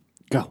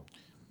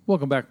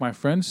Welcome back, my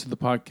friends, to the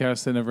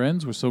podcast that never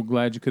ends. We're so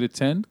glad you could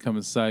attend. Come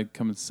inside,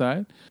 come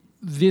inside.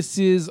 This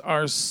is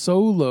our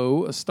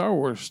solo Star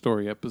Wars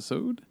story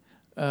episode.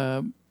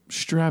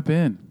 Strap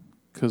in,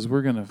 because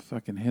we're going to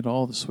fucking hit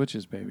all the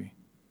switches, baby.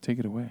 Take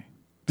it away.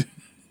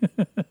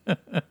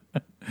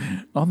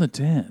 On the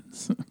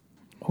 10s.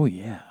 Oh,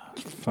 yeah.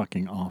 It's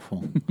fucking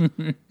awful.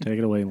 Take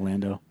it away,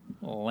 Lando.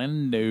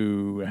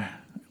 Orlando.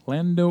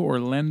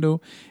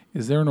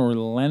 Is there an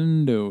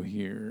Orlando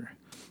here?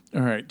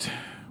 All right.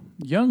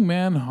 Young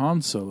man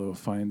Han Solo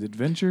finds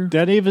adventure.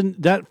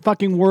 That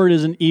fucking word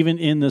isn't even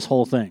in this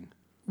whole thing.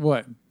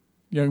 What?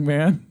 Young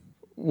man?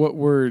 What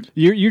word?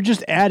 You're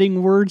just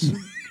adding words.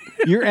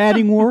 You're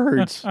adding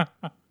words. All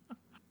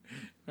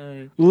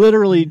right.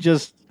 Literally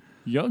just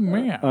Young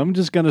man. I'm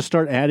just gonna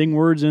start adding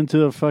words into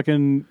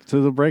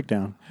the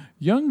breakdown.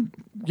 Young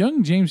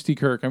James T.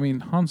 Kirk,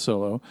 Han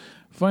Solo,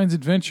 finds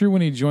adventure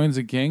when he joins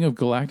a gang of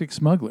galactic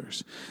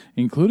smugglers,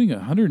 including a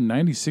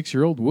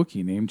 196-year-old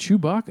Wookiee named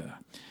Chewbacca.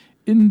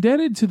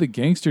 Indebted to the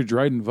gangster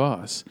Dryden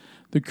Voss,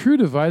 the crew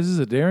devises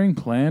a daring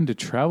plan to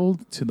travel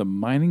to the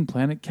mining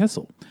planet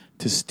Kessel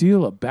to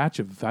steal a batch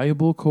of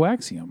valuable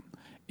coaxium.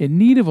 In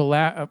need of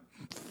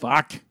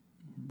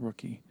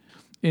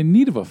In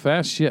need of a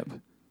fast ship,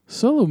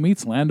 Solo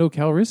meets Lando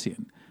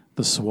Calrissian,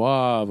 the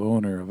suave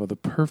owner of the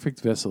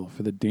perfect vessel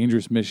for the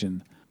dangerous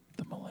mission,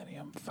 the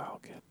Millennium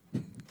Falcon.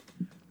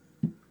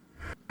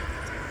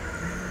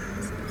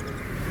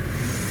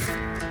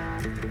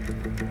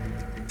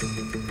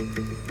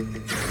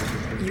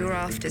 You're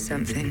after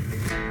something.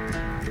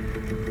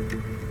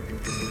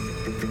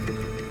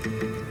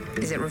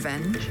 Is it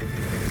revenge?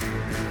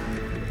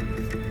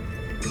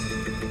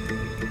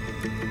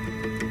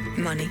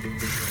 Money?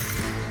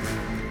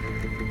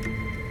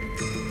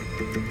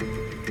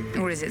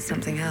 Or is it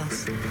something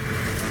else?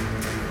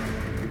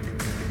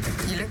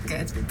 You look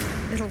good.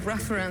 A little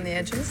rough around the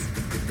edges,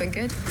 but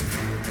good.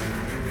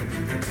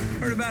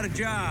 Heard about a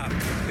job.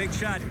 Big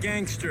shot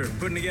gangster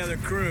putting together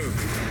crew.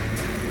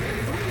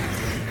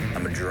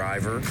 I'm a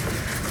driver,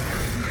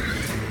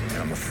 and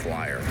I'm a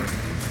flyer.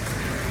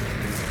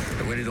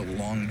 I waited a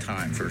long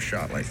time for a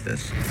shot like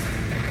this.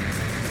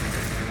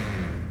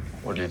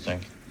 What do you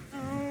think?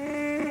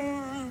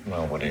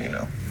 Well, what do you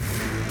know?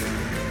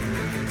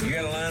 You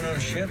got a line on a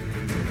ship?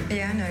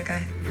 Yeah, I know a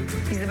guy.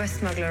 He's the best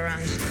smuggler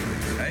around.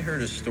 I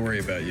heard a story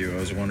about you. I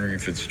was wondering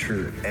if it's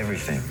true.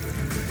 Everything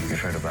you've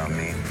heard about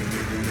me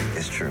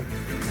is true.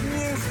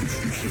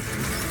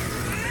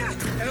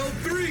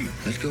 L3!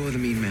 Let's go with the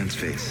mean man's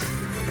face.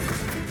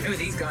 Who are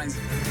these guys?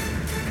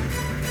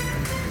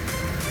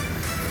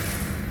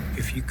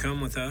 If you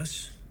come with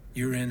us,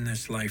 you're in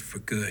this life for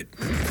good.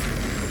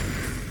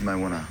 You might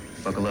want to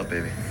buckle up,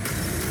 baby.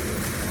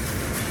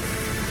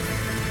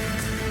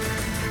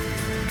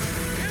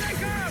 Here they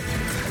come!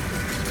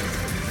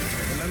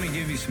 Let me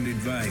give you some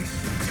advice.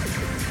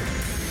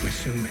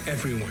 Assume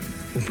everyone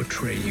will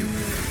betray you,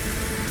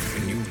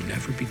 and you will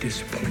never be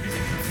disappointed.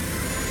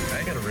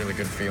 I got a really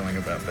good feeling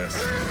about this.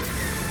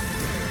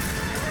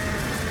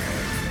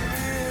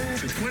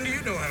 Since when do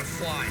you know how to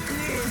fly?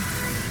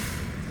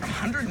 I'm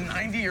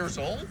 190 years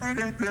old?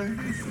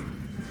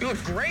 You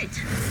look great.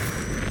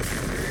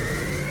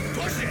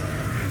 Push it!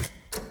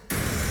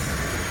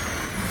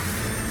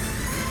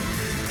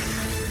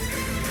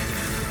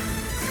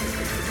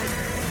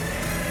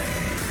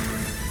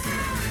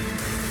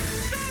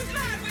 So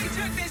glad we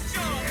took this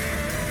job!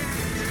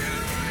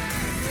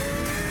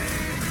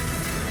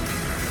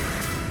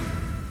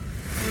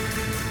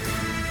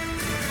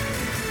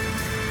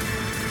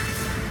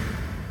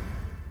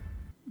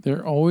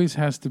 There always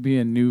has to be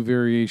a new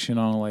variation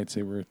on a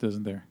lightsaber,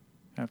 doesn't there?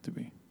 Have to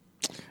be.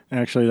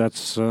 Actually,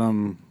 that's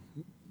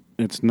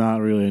it's not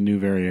really a new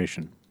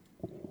variation.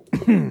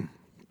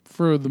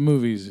 For the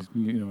movies,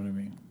 you know what I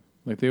mean?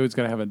 Like, they always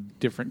got to have a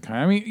different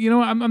kind.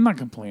 I'm not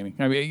complaining.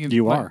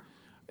 You are.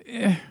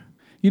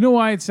 You know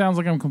why it sounds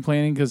like I'm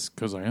complaining?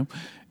 Because I am.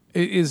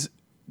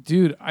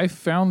 Dude, I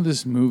found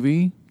this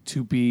movie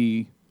to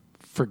be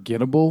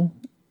forgettable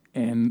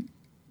and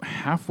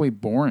halfway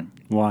boring.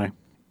 Why?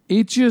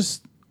 It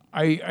just...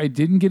 I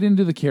didn't get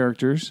into the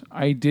characters.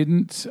 I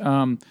didn't...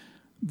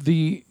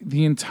 The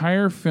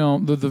entire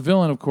film... The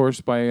villain, of course,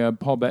 by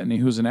Paul Bettany,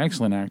 who's an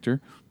excellent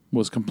actor,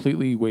 was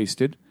completely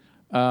wasted.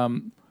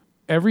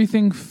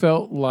 Everything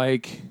felt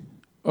like,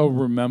 oh,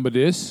 remember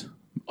this?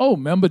 Oh,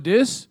 remember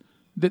this?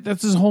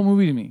 That's this whole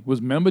movie to me, was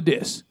remember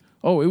this.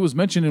 Oh, it was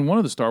mentioned in one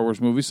of the Star Wars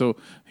movies, so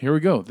here we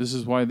go. This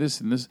is why this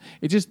and this.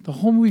 It just, the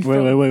whole movie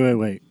felt...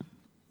 Wait.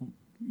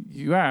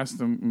 You asked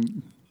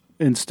them...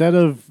 Instead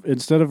of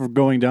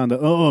going down to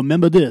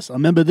remember this,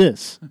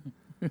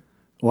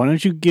 why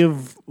don't you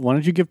give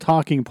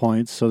talking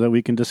points so that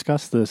we can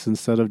discuss this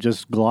instead of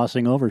just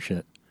glossing over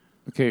shit?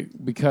 Okay,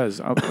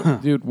 because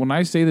dude, when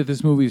I say that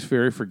this movie is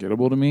very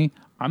forgettable to me,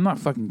 I'm not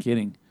fucking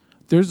kidding.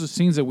 There's the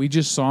scenes that we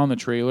just saw in the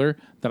trailer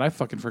that I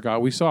fucking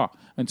forgot we saw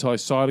until I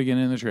saw it again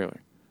in the trailer.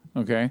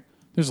 Okay,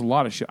 there's a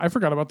lot of shit I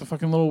forgot about. The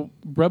fucking little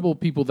rebel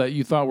people that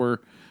you thought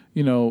were,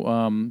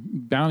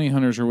 bounty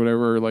hunters or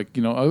whatever, or like,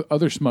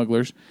 other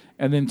smugglers,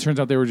 and then turns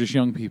out they were just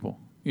young people.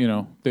 You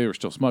know, they were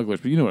still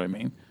smugglers, but you know what I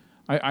mean.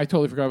 I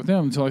totally forgot about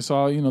them until I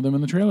saw, you know, them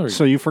in the trailer.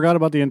 So you forgot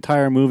about the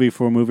entire movie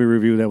for a movie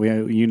review that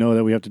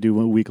that we have to do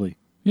weekly.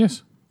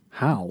 Yes.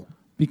 How?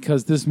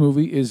 Because this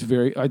movie is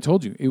I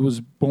told you, it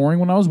was boring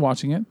when I was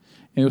watching it, and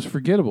it was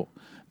forgettable.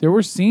 There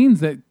were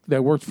scenes that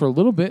worked for a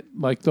little bit,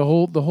 like the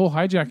whole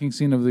hijacking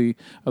scene of the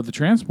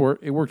transport.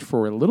 It worked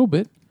for a little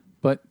bit,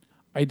 but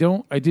I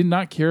did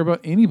not care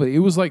about anybody. It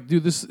was like,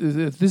 dude, this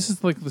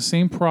is like the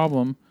same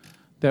problem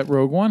that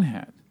Rogue One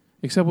had.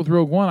 Except with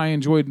Rogue One, I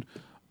enjoyed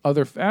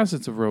other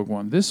facets of Rogue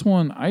One. This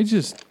one, I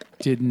just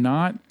did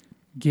not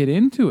get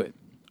into it.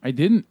 I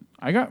didn't.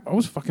 I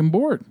was fucking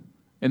bored.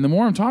 And the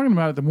more I'm talking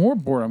about it, the more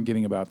bored I'm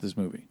getting about this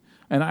movie.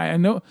 And I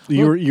know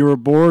you were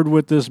bored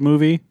with this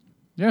movie.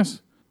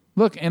 Yes.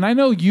 Look, and I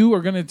know you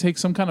are going to take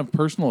some kind of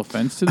personal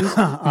offense to this.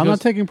 I'm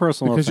not taking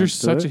personal because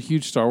offense you're such a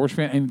huge Star Wars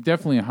fan and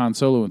definitely a Han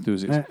Solo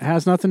enthusiast. It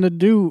has nothing to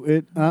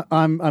do.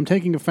 I'm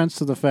taking offense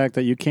to the fact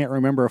that you can't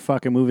remember a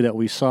fucking movie that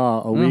we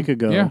saw a week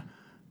ago, yeah.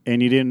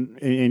 and you didn't,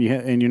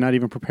 and you're not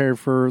even prepared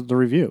for the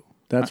review.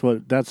 That's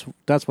what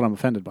I'm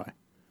offended by.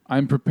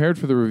 I'm prepared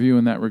for the review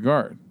in that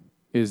regard.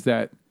 Is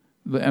that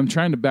I'm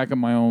trying to back up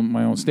my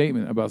own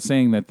statement about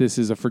saying that this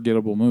is a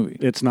forgettable movie.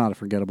 It's not a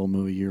forgettable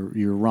movie.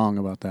 You're wrong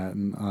about that,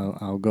 and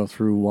I'll go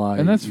through why.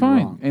 And that's you're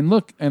fine. wrong. And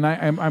look, and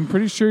I'm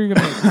pretty sure you're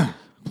going to make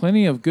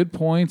plenty of good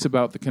points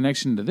about the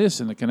connection to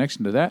this and the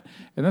connection to that,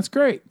 and that's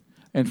great.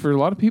 And for a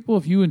lot of people,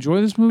 if you enjoy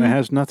this movie, It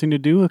has nothing to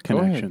do with go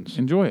ahead, connections.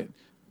 enjoy it.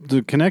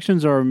 The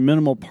connections are a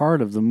minimal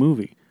part of the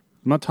movie.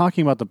 I'm not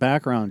talking about the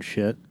background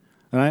shit.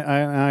 And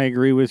I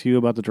agree with you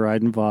about the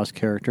Dryden Voss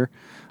character.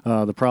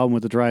 The problem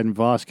with the Dryden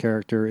Voss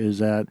character is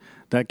that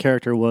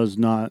character was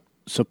not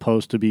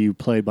supposed to be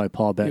played by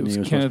Paul Bettany. It was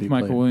supposed to Kenneth be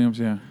Michael played Williams,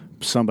 yeah.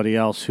 somebody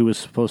else who was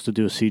supposed to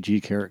do a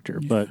CG character.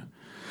 But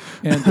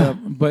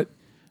And but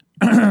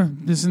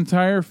this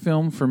entire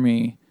film for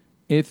me,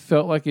 it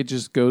felt like it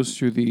just goes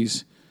through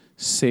these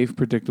safe,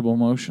 predictable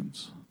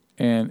motions,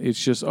 and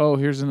it's just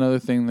here's another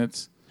thing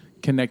that's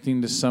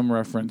connecting to some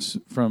reference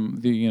from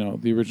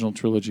the original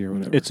trilogy or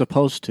whatever. it's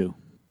supposed to.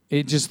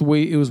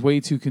 It was way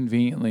too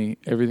conveniently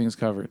everything's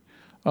covered.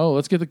 Oh,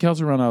 let's get the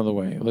Kessel Run out of the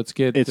way. Let's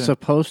get. It's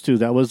supposed to.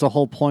 That was the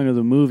whole point of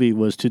the movie,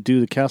 was to do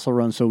the Kessel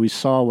Run, so we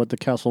saw what the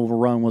Kessel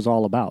Run was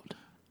all about.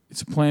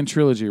 It's a planned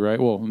trilogy, right?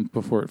 Well,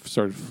 before it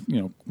started,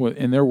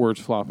 in their words,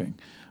 flopping.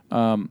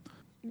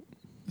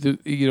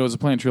 It's a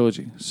planned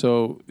trilogy,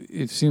 so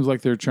it seems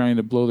like they're trying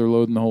to blow their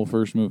load in the whole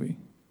first movie,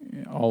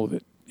 all of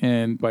it,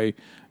 and by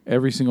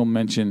every single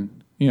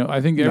mention,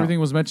 I think everything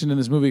was mentioned in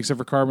this movie except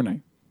for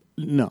carbonite.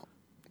 No.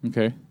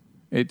 Okay,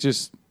 it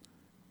just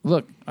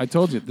look. I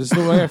told you this is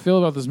the way I feel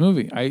about this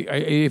movie.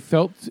 It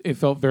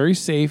felt very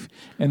safe,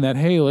 and that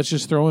hey, let's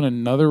just throw in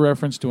another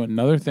reference to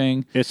another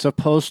thing. It's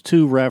supposed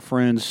to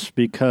reference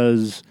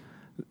because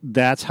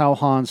that's how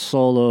Han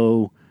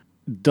Solo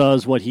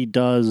does what he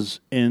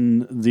does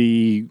in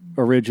the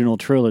original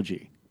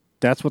trilogy.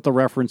 That's what the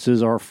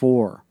references are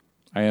for.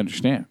 I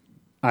understand.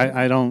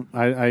 I don't.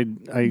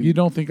 You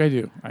don't think I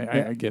do?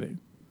 I get it.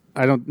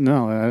 I don't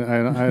know.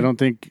 I don't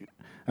think.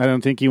 I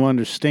don't think you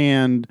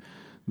understand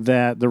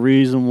that the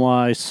reason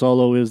why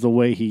Solo is the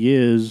way he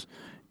is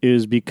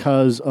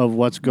because of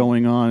what's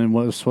going on and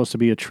what was supposed to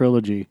be a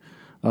trilogy,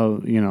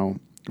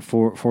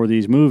 for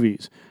these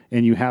movies,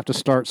 and you have to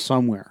start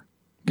somewhere.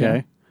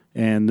 Okay,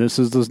 and this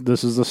is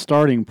the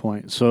starting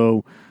point.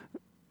 So,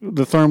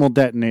 the thermal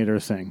detonator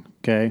thing.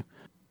 Okay,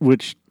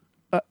 which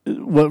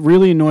what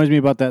really annoys me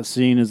about that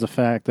scene is the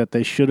fact that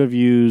they should have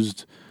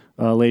used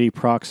Lady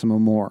Proxima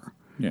more.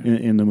 Yeah.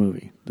 In the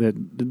movie,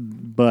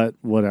 but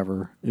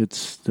whatever.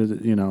 It's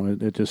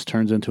it just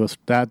turns into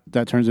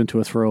that turns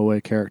into a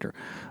throwaway character.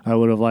 I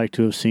would have liked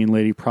to have seen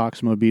Lady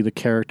Proxima be the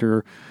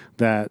character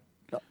that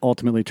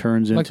ultimately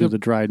turns into the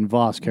Dryden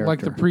Voss character,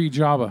 like the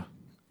pre-Jabba.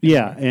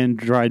 Yeah, and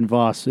Dryden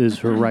Voss is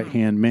her right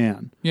hand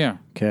man. Yeah.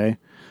 Okay.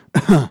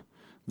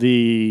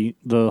 the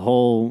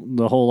whole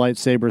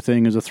lightsaber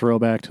thing is a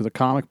throwback to the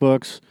comic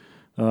books,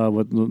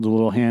 with the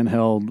little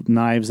handheld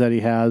knives that he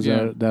has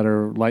that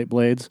are light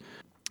blades.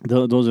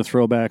 Those are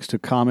throwbacks to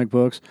comic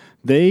books.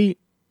 They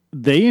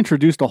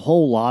introduced a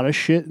whole lot of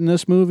shit in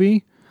this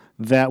movie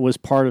that was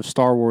part of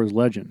Star Wars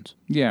Legends.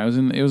 Yeah,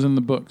 it was in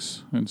the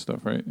books and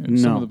stuff, right?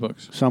 Some of the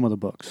books. Some of the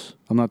books.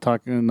 I'm not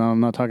talking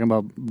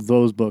about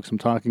those books. I'm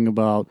talking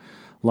about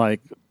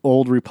like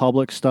Old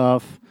Republic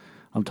stuff.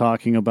 I'm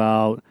talking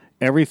about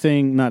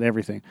everything, not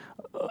everything.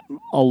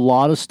 A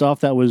lot of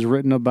stuff that was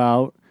written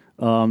about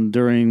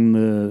during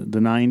the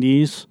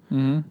 90s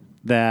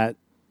that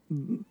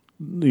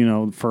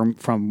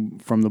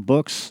from the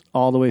books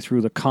all the way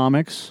through the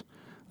comics,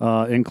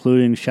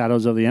 including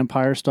Shadows of the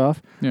Empire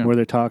stuff, where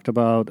they talked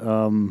about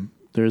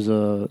there's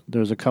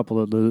a couple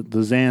of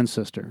the Zan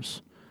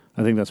sisters,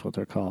 I think that's what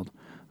they're called,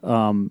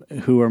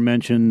 who are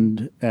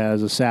mentioned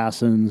as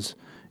assassins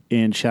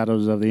in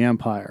Shadows of the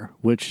Empire,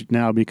 which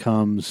now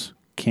becomes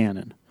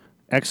canon.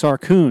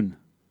 Exar Kun,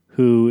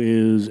 who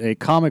is a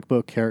comic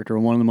book character,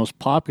 one of the most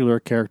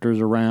popular characters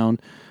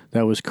around,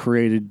 that was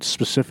created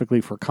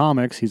specifically for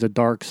comics. He's a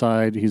dark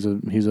side. He's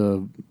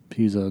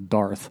a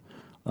Darth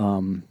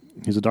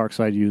He's a dark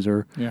side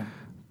user. Yeah.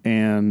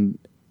 And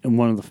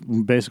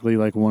basically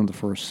like one of the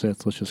first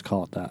Sith, let's just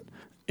call it that.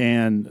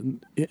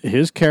 And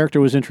his character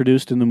was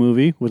introduced in the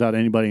movie without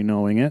anybody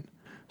knowing it.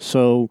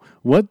 So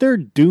what they're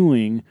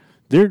doing,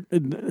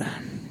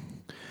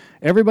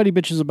 everybody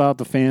bitches about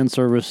the fan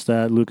service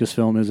that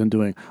Lucasfilm isn't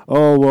doing.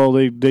 Oh, well,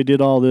 they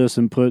did all this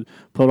and put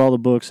all the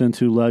books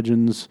into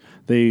Legends.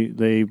 They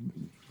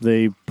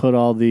put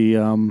all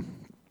the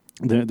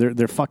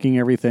they're fucking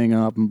everything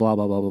up and blah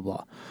blah blah blah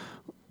blah.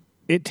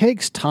 It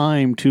takes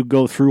time to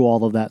go through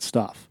all of that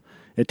stuff.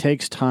 It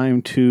takes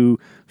time to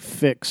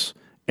fix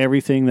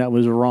everything that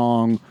was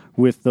wrong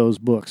with those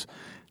books.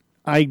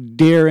 I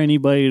dare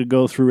anybody to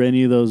go through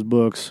any of those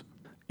books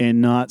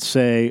and not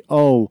say,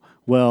 oh,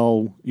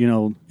 well,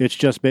 it's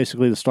just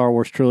basically the Star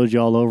Wars trilogy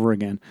all over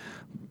again.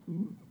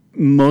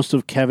 Most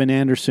of Kevin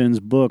Anderson's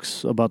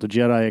books about the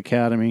Jedi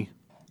Academy,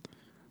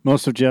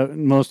 most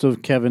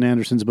of Kevin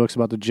Anderson's books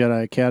about the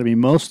Jedi Academy,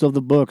 most of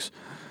the books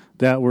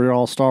that were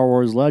all Star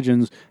Wars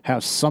Legends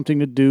have something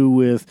to do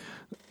with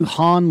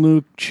Han,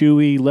 Luke,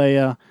 Chewie,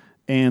 Leia,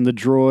 and the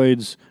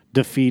droids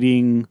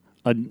defeating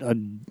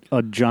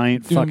a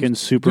giant fucking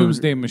super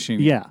doomsday machine.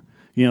 Yeah,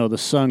 the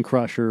Sun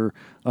Crusher,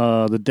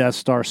 the Death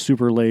Star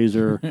super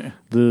laser,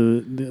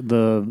 the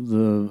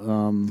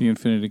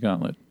Infinity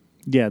Gauntlet.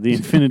 Yeah, the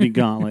Infinity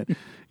Gauntlet.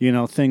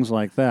 Things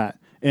like that.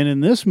 And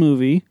in this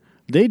movie,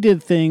 they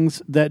did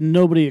things that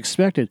nobody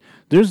expected.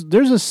 There's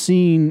a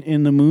scene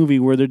in the movie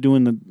where they're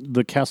doing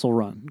the Kessel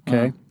Run.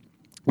 Okay,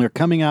 they're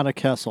coming out of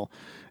Kessel,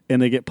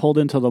 and they get pulled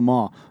into the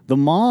Maw. The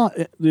Maw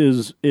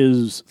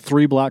is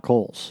 3 black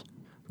holes.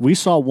 We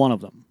saw one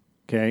of them,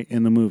 okay,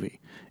 in the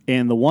movie.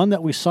 And the one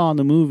that we saw in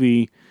the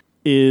movie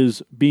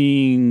is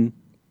being,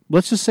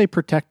 let's just say,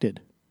 protected,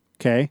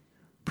 okay?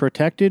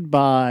 Protected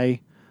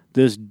by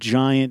this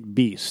giant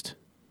beast,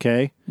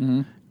 okay?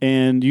 Mm-hmm.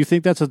 And you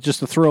think that's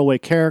just a throwaway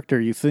character.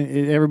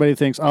 Everybody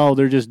thinks, oh,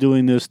 they're just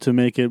doing this to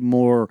make it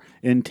more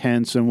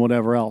intense and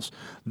whatever else.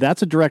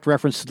 That's a direct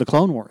reference to the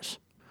Clone Wars.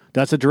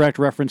 That's a direct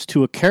reference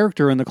to a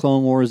character in the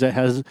Clone Wars that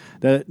has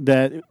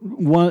that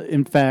one,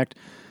 in fact,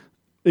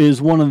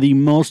 is one of the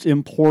most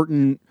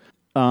important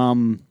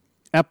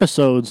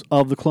episodes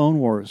of the Clone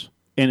Wars,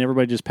 and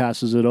everybody just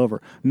passes it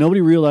over. Nobody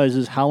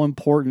realizes how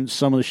important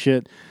some of the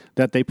shit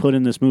that they put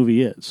in this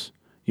movie is.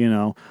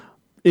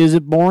 Is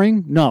it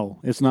boring? No,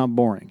 it's not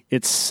boring.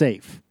 It's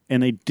safe,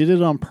 and they did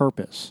it on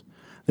purpose.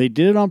 They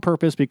did it on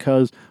purpose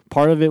because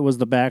part of it was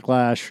the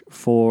backlash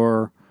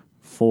for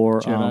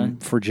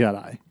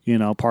Jedi.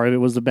 Part of it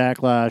was the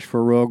backlash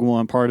for Rogue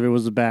One. Part of it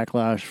was the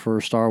backlash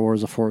for Star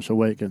Wars: The Force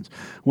Awakens.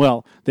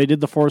 Well, they did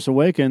The Force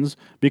Awakens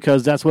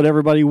because that's what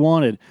everybody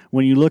wanted.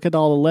 When you look at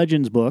all the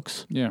Legends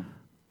books,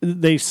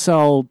 they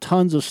sell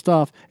tons of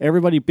stuff.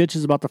 Everybody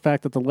bitches about the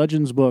fact that the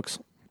Legends books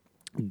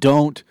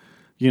aren't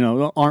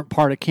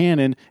part of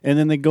canon, and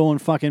then they go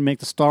and fucking make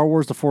the Star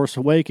Wars: The Force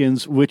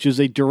Awakens, which is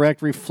a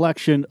direct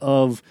reflection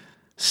of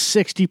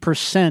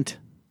 60%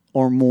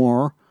 or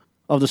more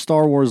of the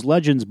Star Wars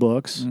Legends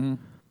books. Mm-hmm.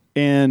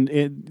 And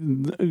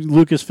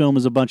Lucasfilm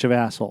is a bunch of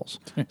assholes.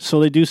 So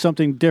they do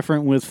something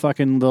different with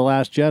fucking The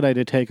Last Jedi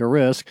to take a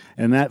risk,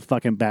 and that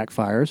fucking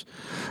backfires.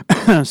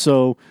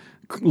 So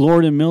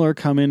Lord and Miller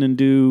come in and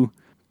do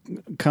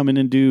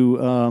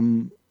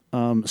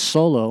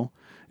Solo,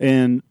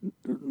 and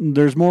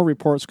there's more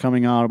reports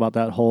coming out about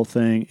that whole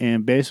thing.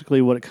 And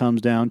basically what it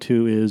comes down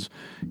to is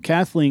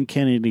Kathleen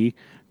Kennedy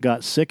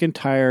got sick and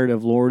tired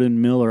of Lord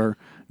and Miller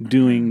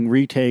doing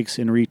retakes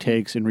and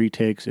retakes and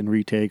retakes and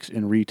retakes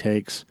and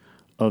retakes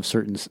of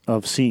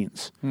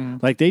scenes.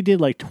 Like they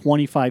did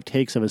 25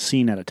 takes of a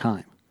scene at a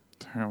time.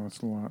 Damn, that's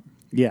a lot.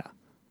 Yeah,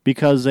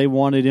 because they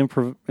wanted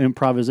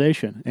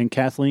improvisation. And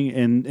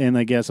Kathleen and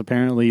I guess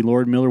apparently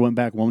Lord Miller went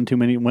back one too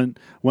many, went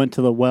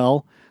to the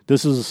well.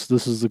 This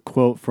is a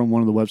quote from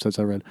one of the websites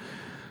I read.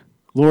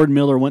 Lord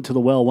Miller went to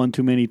the well one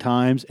too many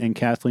times, and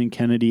Kathleen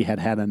Kennedy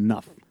had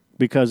enough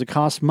because it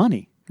cost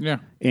money. Yeah.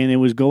 And it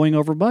was going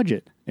over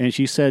budget. And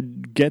she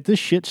said, get this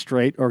shit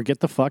straight or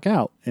get the fuck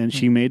out. And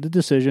she made the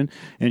decision,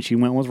 and she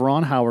went with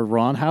Ron Howard.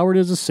 Ron Howard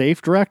is a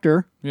safe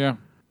director. Yeah.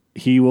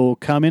 He will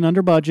come in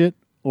under budget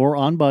or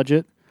on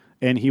budget,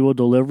 and he will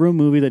deliver a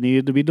movie that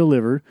needed to be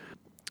delivered.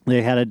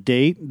 They had a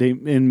date.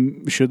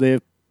 And should they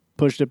have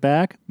pushed it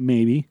back?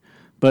 Maybe.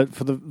 But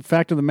for the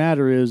fact of the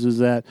matter is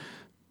that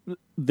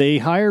they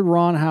hired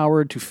Ron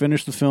Howard to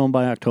finish the film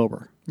by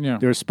October. Yeah.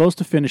 They were supposed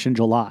to finish in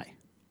July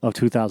of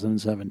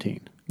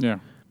 2017. Yeah.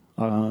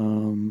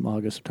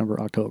 August, September,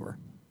 October.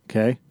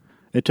 Okay.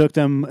 It took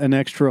them an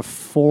extra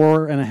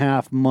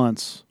 4.5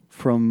 months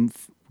from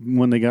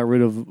when they got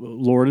rid of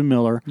Lord and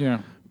Miller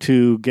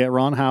to get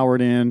Ron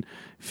Howard in,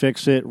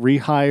 fix it,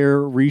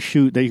 rehire,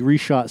 reshoot. They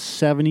reshot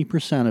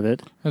 70% of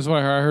it. That's what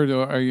I heard.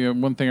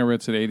 One thing I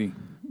read said 80.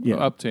 Yeah.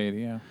 Up to 80,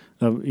 yeah.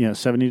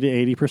 70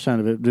 to 80%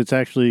 of it. It's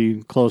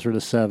actually closer to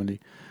 70.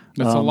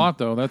 That's a lot,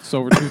 though. That's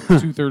over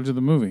two-thirds of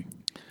the movie.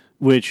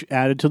 Which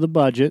added to the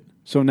budget.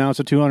 So now it's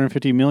a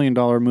 $250 million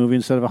movie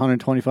instead of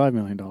 $125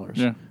 million.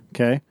 Yeah.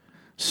 Okay?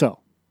 So,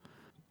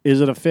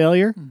 is it a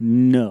failure?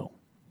 No.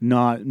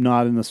 Not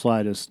in the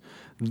slightest.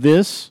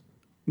 This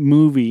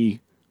movie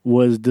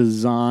was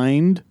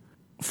designed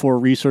for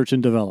research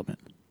and development.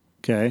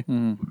 Okay?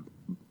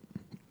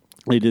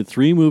 They did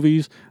 3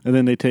 movies, and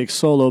then they take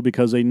Solo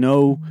because they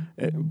know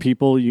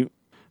people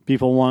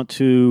want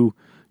to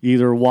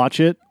either watch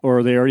it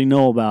or they already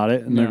know about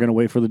it, and they're going to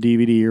wait for the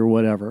DVD or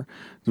whatever.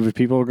 If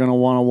people are going to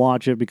want to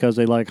watch it because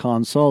they like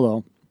Han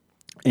Solo,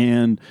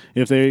 and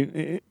if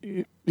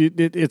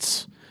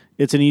it's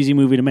an easy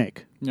movie to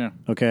make. Yeah.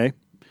 Okay?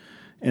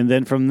 And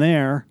then from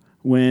there,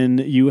 when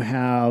you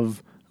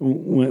have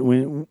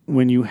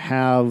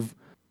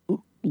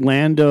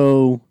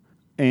Lando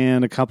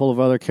and a couple of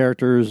other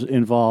characters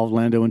involved,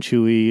 Lando and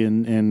Chewie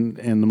and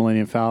the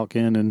Millennium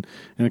Falcon and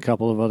a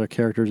couple of other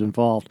characters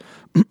involved,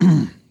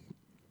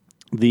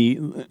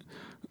 the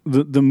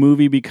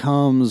movie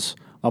becomes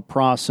a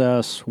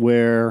process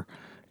where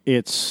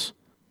it's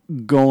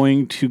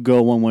going to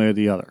go one way or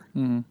the other.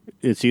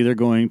 It's either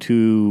going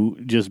to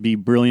just be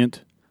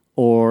brilliant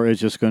or it's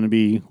just going to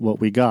be what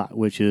we got,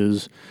 which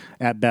is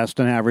at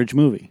best an average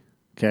movie.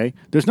 Okay?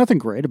 There's nothing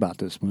great about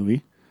this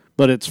movie,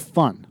 but it's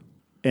fun.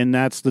 And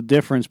that's the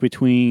difference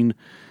between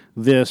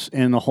this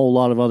and a whole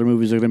lot of other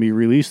movies that are going to be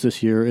released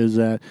this year, is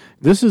that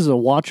this is a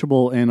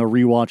watchable and a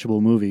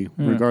rewatchable movie,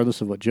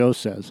 regardless of what Joe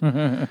says.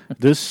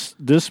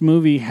 This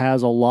movie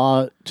has a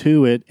lot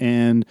to it,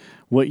 and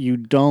what you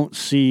don't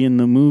see in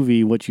the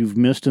movie, what you've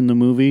missed in the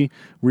movie,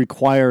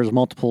 requires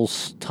multiple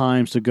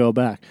times to go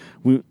back.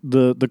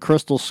 The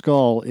Crystal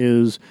Skull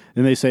is,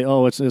 and they say,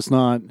 oh, it's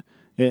not,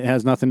 it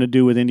has nothing to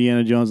do with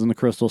Indiana Jones and the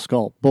Crystal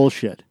Skull.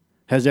 Bullshit.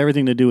 Has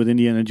everything to do with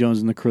Indiana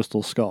Jones and the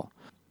Crystal Skull.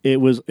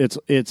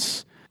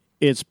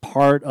 It's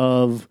part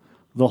of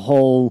the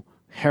whole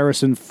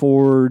Harrison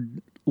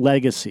Ford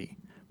legacy,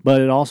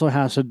 but it also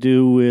has to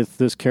do with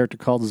this character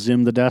called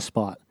Zim the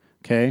Despot.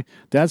 Okay,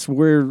 that's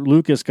where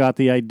Lucas got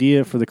the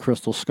idea for the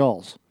Crystal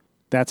Skulls.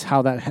 That's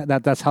how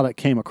that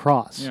came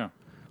across. Yeah.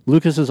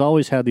 Lucas has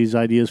always had these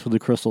ideas for the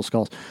Crystal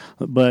Skulls,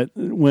 but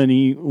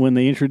when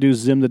they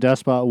introduced Zim the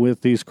Despot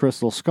with these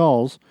Crystal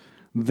Skulls,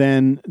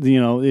 then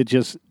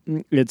it's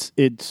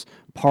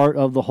part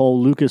of the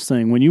whole Lucas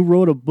thing. When you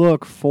wrote a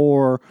book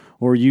or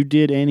you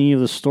did any of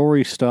the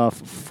story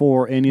stuff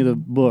for any of the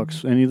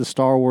books, any of the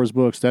Star Wars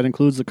books, that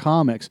includes the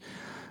comics,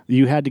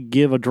 you had to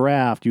give a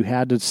draft. You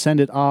had to send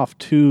it off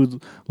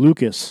to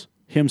Lucas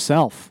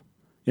himself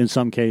in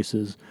some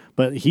cases.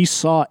 But he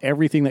saw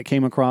everything that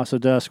came across the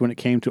desk when it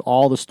came to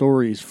all the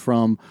stories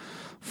from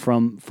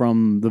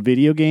the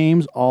video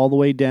games all the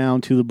way down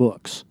to the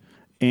books.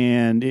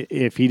 And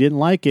if he didn't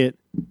like it,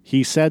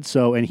 he said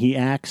so, and he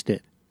axed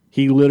it.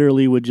 He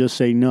literally would just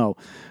say no.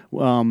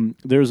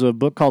 There's a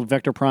book called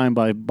Vector Prime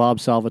by Bob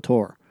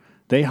Salvatore.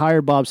 They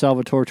hired Bob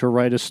Salvatore to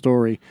write a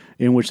story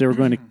in which they were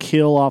going to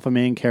kill off a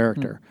main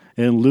character.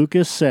 And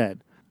Lucas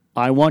said,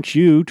 I want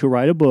you to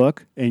write a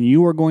book, and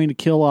you are going to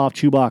kill off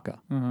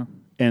Chewbacca.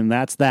 And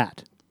that's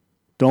that.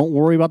 Don't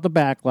worry about the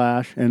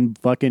backlash. And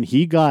fucking,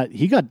 he got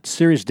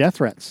serious death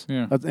threats.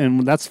 Yeah.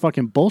 And that's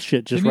fucking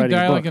bullshit. Just Didn't he writing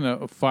die a book.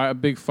 like in a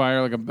big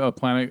fire, like a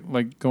planet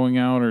like going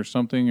out or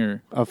something?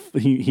 Or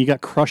He got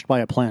crushed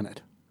by a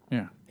planet.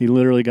 yeah, He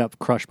literally got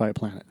crushed by a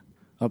planet.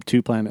 Up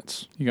 2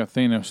 planets. he got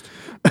Thanos.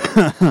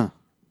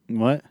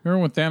 What?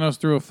 Remember when Thanos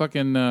threw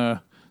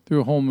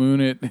a whole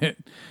moon at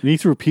He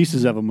threw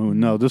pieces of a moon.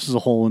 No, this is a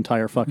whole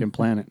entire fucking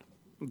planet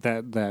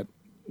that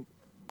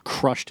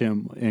crushed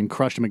him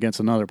against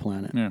another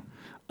planet. yeah.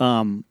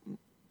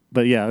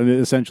 But yeah,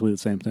 essentially the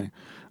same thing.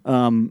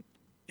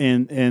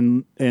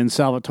 And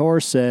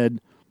Salvatore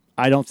said,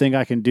 I don't think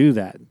I can do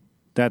that.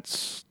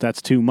 That's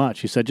too much.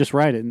 He said, just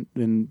write it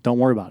and don't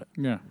worry about it.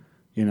 Yeah.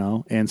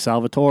 And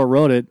Salvatore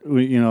wrote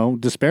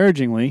it,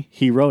 disparagingly,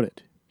 he wrote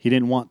it. He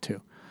didn't want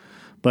to,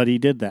 but he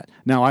did that.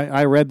 Now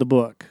I read the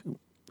book.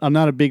 I'm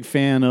not a big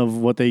fan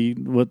of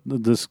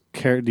these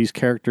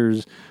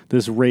characters,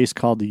 this race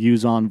called the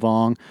Yuuzhan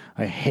Vong.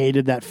 I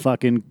hated that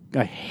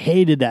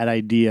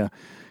idea,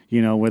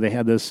 where they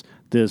had this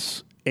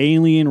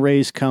alien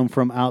race come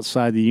from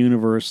outside the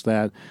universe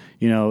that,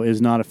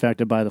 is not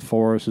affected by the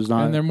Force, is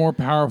not, And they're more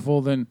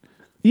powerful than.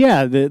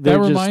 Yeah, that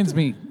reminds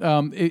me.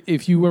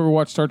 If you ever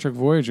watched Star Trek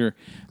Voyager,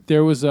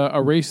 there was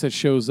a race that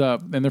shows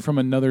up, and they're from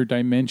another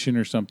dimension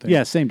or something.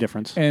 Yeah, same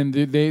difference. And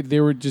they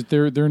were just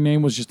their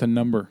name was just a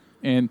number,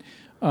 and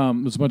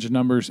it was a bunch of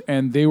numbers,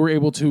 and they were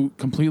able to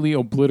completely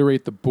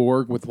obliterate the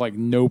Borg with like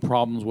no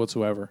problems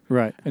whatsoever.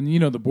 Right. And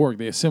the Borg,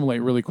 they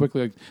assimilate really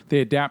quickly. Like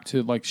they adapt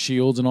to like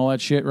shields and all that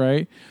shit,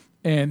 right?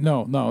 And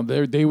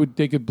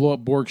they could blow up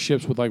Borg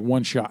ships with like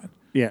one shot.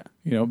 Yeah.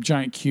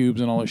 Giant cubes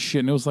and all this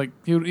shit. And it was like,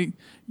 dude,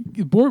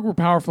 Borg were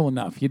powerful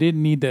enough. You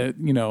didn't need to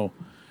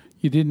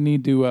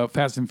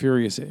Fast and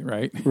Furious it,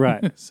 right?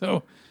 Right.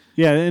 So,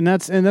 yeah, and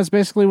that's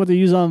basically what the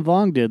Yuuzhan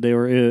Vong did. They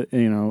were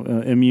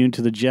immune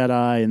to the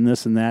Jedi and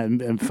this and that,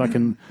 and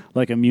fucking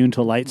like immune to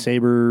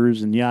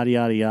lightsabers and yada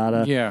yada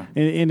yada. Yeah.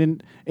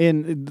 And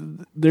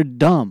they're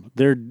dumb.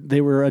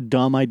 They were a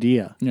dumb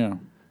idea. yeah.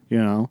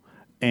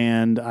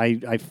 And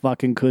I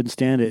fucking couldn't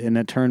stand it, and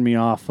that turned me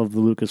off of the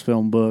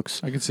Lucasfilm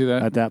books. I could see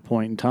that. At that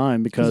point in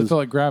time Because it because felt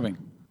like grabbing.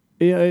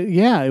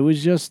 Yeah, it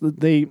was just that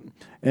they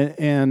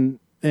and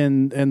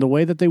the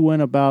way that they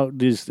went about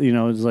this,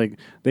 is like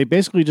they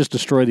basically just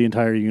destroy the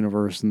entire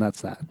universe, and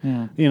that's that.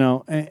 Yeah.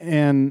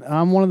 And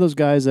I'm one of those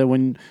guys that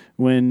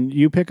when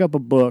you pick up a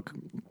book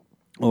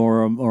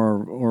or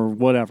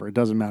whatever, it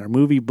doesn't matter,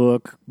 movie,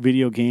 book,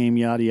 video game,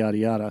 yada yada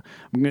yada.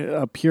 I'm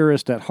a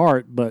purist at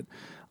heart, but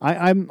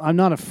I'm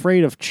not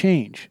afraid of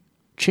change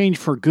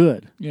for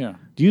good. Yeah.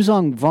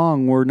 Yuzong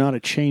Vong were not a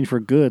change for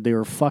good. They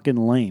were fucking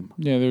lame.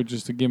 Yeah, they're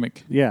just a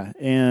gimmick. Yeah,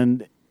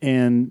 and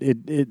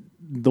it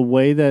the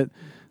way that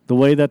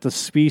the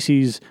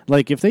species,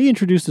 like if they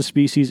introduce the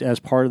species as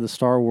part of the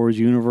Star Wars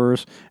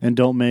universe and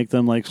don't make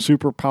them like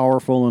super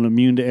powerful and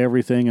immune to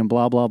everything and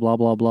blah blah blah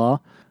blah blah,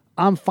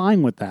 I'm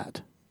fine with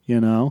that,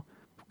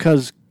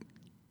 because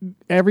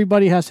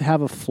everybody has to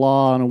have a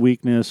flaw and a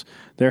weakness.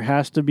 There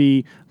has to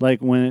be, like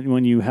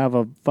when you have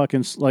a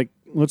fucking, like,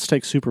 let's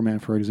take Superman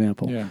for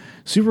example. Yeah.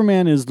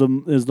 Superman is the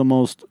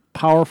most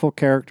powerful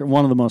character,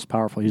 one of the most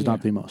powerful. He's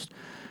not the most.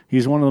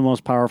 He's one of the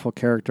most powerful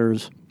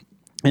characters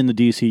in the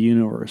DC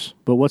universe.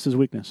 But what's his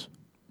weakness?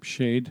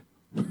 Shade.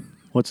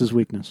 What's his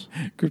weakness?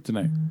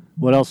 Kryptonite.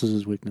 What else is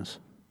his weakness?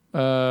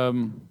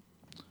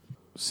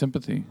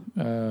 Sympathy.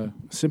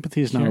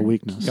 Sympathy is not a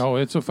weakness. Oh,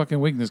 it's a fucking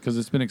weakness because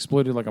it's been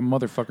exploited like a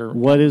motherfucker.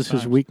 What is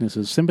his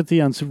weaknesses? Sympathy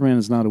on Superman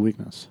is not a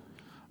weakness.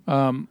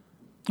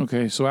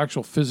 Okay, so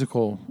actual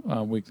physical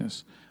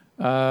weakness.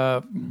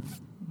 Kryptonite.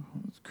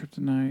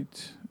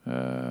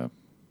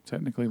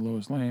 Technically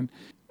Lois Lane.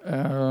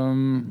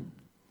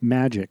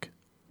 Magic.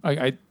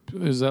 I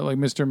is that like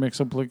Mr.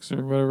 Mixoplix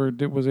or whatever?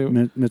 Was it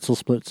Mitzel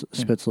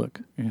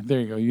Spitzlick? Yeah, there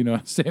you go. You know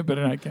how to say it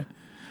better than I can.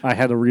 I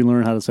had to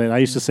relearn how to say it. I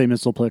used to say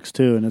Mitzelplex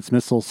too, and it's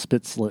Mitzel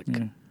Spitzlick.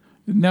 Yeah.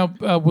 Now,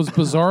 was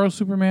Bizarro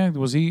Superman?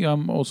 Was he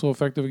also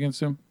effective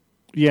against him?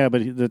 Yeah,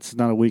 but that's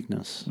not a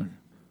weakness. Okay.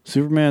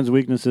 Superman's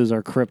weaknesses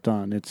are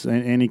Krypton. It's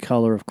any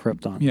color of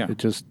Krypton. Yeah. It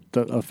just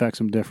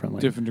affects him differently.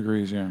 Different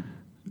degrees, yeah.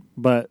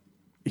 But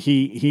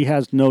he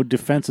has no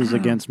defenses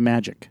against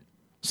magic.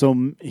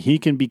 So he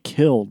can be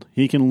killed.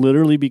 He can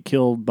literally be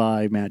killed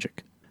by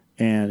magic.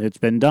 And it's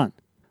been done.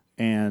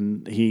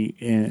 And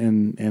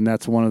and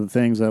that's one of the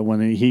things that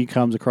when he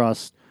comes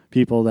across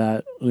people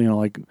that,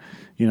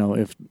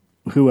 if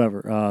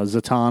whoever,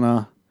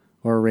 Zatanna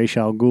or Ra's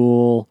al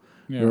Ghul,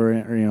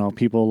 or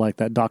people like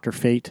that, Dr.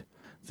 Fate,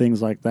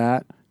 things like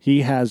that,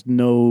 he has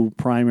no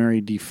primary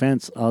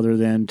defense other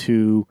than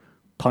to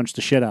punch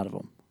the shit out of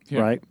them,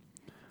 right?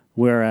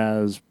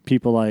 Whereas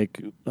people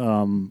like,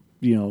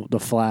 the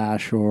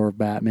Flash or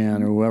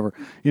Batman or whoever,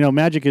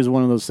 magic is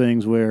one of those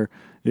things where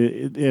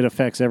it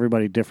affects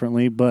everybody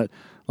differently, but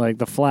like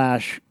the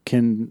Flash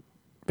can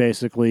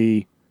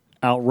basically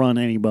outrun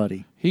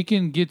anybody. He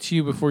can get to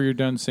you before you're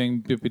done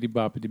saying bippity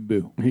boppity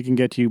boo. He can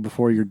get to you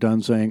before you're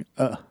done saying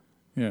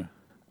Yeah.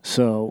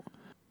 So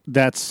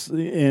that's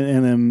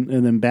and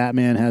then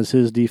Batman has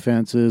his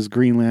defenses,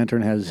 Green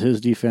Lantern has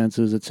his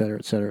defenses, et cetera,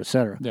 et cetera, et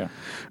cetera.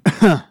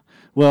 Yeah.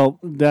 Well,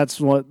 that's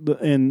what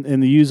in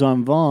the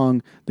Yuzong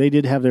Vong, they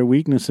did have their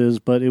weaknesses,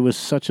 but it was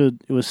such a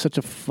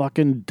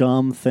fucking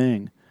dumb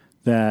thing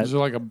that is there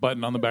like a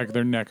button on the back of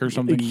their neck or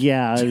something?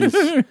 Yeah,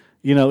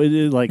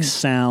 it like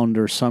sound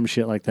or some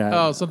shit like that.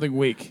 Oh, something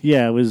weak.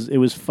 Yeah, it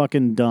was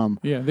fucking dumb.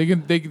 Yeah,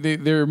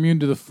 they're immune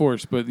to the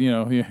Force, but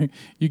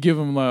you give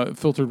them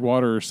filtered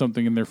water or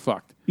something and they're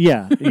fucked.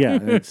 Yeah,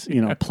 it's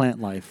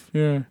plant life.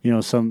 Yeah,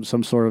 some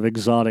sort of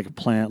exotic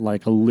plant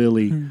like a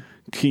lily.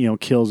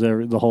 Kills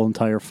the whole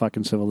entire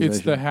fucking civilization.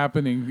 It's the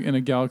happening in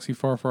a galaxy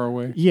far, far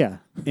away. Yeah,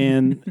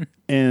 and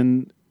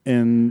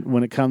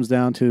when it comes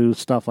down to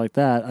stuff like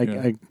that,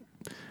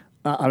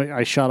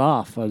 I shut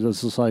off. I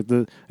was just like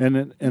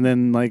and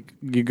then like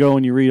you go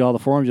and you read all the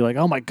forums, you're like,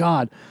 oh my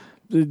god,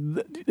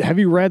 have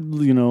you read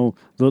the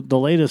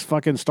latest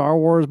fucking Star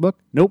Wars book?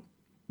 Nope,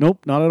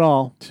 not at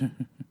all.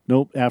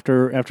 Nope.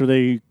 After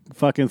they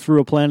fucking threw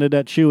a planet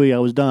at Chewie, I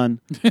was done.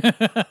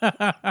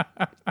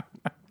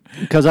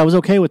 Because I was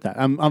okay with that.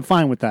 I'm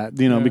fine with that,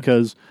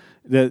 because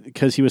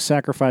he was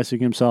sacrificing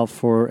himself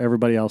for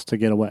everybody else to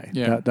get away.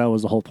 Yeah. That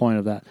was the whole point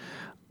of that.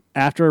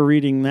 After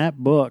reading that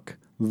book,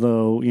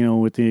 though,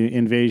 with the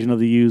invasion of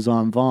the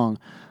Yuzong Vong,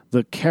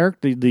 the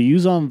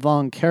Yuzong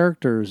Vong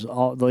characters,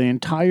 the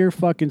entire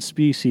fucking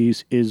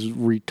species is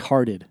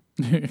retarded.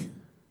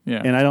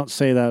 Yeah. And I don't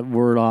say that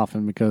word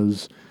often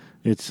because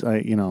it's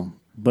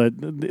but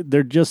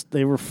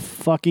they were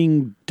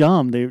fucking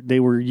dumb. They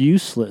were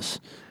useless.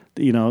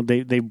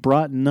 They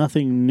brought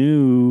nothing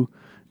new,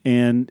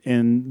 and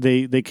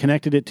they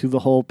connected it to the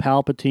whole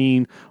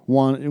Palpatine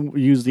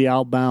use the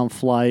outbound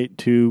flight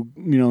to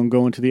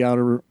go into the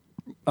outer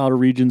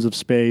regions of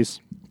space,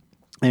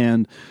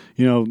 and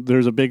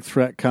there's a big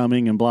threat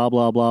coming, and blah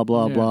blah blah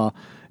blah blah,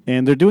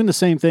 and they're doing the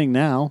same thing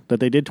now that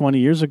they did 20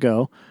 years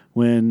ago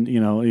when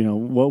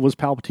what was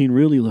Palpatine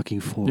really looking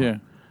for? Yeah,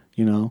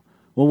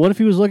 well, what if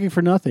he was looking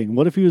for nothing?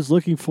 What if he was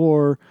looking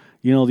for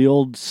the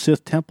old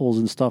Sith temples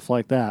and stuff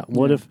like that?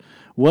 What if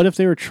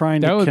they were trying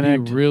to connect? That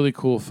would be a really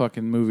cool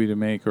fucking movie to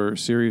make or a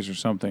series or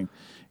something.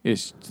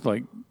 It's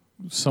like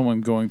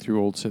someone going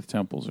through old Sith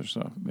temples or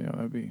stuff. Yeah,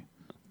 that'd be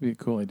Be a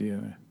cool idea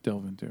to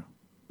delve into.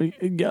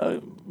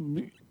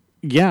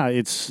 Yeah,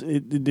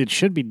 it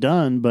should be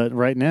done, but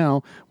right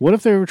now, what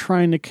if they were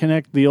trying to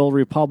connect the Old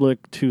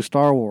Republic to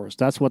Star Wars?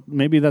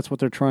 Maybe that's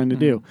what they're trying to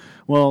do.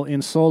 Well,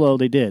 in Solo,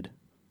 they did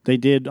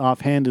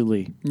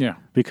offhandedly. Yeah,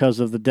 because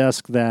of the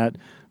desk that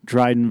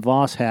Dryden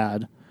Voss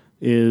had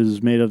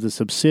is made of this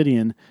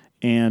obsidian,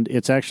 and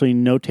it's actually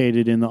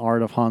notated in the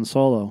Art of Han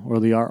Solo, or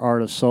the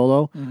Art of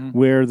Solo,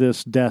 where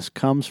this desk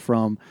comes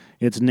from.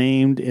 It's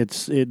named.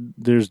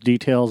 There's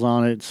details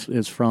on it.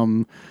 It's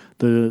from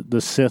the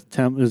Sith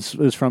temple.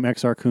 It's from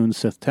Exar Kun's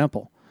Sith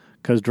temple,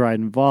 because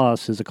Dryden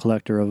Voss is a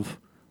collector of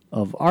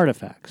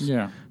artifacts.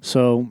 yeah.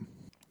 So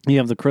you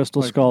have the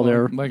crystal skull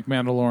there, like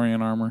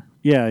Mandalorian armor.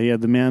 Yeah, he had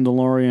the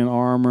Mandalorian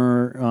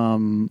armor,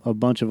 a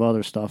bunch of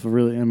other stuff.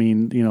 Really, I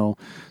mean,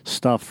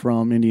 stuff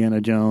from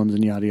Indiana Jones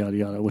and yada, yada,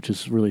 yada, which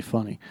is really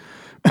funny.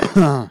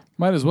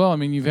 Might as well. I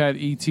mean, you've had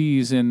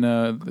ETs in,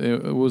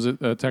 was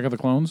it Attack of the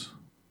Clones?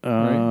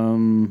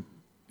 Right?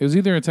 It was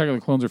either Attack of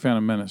the Clones or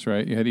Phantom Menace,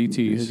 right? You had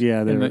ETs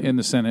in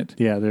the Senate.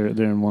 Yeah, they're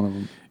in one of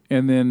them.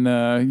 And then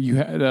you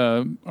had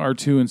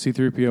R2 and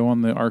C-3PO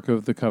on the Ark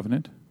of the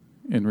Covenant.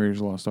 In Raiders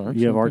of the Lost Ark.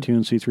 You have R2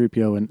 and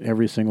C-3PO in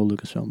every single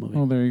Lucasfilm movie.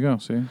 Oh, there you go.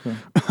 See?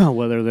 So.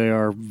 Whether they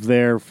are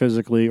there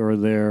physically or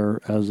there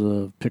as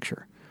a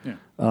picture. Yeah.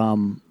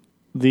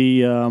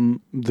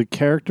 The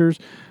characters,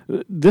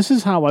 this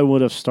is how I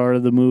would have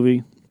started the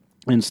movie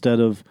instead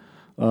of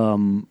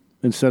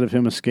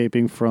him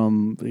escaping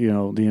from,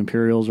 the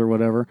Imperials or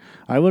whatever.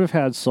 I would have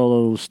had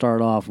Solo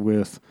start off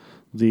with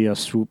the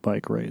swoop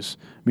bike race.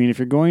 I mean, if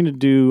you're going to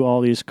do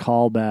all these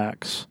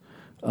callbacks,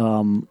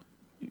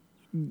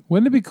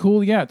 wouldn't it be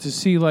cool, to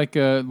see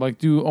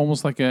do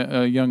almost like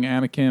a young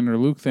Anakin or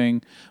Luke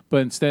thing,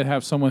 but instead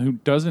have someone who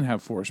doesn't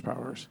have Force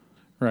powers,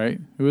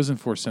 right? Who isn't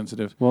Force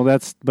sensitive. Well,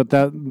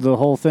 the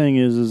whole thing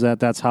is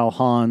that's how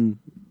Han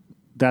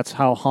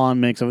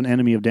makes an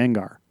enemy of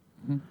Dengar,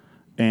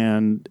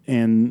 and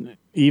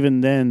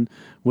even then,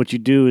 what you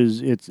do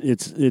is it's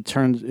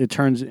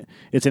an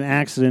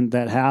accident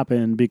that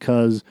happened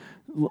because.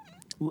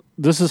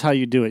 This is how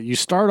you do it. You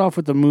start off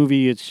with the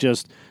movie. It's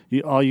just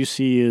all you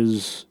see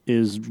is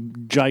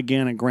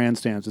gigantic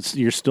grandstands.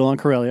 You're still on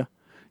Corellia.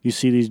 You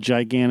see these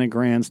gigantic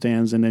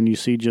grandstands, and then you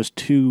see just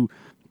two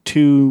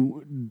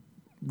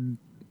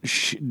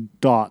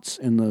dots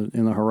in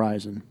the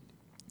horizon,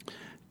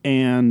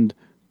 and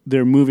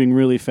they're moving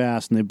really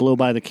fast, and they blow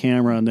by the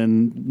camera, and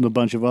then a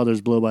bunch of others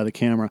blow by the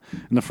camera.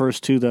 And the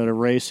first two that are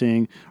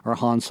racing are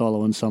Han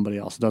Solo and somebody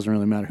else. It doesn't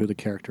really matter who the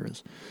character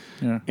is.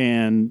 Yeah.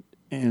 And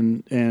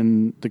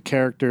the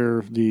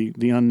character,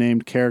 the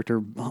unnamed character,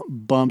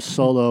 bumps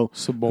Solo,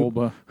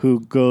 Sebulba,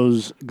 who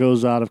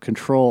goes out of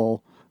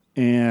control,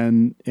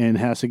 and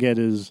has to get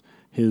his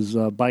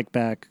bike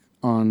back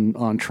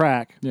on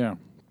track. Yeah,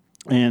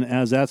 and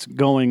as that's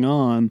going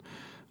on,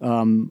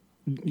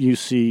 you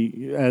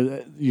see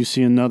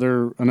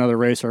another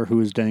racer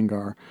who is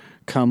Dengar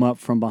come up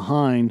from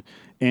behind,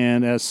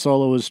 and as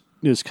Solo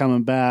is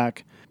coming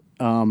back,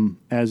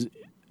 as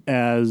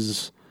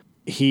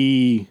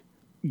he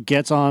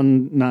gets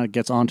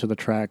onto the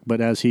track,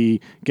 but as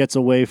he gets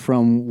away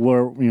from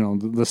where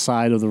the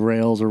side of the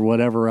rails or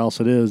whatever else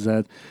it is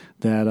that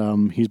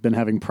he's been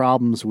having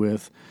problems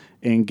with,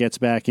 and gets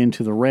back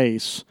into the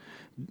race,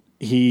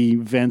 he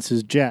vents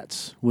his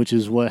jets, which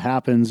is what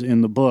happens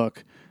in the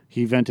book.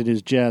 He vented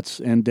his jets,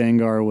 and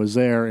Dengar was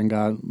there and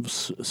got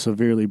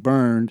severely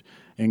burned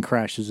and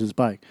crashes his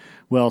bike.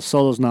 Well,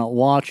 Solo's not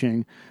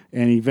watching,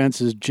 and he vents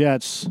his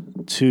jets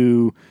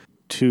to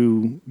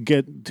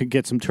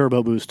get some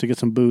turbo boost, to get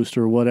some boost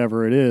or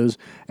whatever it is,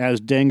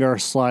 as Dengar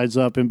slides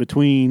up in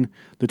between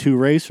the two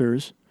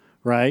racers,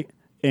 right?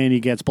 And he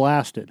gets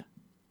blasted.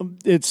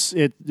 It's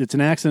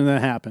an accident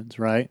that happens,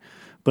 right?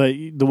 But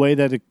the way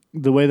that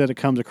it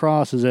comes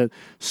across is that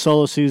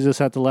Solo sees this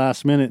at the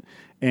last minute,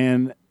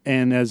 and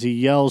as he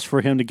yells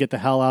for him to get the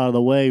hell out of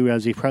the way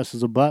as he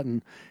presses a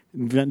button,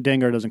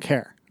 Dengar doesn't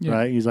care,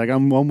 right? He's like,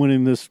 I'm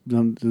winning this.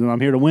 I'm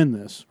here to win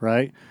this,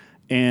 right?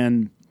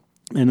 And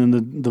then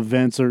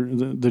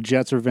the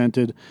jets are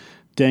vented.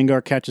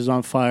 Dengar catches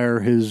on fire.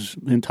 His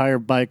entire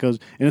bike goes,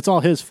 and it's all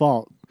his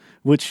fault,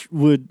 which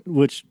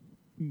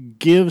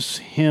gives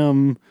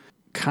him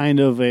kind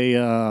of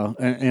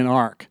an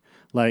arc.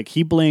 Like,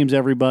 he blames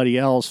everybody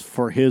else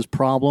for his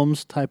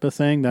problems, type of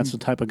thing. That's the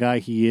type of guy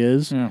he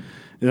is. Yeah.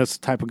 That's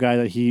the type of guy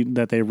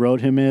that they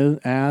wrote him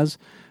as.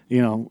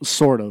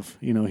 Sort of.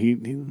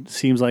 He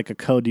seems like a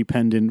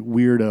codependent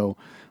weirdo.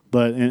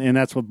 But and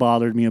that's what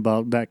bothered me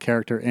about that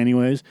character,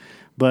 anyways.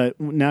 But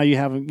now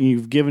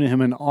you've given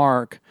him an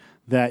arc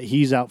that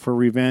he's out for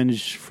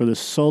revenge for the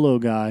Solo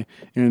guy,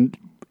 and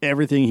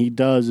everything he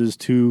does is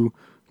to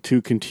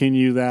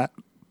continue that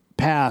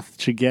path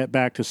to get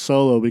back to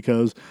Solo,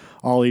 because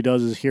all he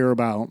does is hear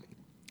about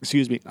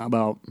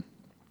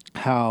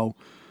how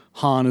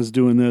Han is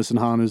doing this and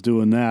Han is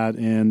doing that,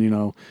 and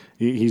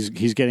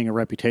he's getting a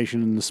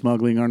reputation in the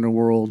smuggling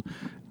underworld,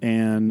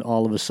 and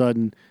all of a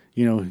sudden,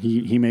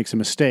 he makes a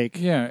mistake.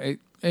 Yeah,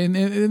 and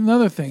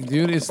another thing,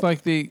 dude, it's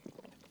like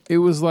it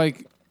was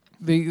like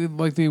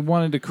they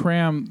wanted to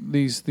cram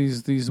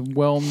these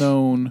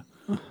well-known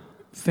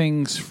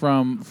things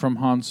from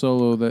Han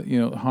Solo that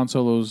Han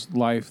Solo's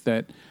life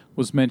that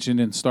was mentioned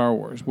in Star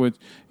Wars, which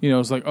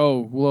it's like, oh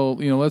well,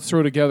 let's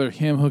throw together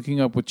him hooking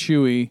up with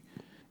Chewie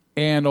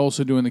and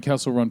also doing the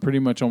Kessel Run pretty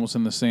much almost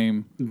in the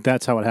same.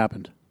 That's how it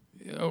happened.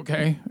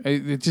 Okay,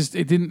 it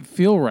didn't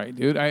feel right,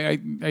 dude.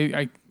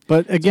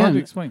 But again, it's hard to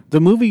explain. the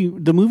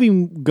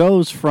movie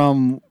goes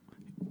from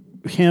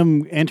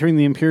him entering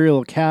the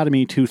Imperial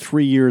Academy to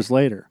 3 years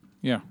later.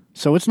 Yeah.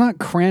 So it's not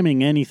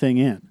cramming anything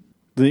in.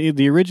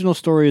 The original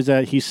story is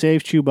that he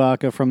saves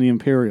Chewbacca from the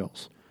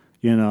Imperials.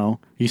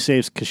 He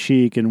saves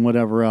Kashyyyk and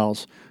whatever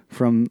else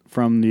from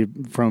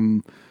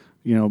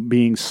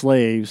being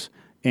slaves.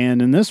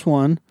 And in this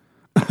one,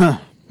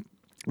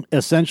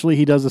 essentially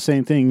he does the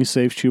same thing. He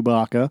saves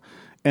Chewbacca,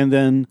 and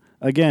then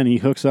again he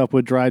hooks up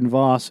with Dryden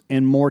Voss,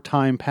 and more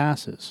time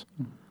passes.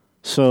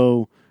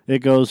 So it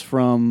goes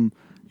from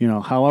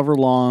however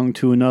long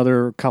to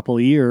another couple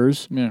of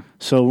years. Yeah.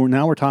 So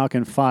now we're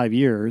talking 5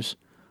 years,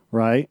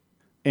 right?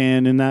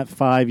 And in that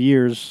 5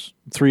 years,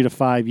 3 to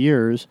 5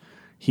 years,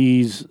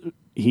 he's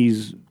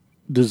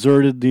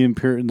deserted the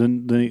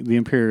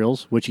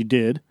Imperials, which he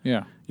did.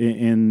 Yeah.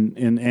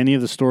 In any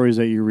of the stories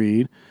that you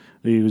read,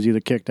 he was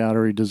either kicked out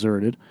or he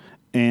deserted,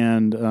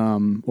 and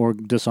or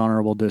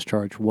dishonorable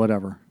discharge,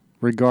 whatever.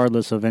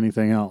 Regardless of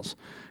anything else,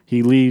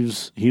 he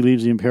leaves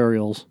the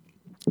Imperials,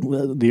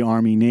 the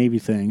Army Navy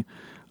thing.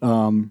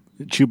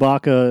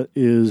 Chewbacca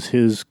is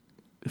his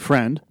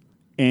friend,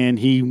 and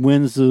he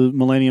wins the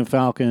Millennium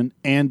Falcon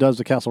and does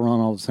the Kessel Run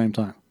all at the same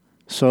time.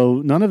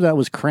 So none of that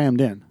was crammed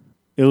in.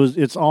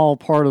 It's all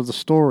part of the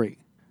story,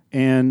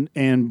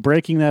 and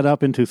breaking that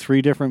up into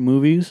 3 different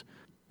movies,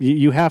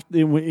 you have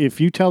to,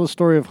 if you tell the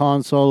story of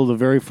Han Solo, the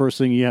very first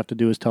thing you have to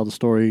do is tell the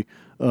story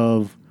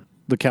of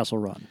the Kessel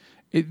Run.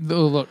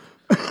 Look,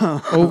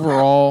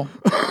 overall,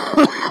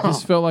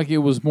 this felt like it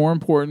was more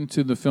important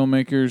to the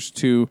filmmakers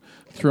to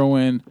throw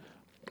in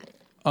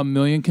a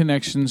million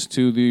connections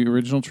to the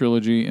original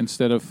trilogy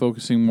instead of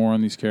focusing more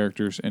on these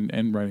characters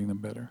and writing them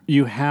better.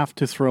 You have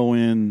to throw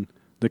in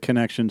the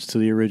connections to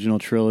the original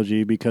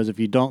trilogy, because if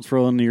you don't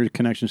throw in your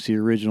connections to the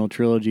original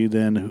trilogy,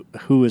 then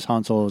who is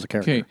Han Solo as a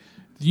character? Okay,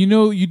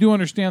 you do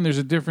understand there's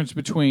a difference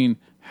between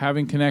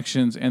having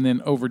connections and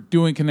then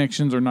overdoing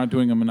connections or not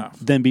doing them enough.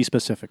 Then be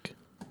specific.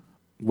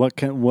 What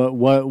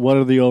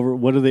do they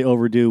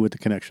overdo with the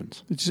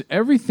connections? It's just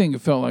everything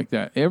felt like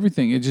that.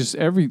 Everything. It just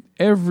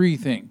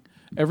everything.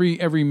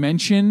 Every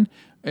mention,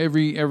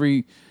 every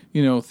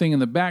thing in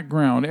the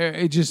background.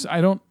 It just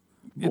I don't.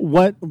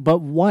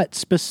 What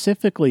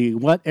specifically?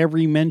 What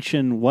every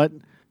mention? What?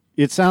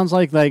 It sounds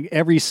like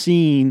every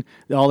scene,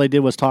 all they did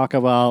was talk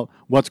about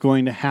what's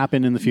going to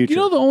happen in the future.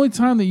 The only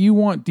time that you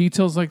want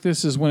details like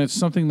this is when it's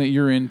something that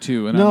you're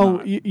into. And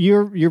no, I'm not.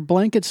 Your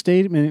blanket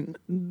statement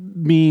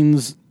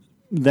means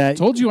that. I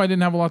told you I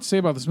didn't have a lot to say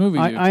about this movie.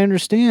 Dude. I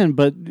understand,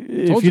 but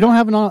if you don't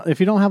have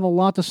a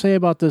lot to say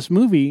about this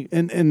movie,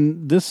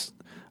 and this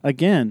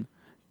again,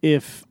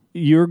 if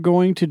you're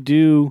going to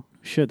do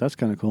shit, that's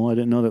kind of cool. I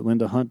didn't know that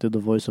Linda Hunt did the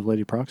voice of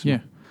Lady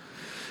Proxima.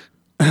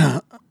 Yeah.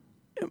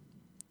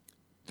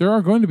 There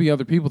are going to be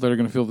other people that are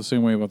going to feel the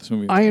same way about this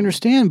movie. I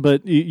understand,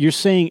 but you're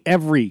saying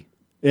every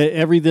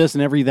this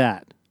and every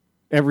that.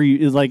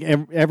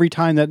 Every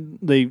time that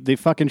they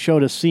fucking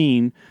showed a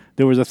scene,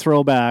 there was a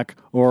throwback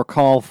or a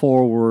call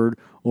forward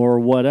or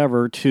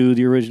whatever to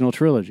the original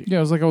trilogy. Yeah,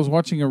 it was like I was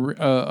watching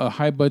a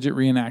high budget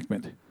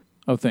reenactment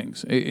of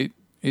things.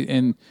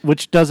 And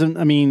which doesn't.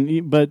 I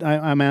mean, but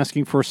I'm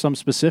asking for some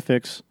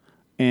specifics,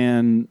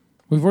 and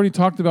we've already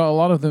talked about a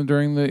lot of them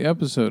during the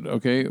episode.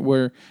 Okay,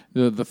 where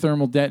the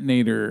thermal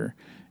detonator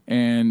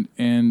and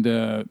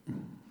oh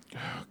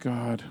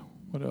God,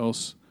 what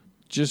else?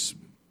 Just.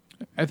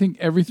 I think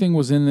everything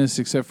was in this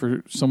except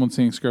for someone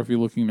saying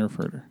scruffy-looking Nerf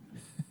herder.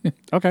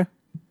 Okay.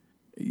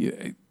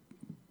 Yeah,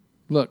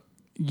 look,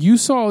 you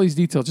saw all these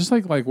details, just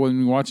like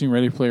when watching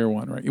Ready Player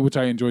One, right? Which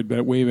I enjoyed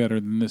way better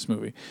than this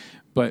movie.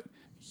 But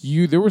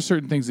there were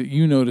certain things that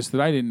you noticed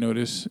that I didn't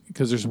notice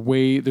because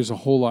there's a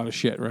whole lot of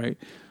shit, right?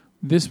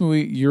 This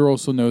movie, you're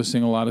also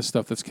noticing a lot of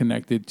stuff that's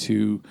connected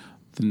to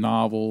the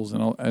novels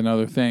and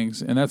other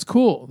things, and that's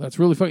cool. That's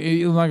really fun.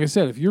 Like I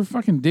said, if you're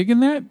fucking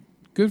digging that,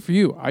 good for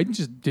you. I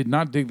just did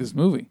not dig this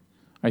movie.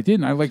 I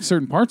didn't. I liked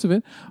certain parts of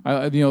it.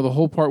 The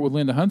whole part with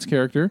Linda Hunt's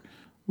character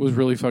was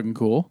really fucking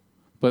cool,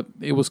 but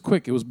it was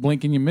quick. It was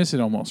blink and you miss it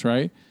almost,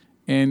 right?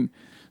 And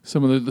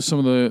some of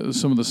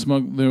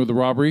the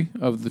robbery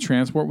of the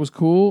transport was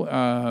cool.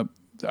 I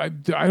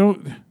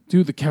don't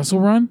do the Kessel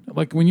Run.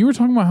 Like when you were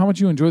talking about how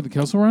much you enjoyed the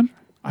Kessel Run,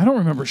 I don't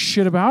remember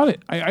shit about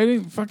it. I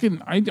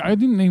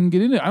didn't even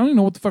get into it. I don't even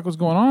know what the fuck was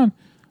going on.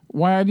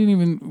 Why I didn't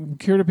even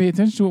care to pay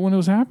attention to it when it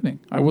was happening.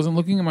 I wasn't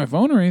looking at my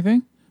phone or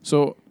anything.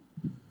 So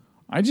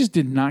I just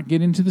did not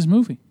get into this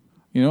movie.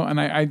 And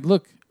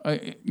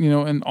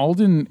and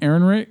Alden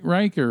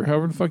Ehrenreich, or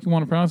however the fuck you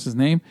want to pronounce his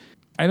name,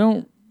 I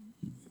don't,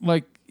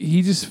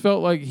 he just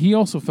felt like, he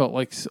also felt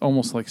like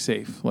almost like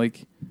safe.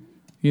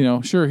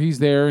 Sure, he's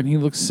there and he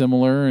looks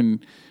similar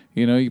and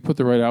You know, you put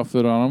the right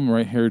outfit on him,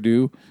 right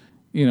hairdo,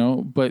 you know,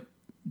 but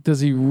does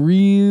he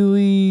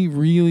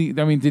really,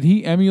 I mean, did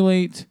he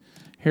emulate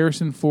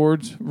Harrison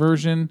Ford's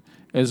version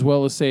as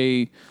well as,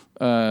 say,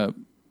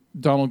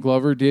 Donald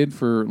Glover did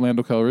for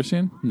Lando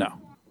Calrissian? No.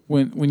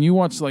 When you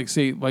watch, like,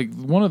 say, like,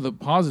 one of the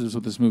positives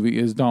with this movie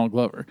is Donald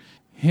Glover.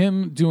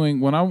 Him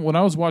doing, when I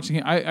was watching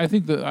it, I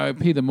think that I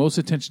paid the most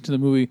attention to the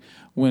movie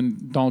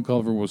when Donald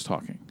Glover was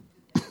talking.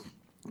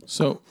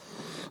 So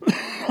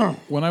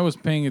when I was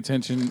paying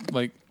attention,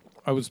 like,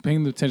 I was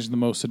paying attention the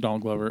most to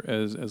Donald Glover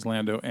as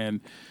Lando,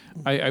 and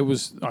I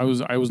was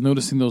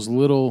noticing those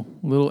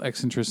little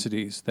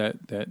eccentricities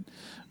that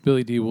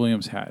Billy D.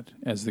 Williams had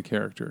as the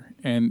character,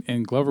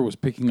 and Glover was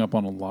picking up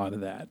on a lot of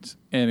that,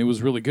 and it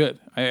was really good.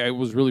 I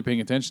was really paying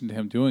attention to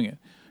him doing it.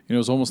 You know, it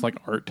was almost like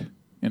art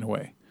in a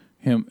way.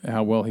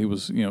 How well he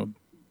was, you know,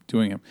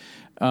 doing him.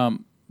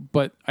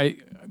 But I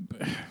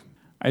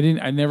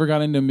never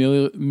got into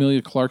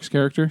Emilia Clarke's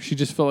character. She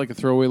just felt like a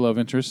throwaway love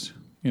interest,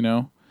 you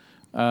know.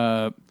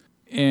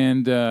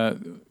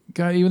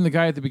 Even the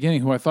guy at the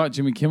beginning who I thought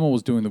Jimmy Kimmel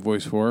was doing the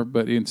voice for,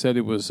 but instead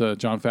it was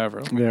Jon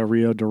Favreau. Yeah,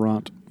 Rio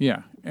Durant.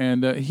 Yeah,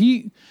 and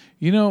he,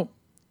 you know,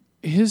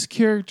 his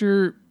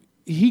character,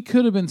 he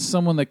could have been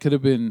someone that could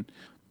have grown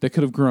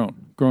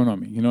on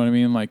me. You know what I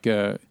mean? Like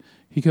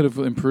he could have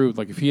improved.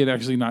 Like if he had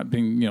actually not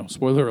been, you know,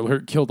 spoiler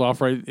alert, killed off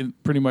right in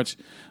pretty much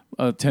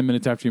 10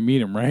 minutes after you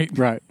meet him, right?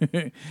 Right.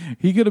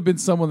 He could have been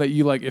someone that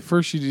you like. At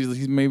first,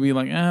 he's maybe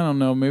like, I don't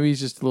know, maybe he's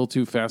just a little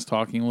too fast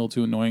talking, a little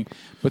too annoying.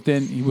 But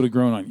then he would have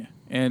grown on you.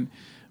 And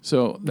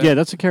so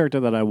that's a character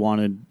that I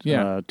wanted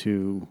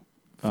to.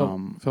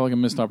 Felt like a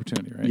missed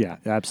opportunity, right? Yeah,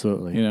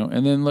 absolutely. You know,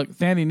 and then look,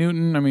 Thandie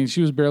Newton. I mean, she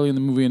was barely in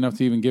the movie enough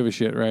to even give a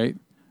shit, right?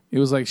 It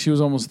was like she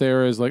was almost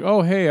there as like,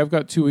 oh, hey, I've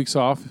got 2 weeks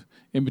off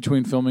in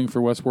between filming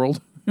for Westworld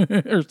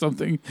or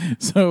something.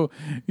 So,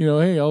 you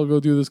know, hey, I'll go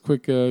do this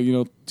quick,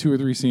 2 or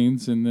 3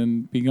 scenes and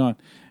then be gone.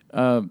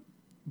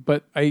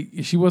 But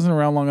she wasn't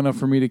around long enough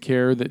for me to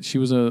care that she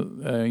was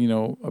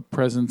a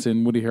presence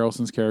in Woody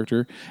Harrelson's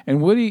character.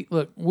 And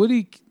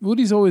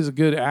Woody's always a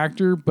good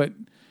actor, but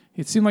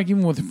it seemed like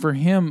even for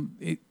him,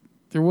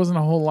 there wasn't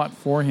a whole lot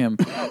for him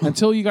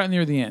until you got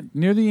near the end.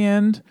 Near the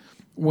end,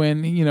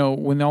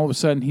 when all of a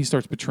sudden he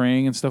starts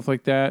betraying and stuff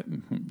like that.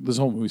 This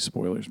whole movie's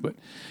spoilers, but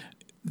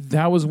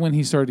that was when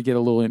he started to get a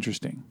little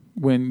interesting.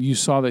 When you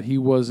saw that he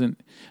was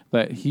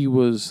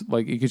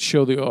like, it could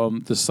show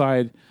the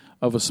side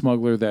of a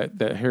smuggler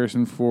that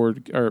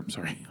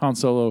Han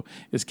Solo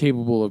is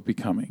capable of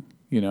becoming,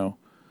 you know?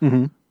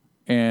 Mm-hmm.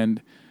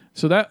 And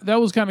so that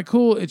was kind of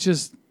cool.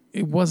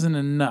 It wasn't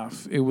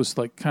enough. It was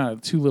like kind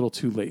of too little,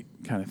 too late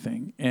kind of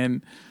thing.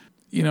 And,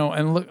 you know,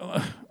 and look,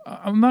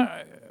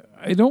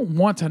 I don't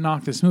want to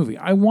knock this movie.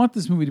 I want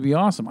this movie to be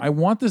awesome. I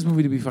want this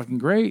movie to be fucking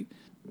great.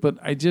 But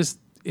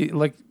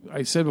like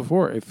I said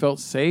before, it felt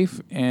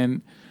safe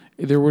and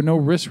there were no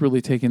risks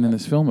really taken in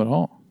this film at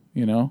all,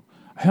 you know?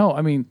 Hell,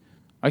 I mean,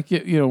 I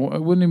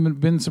wouldn't even have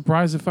been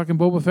surprised if fucking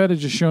Boba Fett had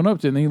just shown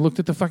up and then he looked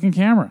at the fucking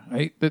camera.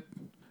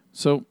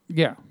 So,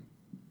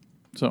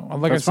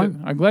 like That's I said,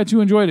 fine. I'm glad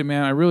you enjoyed it,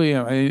 man. I really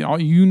am.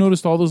 You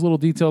noticed all those little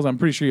details. I'm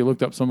pretty sure you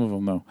looked up some of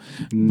them, though.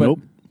 Nope.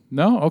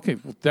 No? Okay.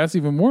 Well, that's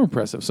even more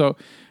impressive. So,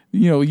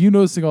 you know, you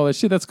noticing all that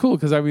shit, that's cool.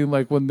 Because, I mean,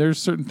 like, when there's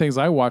certain things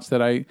I watch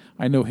that I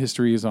know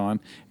history is on,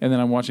 and then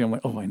I'm watching, I'm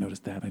like, oh, I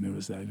noticed that.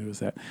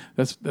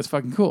 That's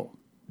fucking cool.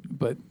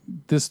 But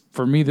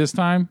for me this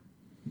time,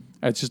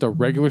 as just a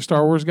regular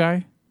Star Wars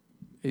guy,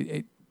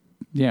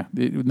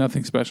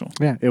 nothing special.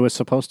 Yeah, it was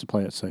supposed to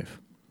play it safe.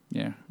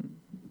 Yeah.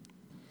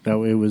 That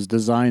it was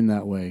designed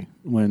that way.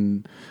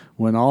 When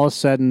all is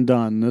said and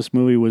done, this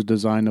movie was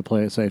designed to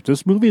play it safe.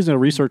 This movie is a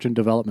research and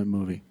development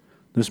movie.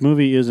 This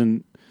movie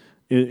isn't.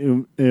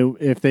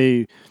 If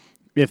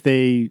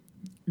they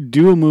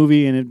do a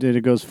movie and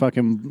it goes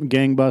fucking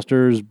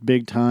gangbusters,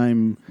 big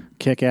time,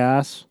 kick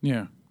ass,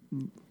 Yeah.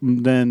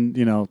 then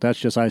that's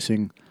just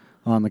icing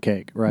on the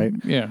cake, right?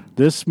 Yeah.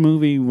 This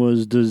movie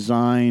was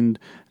designed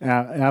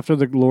after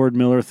the Lord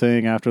Miller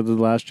thing, after the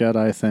Last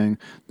Jedi thing.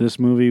 This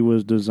movie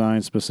was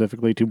designed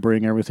specifically to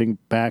bring everything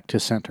back to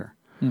center,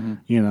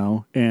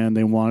 and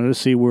they wanted to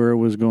see where it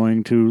was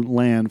going to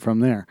land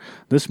from there.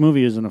 This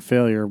movie isn't a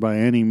failure by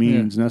any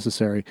means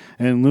necessary,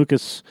 and the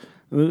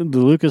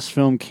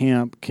Lucasfilm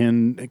camp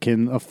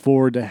can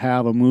afford to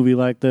have a movie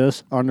like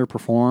this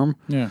underperform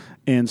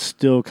and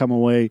still come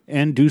away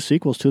and do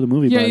sequels to the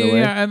movie, by the way.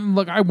 Yeah, and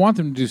look, I want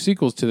them to do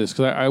sequels to this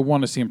because I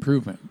want to see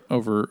improvement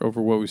over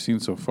what we've seen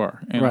so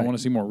far, and I want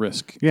to see more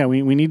risk. Yeah,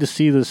 we need to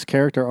see this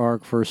character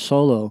arc for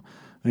Solo,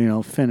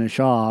 finish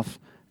off,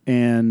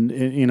 and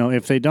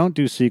if they don't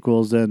do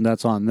sequels, then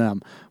that's on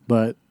them.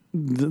 But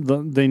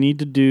they need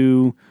to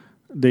do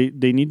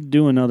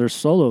another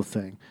Solo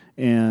thing.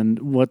 And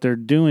what they're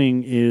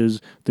doing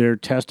is they're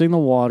testing the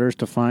waters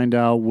to find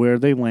out where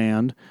they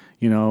land,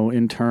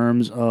 in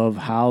terms of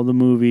how the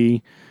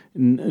movies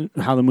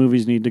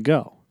need to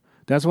go.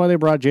 That's why they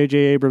brought J.J.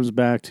 Abrams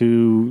back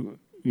to,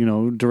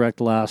 direct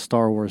the last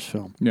Star Wars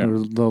film, or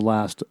the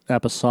last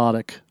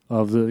episodic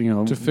of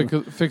the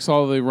to fix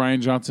all the Rian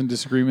Johnson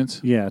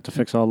disagreements. Yeah, to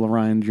fix all the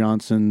Rian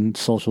Johnson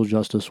social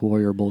justice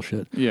warrior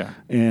bullshit. Yeah,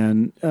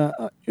 and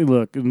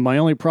look, my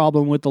only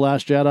problem with The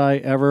Last Jedi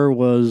ever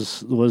was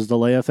the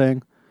Leia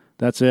thing.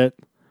 That's it.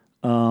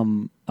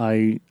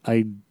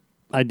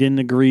 I didn't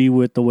agree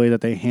with the way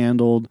that they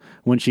handled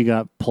when she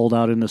got pulled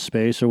out into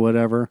space or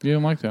whatever. You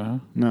didn't like that, huh?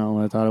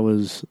 No, I thought it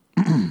was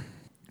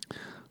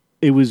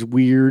it was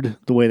weird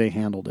the way they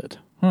handled it.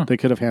 Huh. They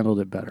could have handled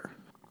it better.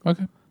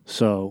 Okay.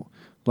 So,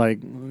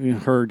 like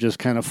her just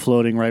kind of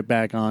floating right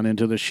back on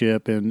into the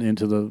ship and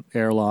into the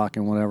airlock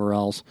and whatever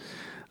else.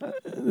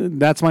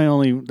 That's my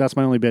only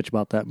bitch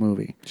about that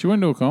movie. She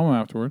went into a coma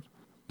afterwards.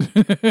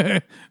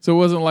 So it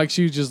wasn't like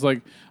she was just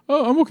like,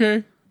 oh, I'm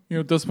okay.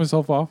 Dust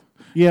myself off.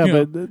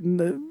 Yeah, but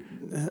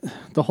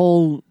the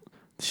whole,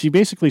 she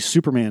basically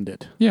Supermaned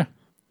it. Yeah.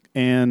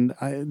 And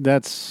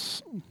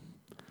that's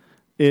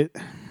it.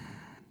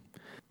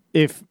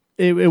 If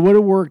it would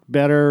have worked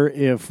better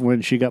if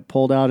when she got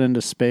pulled out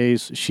into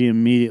space, she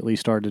immediately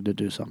started to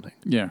do something.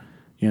 Yeah.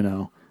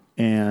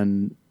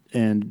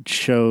 And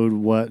showed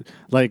what,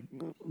 like,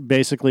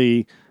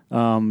 basically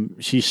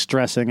she's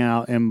stressing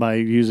out and by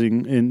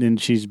using, and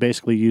she's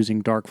basically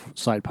using dark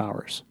side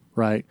powers,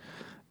 right?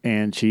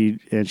 And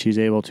she's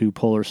able to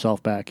pull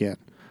herself back in,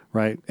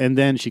 right? And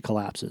then she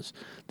collapses.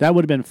 That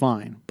would have been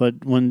fine.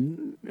 But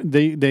when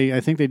I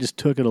think they just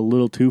took it a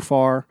little too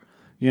far,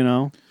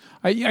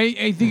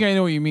 I think I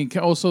know what you mean.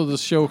 Also, to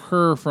show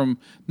her from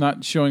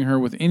not showing her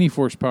with any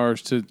force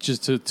powers to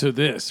just to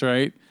this,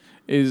 right,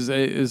 is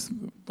a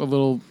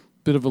little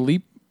bit of a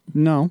leap.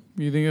 No,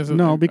 you think?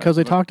 No, because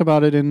they talked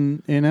about it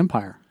in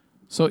Empire.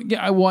 So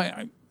yeah,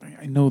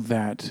 I know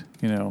that.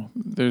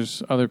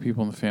 There's other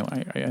people in the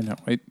family. I know.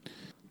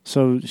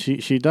 So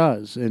she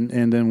does,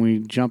 and then we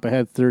jump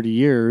ahead 30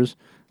 years,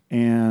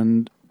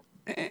 and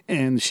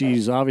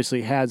she's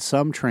obviously had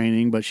some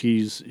training, but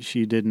she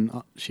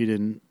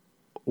didn't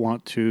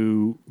want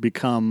to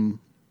become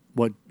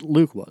what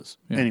Luke was.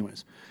 Yeah.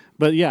 Anyways,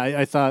 but yeah,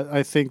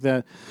 I think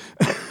that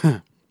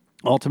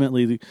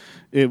ultimately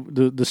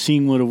the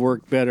scene would have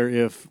worked better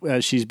if,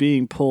 as she's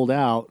being pulled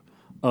out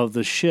of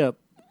the ship,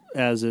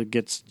 as it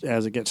gets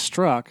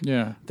struck,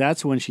 yeah,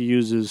 that's when she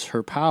uses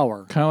her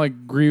power. Kind of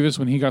like Grievous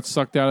when he got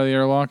sucked out of the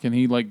airlock and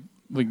he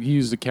he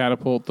used a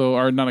catapult though,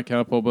 or not a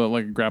catapult, but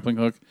like a grappling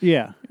hook.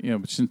 Yeah,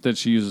 but instead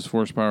she uses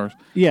force powers.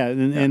 Yeah,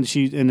 and then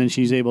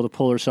she's able to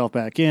pull herself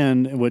back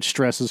in, which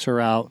stresses her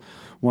out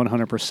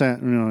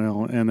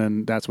 100%. And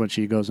then that's when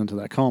she goes into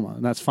that coma,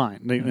 and that's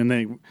fine.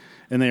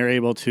 They are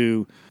able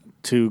to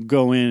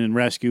go in and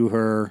rescue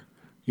her.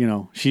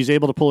 She's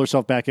able to pull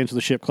herself back into the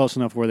ship close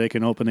enough where they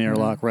can open the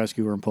airlock,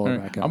 rescue her, and pull her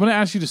back out. I'm going to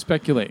ask you to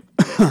speculate.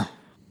 I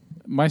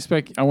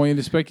want you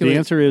to speculate. The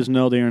answer is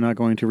no, they are not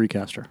going to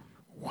recast her.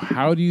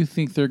 How do you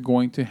think they're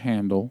going to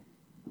handle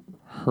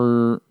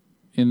her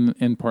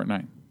in Part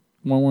 9?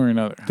 One way or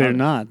another. They're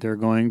not. They're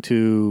going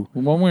to...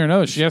 One way or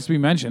another. She has to be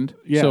mentioned.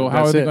 Yeah, so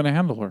how are they going to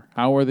handle her?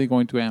 How are they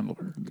going to handle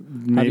her?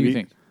 Maybe, how do you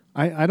think?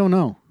 I don't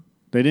know.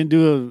 They didn't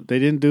do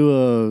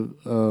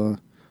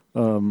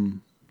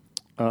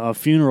a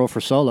funeral for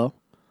Solo.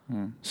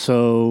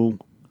 So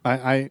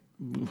I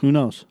who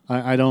knows?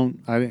 I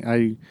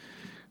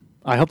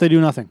hope they do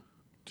nothing.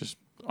 Just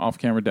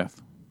off-camera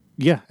death.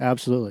 Yeah,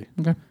 absolutely.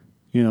 Okay.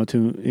 And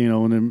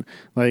then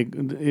like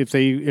if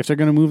they're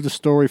going to move the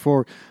story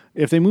forward,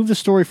 if they move the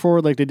story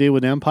forward like they did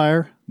with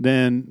Empire,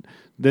 then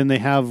they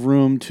have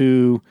room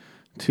to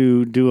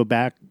do a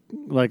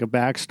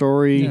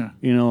backstory,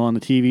 on the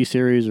TV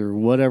series or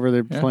whatever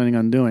they're planning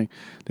on doing.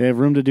 They have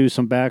room to do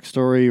some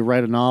backstory,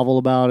 write a novel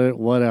about it,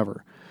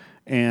 whatever.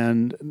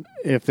 And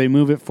if they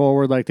move it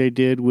forward like they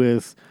did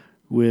with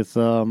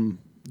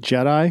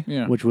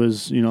Jedi, which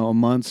was a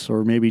month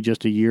or maybe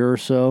just a year or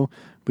so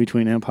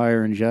between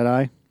Empire and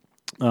Jedi,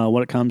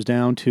 what it comes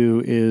down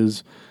to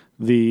is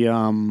the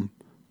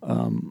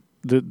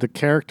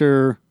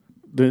character,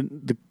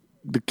 the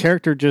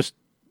character just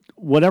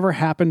whatever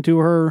happened to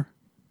her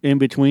in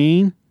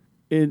between.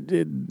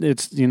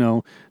 It's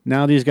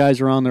now these guys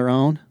are on their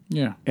own.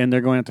 Yeah, and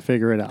they're going to have to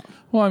figure it out.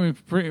 Well, I mean,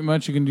 pretty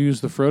much you can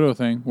use the Frodo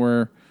thing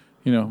where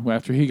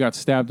after he got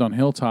stabbed on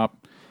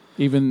Hilltop,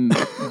 even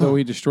though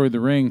he destroyed the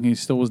ring, he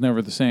still was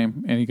never the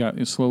same, and he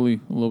got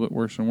slowly a little bit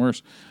worse and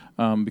worse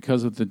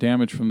because of the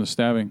damage from the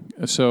stabbing.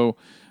 So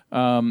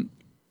the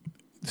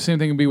same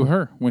thing can be with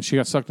her when she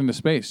got sucked into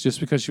space.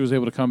 Just because she was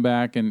able to come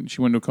back and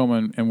she went into a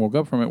coma and woke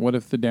up from it, what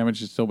if the damage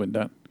had still been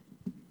done?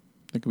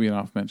 That could be an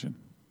off mention.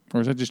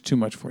 Or is that just too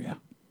much for you?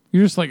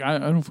 You're just like, I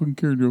don't fucking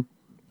care, Joe.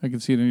 I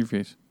can see it in your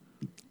face.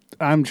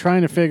 I'm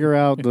trying to figure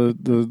out the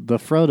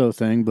Frodo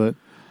thing, but...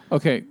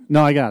 Okay.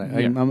 No, I got it.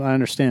 Yeah. I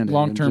understand it.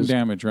 Long-term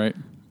damage, right?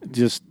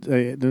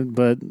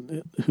 But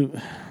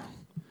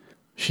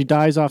she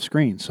dies off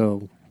screen,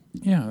 so...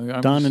 Yeah.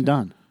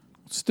 Done.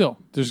 Still,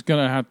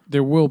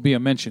 there will be a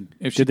mention.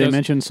 Did they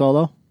mention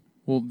Solo?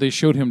 Well, they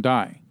showed him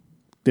die.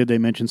 Did they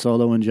mention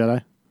Solo in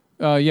Jedi?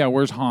 Yeah,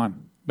 where's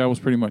Han? That was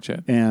pretty much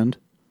it. And?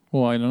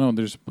 Well, I don't know.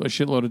 There's a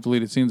shitload of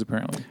deleted scenes,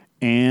 apparently.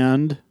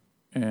 And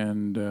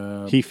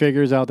he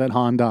figures out that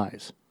Han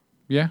dies.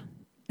 Yeah.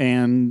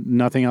 And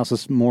nothing else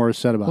is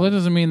said about Well, that it.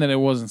 doesn't mean that it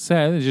wasn't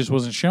said. It just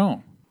wasn't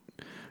shown.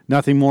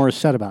 Nothing more is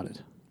said about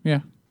it.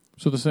 Yeah.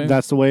 So the same.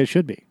 That's the way it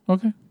should be.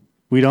 Okay.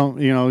 We don't,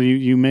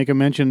 you make a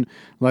mention,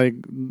 like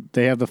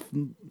they have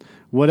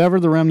whatever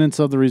the remnants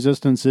of the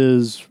resistance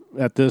is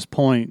at this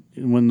point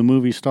when the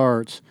movie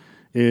starts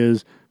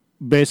is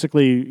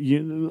basically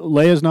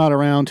Leia's not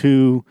around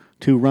to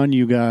run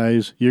you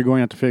guys. You're going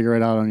to have to figure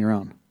it out on your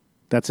own.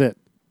 That's it.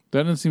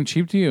 That doesn't seem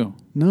cheap to you.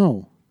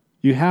 No.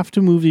 You have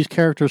to move these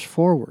characters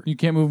forward. You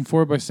can't move them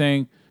forward by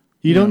saying...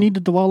 You don't need to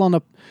dwell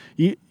on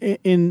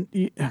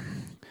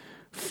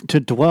to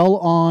dwell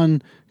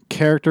on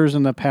characters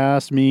in the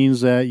past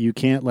means that you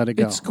can't let it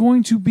go. It's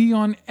going to be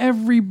on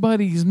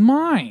everybody's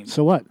mind.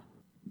 So what?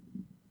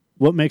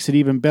 What makes it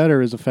even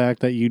better is the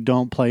fact that you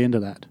don't play into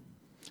that.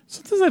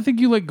 Sometimes I think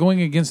you like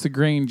going against the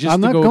grain just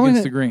to go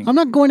against the grain. I'm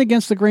not going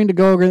against the grain to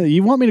go against.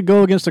 You want me to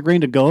go against the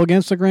grain to go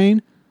against the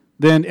grain?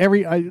 Then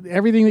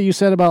everything that you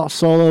said about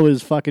Solo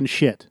is fucking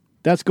shit.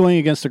 That's going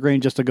against the grain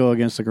just to go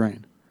against the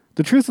grain.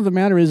 The truth of the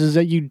matter is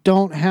that you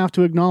don't have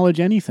to acknowledge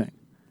anything.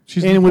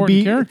 She's an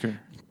important character.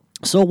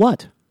 So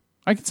what?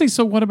 I can say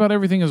so what about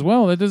everything as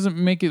well. That doesn't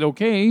make it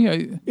okay.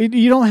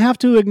 You don't have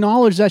to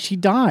acknowledge that she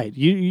died.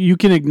 You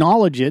can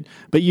acknowledge it,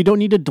 but you don't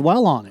need to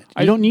dwell on it.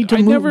 You don't need to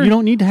move. You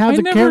don't need to have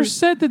the character. I never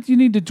said that you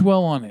need to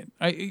dwell on it.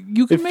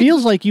 It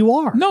feels like you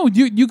are. No,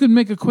 you could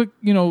make a quick,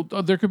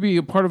 there could be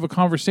a part of a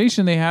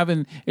conversation they have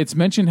and it's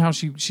mentioned how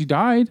she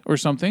died or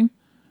something.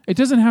 It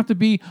doesn't have to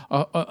be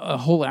a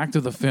whole act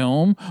of the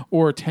film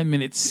or a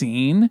 10-minute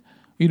scene.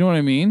 You know what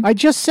I mean? I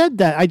just said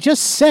that. I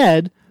just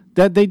said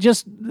that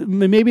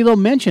maybe they'll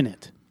mention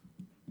it.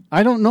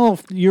 I don't know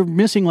if you're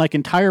missing like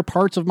entire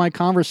parts of my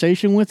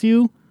conversation with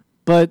you,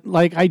 but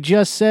like I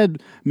just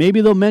said,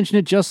 maybe they'll mention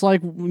it just like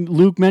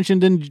Luke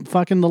mentioned in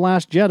fucking The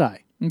Last Jedi.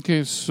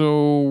 Okay,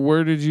 so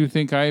where did you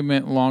think I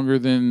meant longer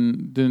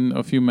than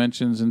a few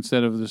mentions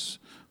instead of this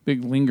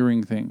big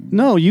lingering thing?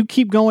 No, you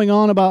keep going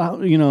on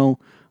about,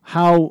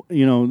 how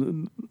they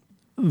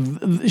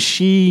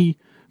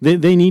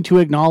need to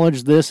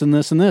acknowledge this and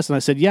this and this. And I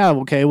said, yeah,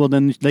 okay, well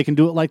then they can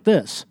do it like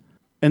this.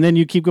 And then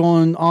you keep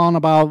going on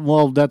about,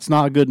 well, that's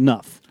not good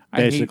enough,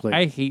 basically.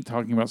 I hate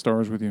talking about Star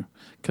Wars with you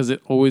because it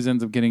always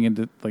ends up getting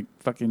into like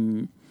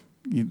fucking...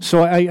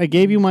 So I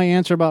gave you my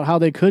answer about how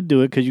they could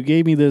do it because you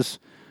gave me this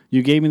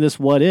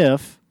what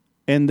if,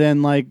 and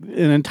then like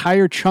an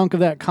entire chunk of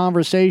that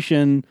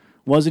conversation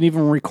wasn't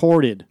even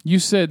recorded. You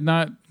said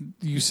nothing.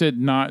 You said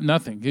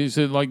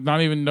like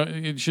not even,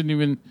 it shouldn't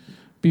even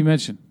be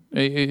mentioned.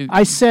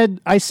 I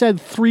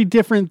said three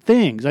different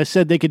things. I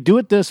said they could do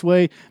it this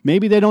way.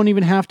 Maybe they don't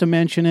even have to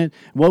mention it.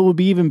 What would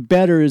be even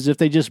better is if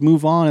they just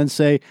move on and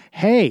say,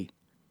 hey,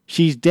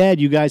 she's dead.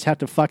 You guys have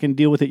to fucking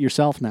deal with it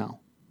yourself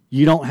now.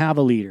 You don't have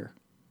a leader.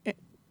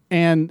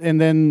 And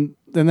then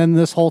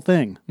this whole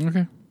thing.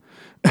 Okay.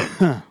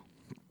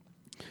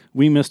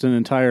 We missed an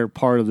entire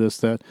part of this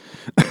that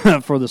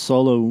for the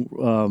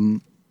Solo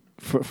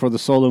for the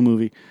Solo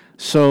movie.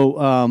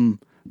 So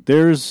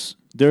there's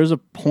a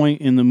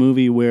point in the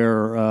movie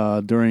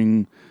where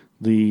during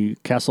the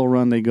Kessel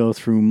Run they go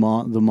through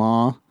the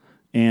Maw,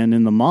 and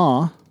in the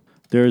Maw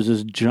there's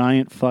this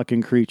giant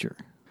fucking creature,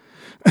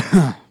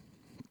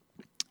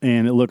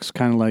 and it looks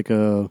kind of like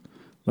a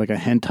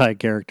hentai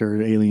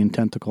character, alien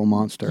tentacle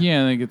monster.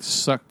 Yeah, and it gets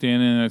sucked in,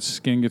 and its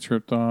skin gets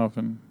ripped off,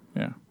 and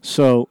yeah.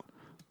 So,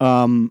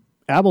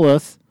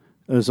 Abeloth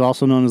is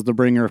also known as the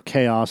bringer of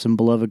chaos and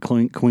beloved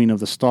queen of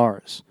the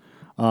stars.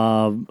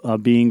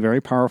 Being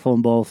very powerful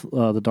in both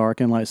the dark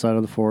and light side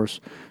of the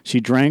Force, she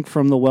drank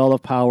from the well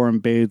of power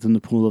and bathed in the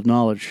pool of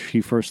knowledge.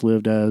 She first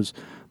lived as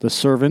the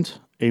servant,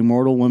 a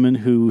mortal woman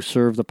who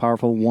served the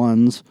powerful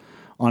ones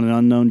on an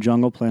unknown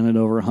jungle planet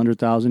over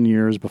 100,000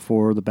 years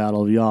before the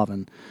Battle of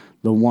Yavin.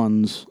 The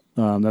ones,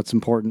 that's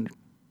important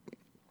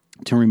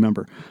to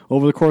remember.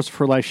 Over the course of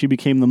her life, she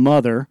became the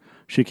mother.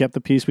 She kept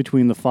the peace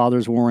between the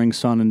father's warring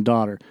son and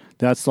daughter.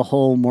 That's the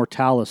whole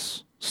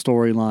Mortalis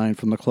storyline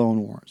from the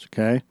Clone Wars,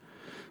 okay?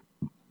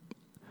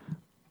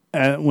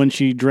 When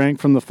she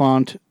drank from the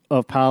font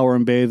of power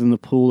and bathed in the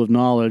pool of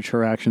knowledge,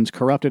 her actions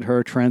corrupted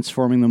her,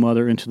 transforming the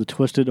mother into the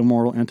twisted,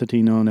 immortal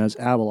entity known as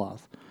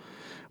Abeloth.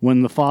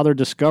 When the father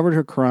discovered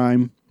her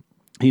crime,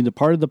 he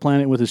departed the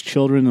planet with his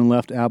children and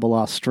left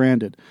Abeloth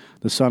stranded.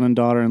 The son and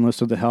daughter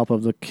enlisted the help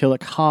of the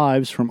Killik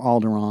hives from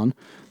Alderaan.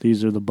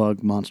 These are the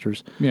bug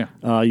monsters. Yeah.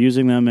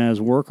 Using them as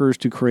workers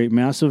to create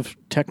massive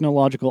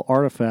technological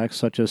artifacts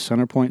such as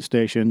Centerpoint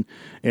Station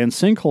and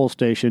Sinkhole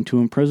Station to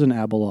imprison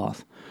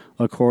Abeloth.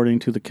 According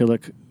to the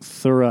Killik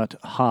Thurat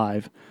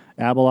hive,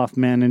 Abeloth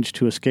managed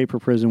to escape her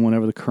prison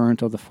whenever the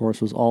current of the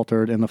Force was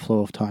altered and the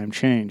flow of time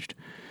changed.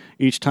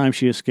 Each time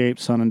she escaped,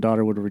 son and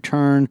daughter would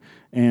return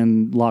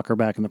and lock her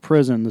back in the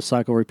prison. The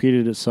cycle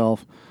repeated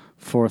itself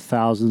for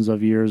thousands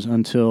of years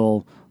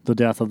until the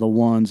death of the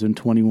Ones in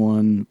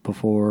 21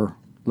 before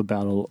the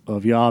Battle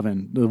of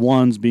Yavin. The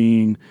Ones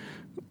being,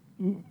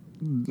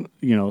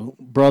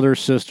 brother,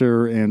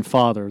 sister, and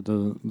father.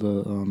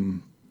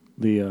 The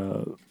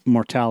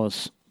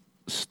Mortalis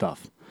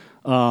stuff.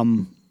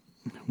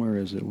 Where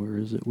is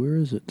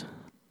it?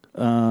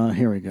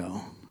 Here we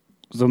go.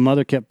 The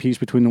mother kept peace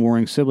between the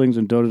warring siblings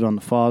and doted on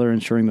the father,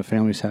 ensuring the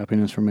family's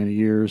happiness for many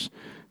years.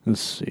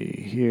 Let's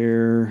see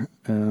here.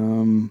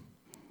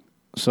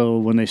 So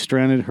when they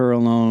stranded her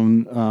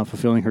alone,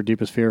 fulfilling her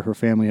deepest fear, her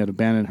family had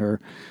abandoned her.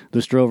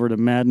 This drove her to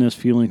madness,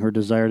 fueling her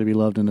desire to be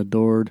loved and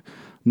adored.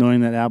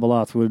 Knowing that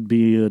Abeloth would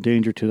be a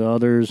danger to the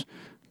others,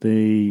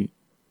 they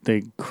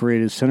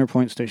created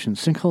Centerpoint Station,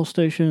 Sinkhole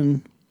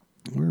Station.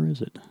 Where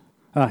is it?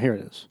 Here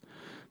it is.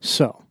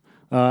 So,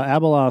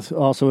 Abeloth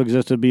also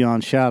existed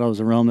beyond Shadows,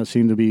 a realm that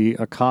seemed to be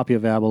a copy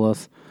of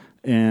Abeloth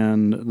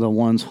and the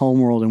one's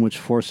homeworld in which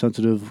Force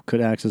sensitive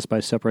could access by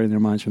separating their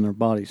minds from their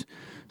bodies.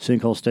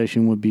 Sinkhole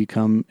Station would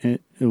come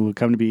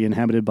to be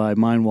inhabited by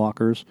mind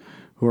walkers,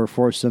 who are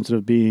Force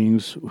sensitive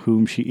beings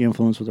whom she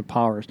influenced with her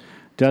powers.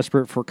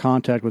 Desperate for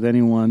contact with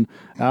anyone,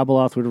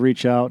 Abeloth would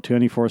reach out to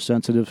any Force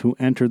sensitive who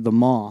entered the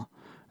Maw,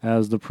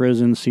 as the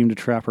prison seemed to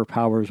trap her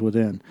powers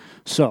within.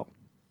 So,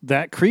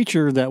 that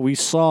creature that we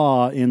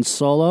saw in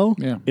Solo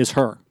is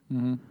her.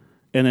 Mm-hmm.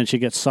 And then she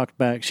gets sucked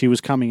back. She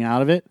was coming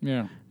out of it.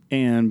 Yeah.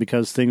 And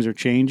because things are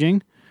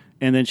changing,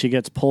 and then she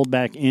gets pulled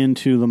back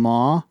into the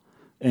Maw,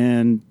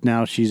 and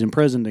now she's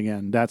imprisoned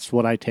again. That's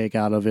what I take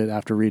out of it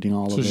after reading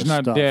all of this stuff. So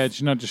she's not dead.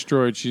 She's not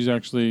destroyed. She's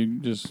actually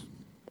just...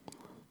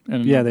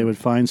 Yeah, they would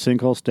find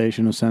Sinkhole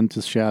Station, ascend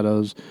to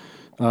Shadows.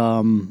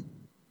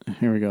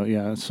 Here we go.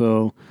 Yeah,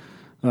 so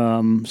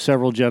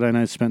several Jedi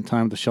Knights spent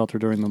time at the shelter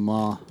during the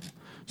Maw.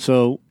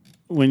 So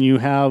when you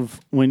have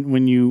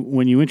when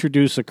you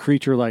introduce a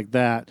creature like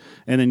that,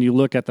 and then you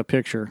look at the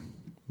picture,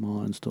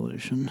 Maw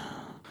installation,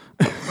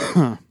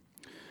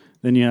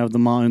 then you have the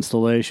Maw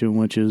installation,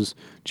 which is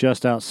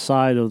just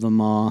outside of the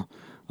Maw.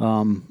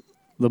 The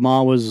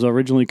Maw was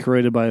originally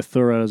created by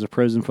Thura as a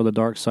prison for the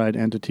dark side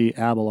entity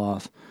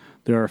Abeloth.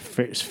 There are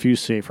few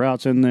safe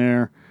routes in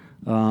there.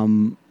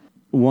 One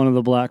of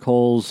the black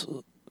holes.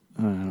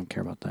 I don't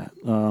care about that.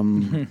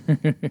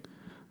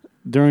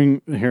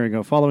 Here we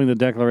go. Following the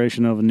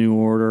declaration of a new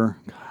order,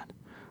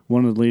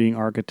 one of the leading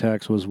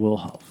architects was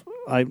Wilhelm.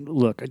 I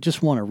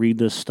just want to read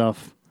this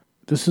stuff.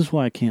 This is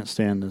why I can't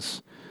stand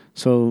this.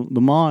 So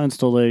the Maw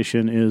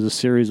installation is a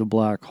series of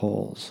black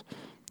holes.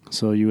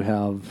 So you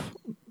have...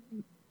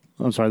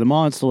 the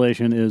Maw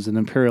installation is an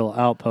Imperial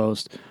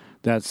outpost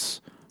that's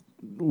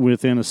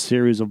within a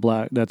series of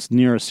that's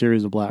near a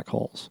series of black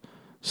holes.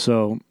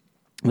 So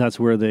that's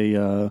where they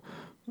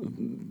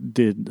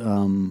did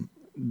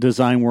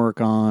design work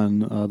on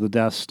the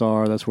Death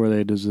Star. That's where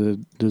they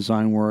did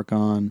design work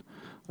on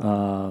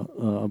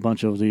a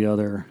bunch of the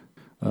other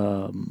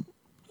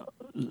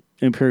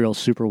Imperial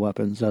super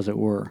weapons, as it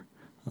were.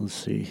 Let's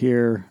see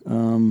here.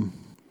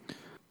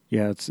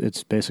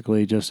 It's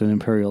basically just an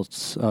Imperial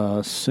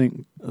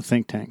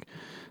think tank.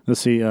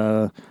 Let's see.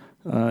 In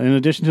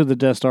addition to the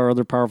Death Star,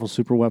 other powerful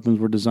super weapons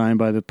were designed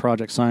by the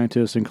project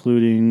scientists,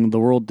 including the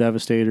World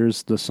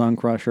Devastators, the Sun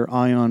Crusher,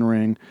 Ion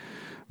Ring,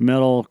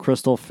 Metal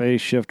Crystal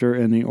Phase Shifter,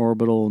 and the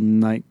Orbital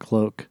Night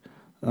Cloak.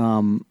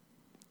 And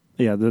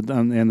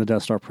the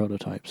Death Star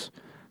prototypes.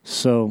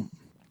 So,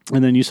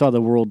 and then you saw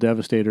the World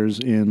Devastators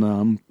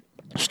in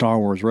Star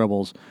Wars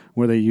Rebels,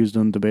 where they used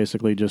them to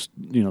basically just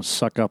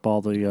suck up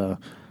all the.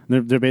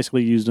 They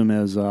basically used them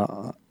as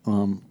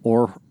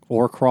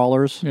ore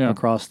crawlers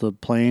across the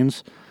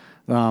plains.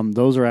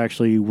 Those are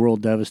actually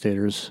World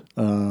Devastators.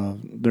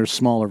 There's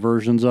smaller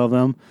versions of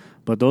them,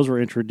 but those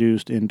were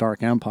introduced in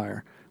Dark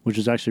Empire, which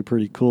is actually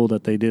pretty cool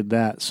that they did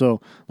that.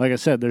 So, like I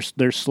said,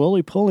 they're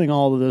slowly pulling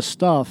all of this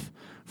stuff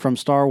from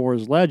Star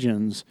Wars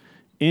Legends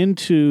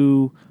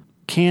into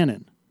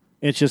canon.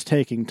 It's just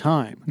taking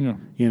time,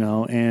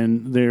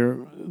 and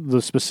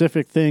the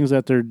specific things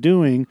that they're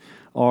doing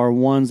are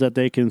ones that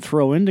they can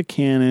throw into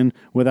canon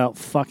without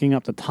fucking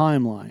up the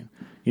timeline.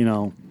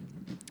 And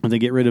they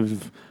get rid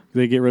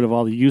of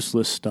all the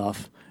useless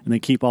stuff, and they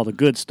keep all the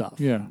good stuff.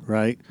 Yeah.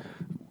 Right?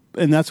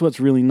 And that's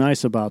what's really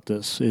nice about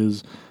this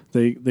is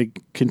they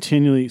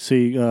continually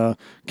see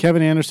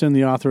Kevin Anderson,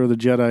 the author of the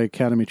Jedi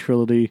Academy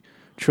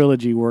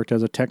trilogy, worked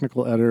as a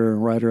technical editor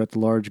and writer at the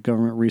large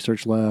government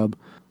research lab,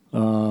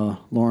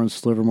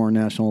 Lawrence Livermore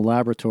National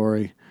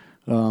Laboratory.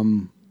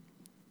 There's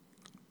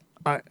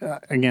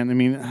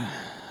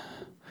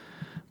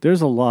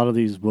a lot of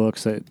these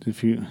books that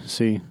if you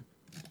see...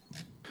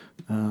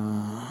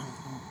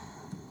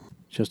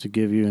 just to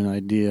give you an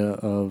idea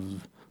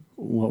of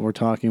what we're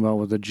talking about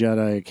with the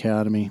Jedi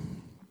Academy.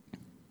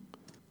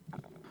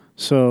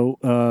 So,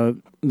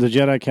 the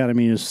Jedi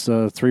Academy is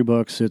 3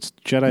 books. It's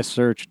Jedi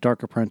Search,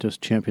 Dark Apprentice,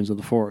 Champions of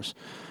the Force,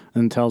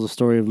 and tells the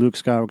story of Luke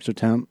Skywalker's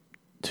attempt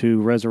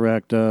to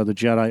resurrect the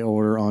Jedi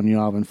Order on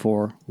Yavin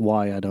 4.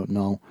 Why, I don't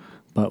know,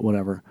 but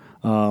whatever.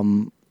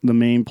 The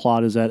main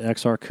plot is that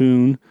Exar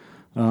Kun,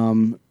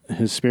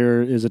 his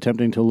spirit is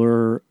attempting to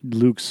lure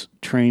Luke's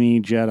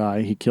trainee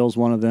Jedi. He kills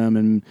one of them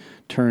and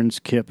turns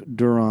Kip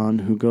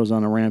Duron, who goes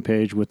on a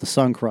rampage with the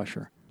Sun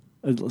Crusher.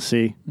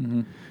 See?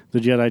 Mm-hmm. The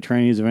Jedi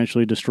trainees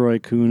eventually destroy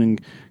Kun, and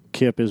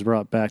Kip is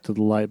brought back to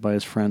the light by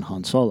his friend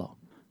Han Solo.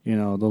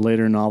 The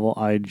later novel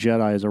I,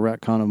 Jedi is a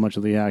retcon of much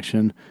of the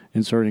action,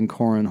 inserting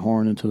Corran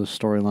Horn into the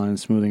storyline,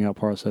 smoothing out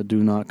parts that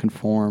do not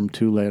conform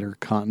to later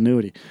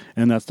continuity.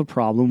 And that's the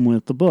problem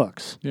with the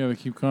books. Yeah, they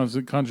keep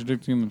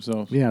contradicting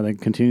themselves. Yeah, they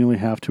continually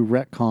have to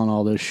retcon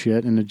all this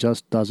shit, and it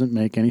just doesn't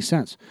make any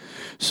sense.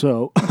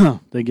 So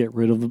they get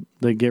rid of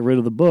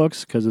the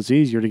books because it's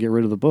easier to get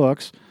rid of the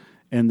books,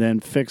 and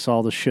then fix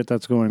all the shit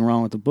that's going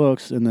wrong with the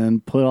books, and then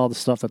put all the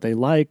stuff that they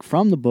like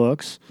from the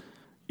books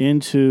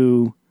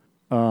into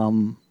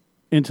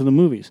the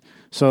movies.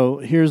 So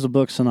here's the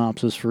book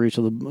synopsis for each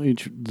of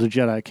the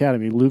Jedi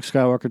Academy. Luke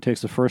Skywalker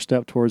takes the first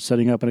step towards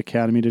setting up an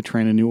academy to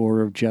train a new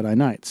order of Jedi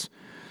Knights.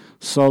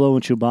 Solo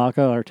and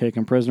Chewbacca are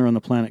taken prisoner on the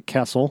planet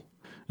Kessel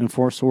and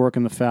forced to work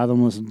in the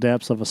fathomless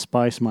depths of a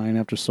spice mine.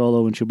 After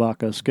Solo and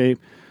Chewbacca escape,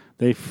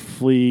 they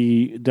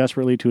flee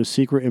desperately to a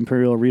secret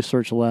Imperial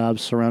research lab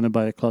surrounded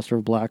by a cluster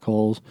of black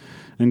holes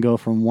and go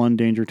from one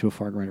danger to a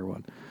far greater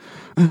one.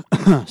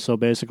 So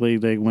basically,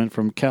 they went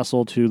from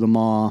Kessel to the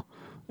Maw,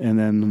 and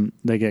then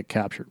they get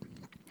captured.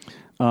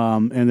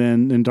 And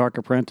then in Dark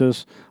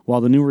Apprentice,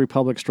 while the New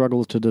Republic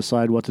struggles to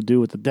decide what to do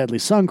with the deadly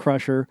Sun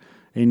Crusher,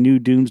 a new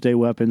doomsday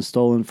weapon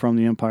stolen from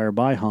the Empire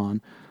by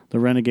Han, the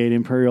renegade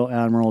Imperial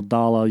Admiral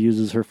Dala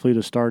uses her fleet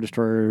of Star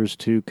Destroyers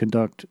to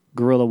conduct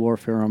guerrilla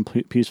warfare on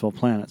peaceful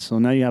planets. So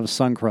now you have a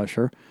Sun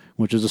Crusher,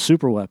 which is a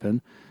super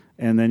weapon,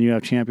 and then you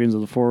have Champions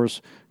of the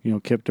Force.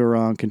 Kip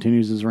Duran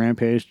continues his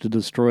rampage to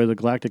destroy the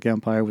Galactic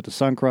Empire with the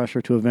Sun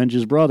Crusher to avenge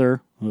his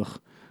brother,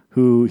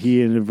 who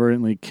he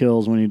inadvertently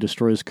kills when he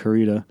destroys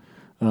Kurita.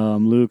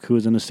 Luke, who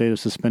is in a state of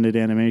suspended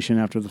animation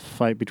after the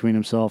fight between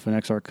himself and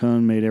Exar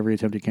Kun, made every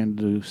attempt he can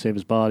to save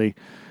his body.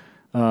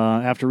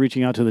 After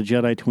reaching out to the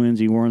Jedi twins,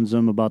 he warns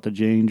them about the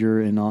danger,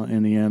 and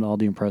in the end, all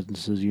the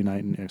apprentices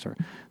unite in Exar.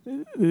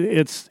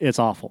 It's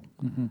awful.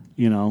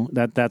 Mm-hmm.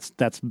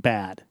 That's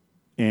bad.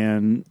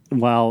 And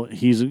while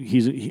he's a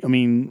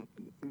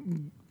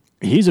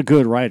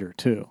good writer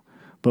too,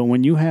 but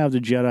when you have the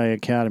Jedi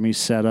Academy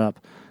set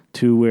up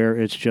to where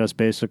it's just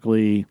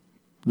basically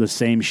the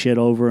same shit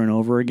over and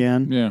over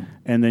again,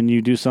 and then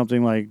you do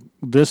something like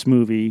this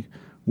movie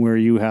where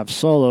you have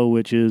Solo,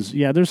 which is,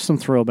 there's some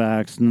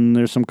throwbacks and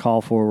there's some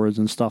call forwards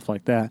and stuff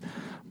like that.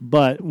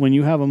 But when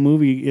you have a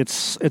movie,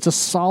 it's a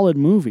solid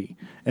movie.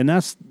 And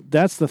that's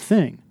the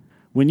thing.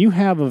 When you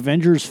have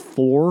Infinity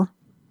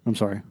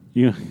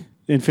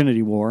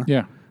War.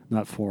 Yeah.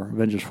 Not 4.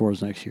 Avengers 4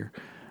 is next year.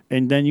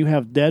 And then you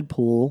have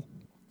Deadpool.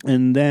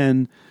 And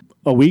then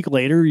a week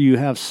later, you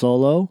have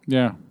Solo.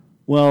 Yeah.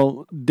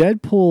 Well,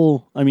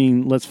 Deadpool,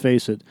 let's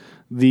face it.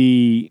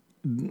 The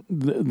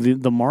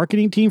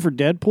marketing team for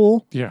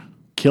Deadpool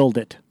killed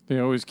it. They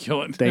always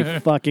kill it. They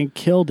fucking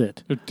killed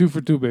it. They're 2 for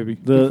 2, baby.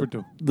 2 for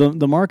 2.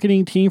 The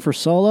marketing team for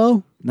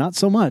Solo, not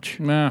so much.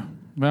 No.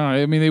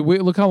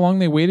 Look how long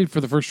they waited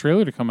for the first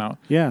trailer to come out.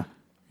 Yeah.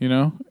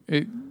 I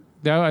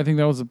think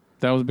that was a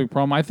big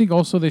problem. I think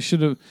also they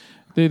should have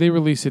they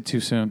released it too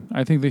soon.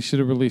 I think they should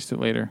have released it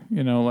later.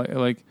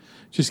 Like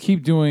just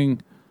keep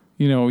doing,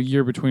 a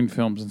year between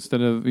films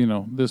instead of,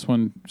 this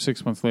one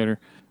 6 months later.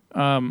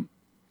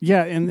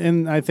 Yeah,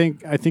 and I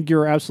think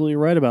you're absolutely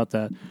right about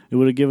that. It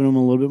would have given them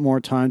a little bit more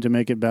time to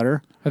make it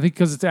better. I think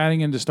because it's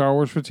adding into Star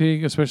Wars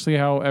fatigue, especially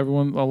how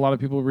a lot of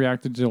people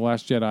reacted to The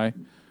Last Jedi,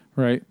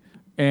 right?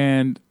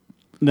 And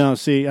no,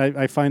 see,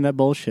 I find that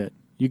bullshit.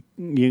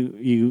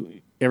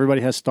 You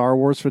everybody has Star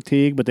Wars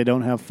fatigue, but they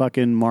don't have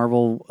fucking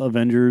Marvel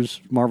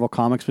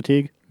Comics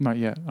fatigue. Not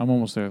yet. I'm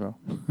almost there though.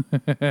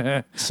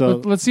 So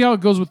let's see how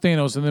it goes with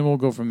Thanos, and then we'll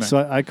go from there.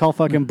 So I call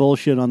fucking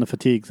bullshit on the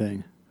fatigue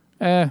thing.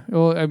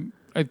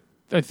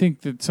 I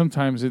think that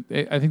sometimes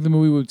I think the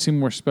movie would seem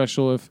more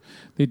special if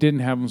they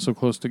didn't have them so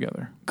close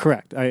together.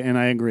 Correct, I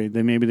agree.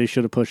 Maybe they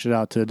should have pushed it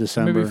out to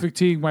December. Maybe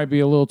fatigue might be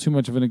a little too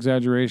much of an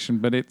exaggeration,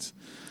 but it's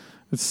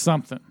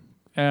something.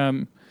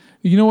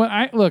 You know what?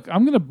 I'm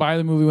going to buy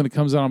the movie when it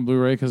comes out on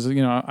Blu-ray because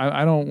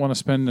I don't want to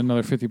spend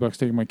another $50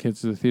 taking my kids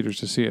to the theaters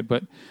to see it.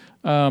 But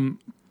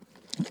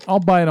I'll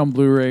buy it on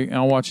Blu-ray and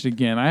I'll watch it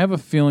again. I have a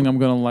feeling I'm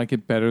going to like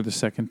it better the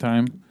second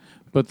time,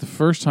 but the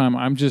first time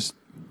I don't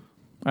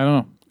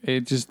know.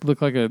 It just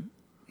looked like a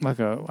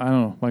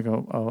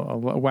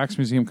wax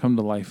museum come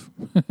to life.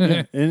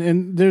 Yeah.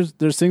 And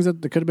there's things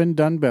that could have been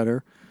done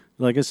better.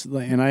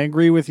 And I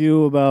agree with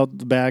you about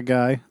the bad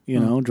guy.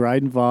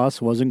 Dryden Voss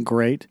wasn't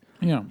great.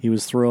 Yeah, he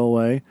was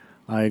throwaway.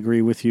 I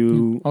agree with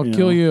you. I'll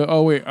kill you.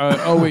 Oh wait,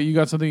 you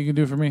got something you can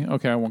do for me?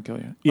 Okay, I won't kill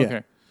you. Yeah.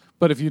 Okay,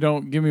 but if you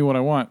don't give me what I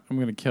want, I'm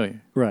going to kill you.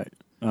 Right.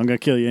 I'm going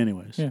to kill you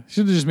anyways. Yeah,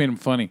 should have just made him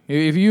funny.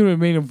 If you would have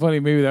made him funny,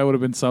 maybe that would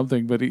have been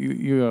something. But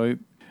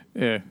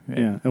Yeah.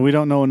 And we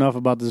don't know enough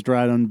about this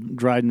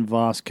Dryden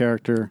Voss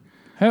character.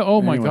 Hey,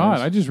 my God!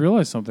 I just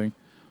realized something.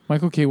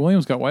 Michael K.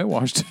 Williams got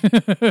whitewashed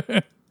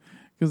because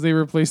they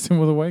replaced him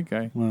with a white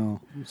guy.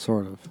 Well,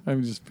 sort of.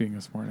 I'm just being a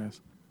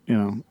smartass.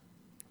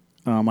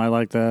 I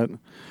like that.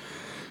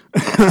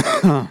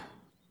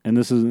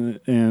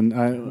 And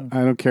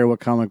I don't care what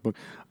comic book.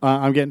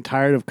 I'm getting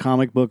tired of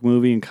comic book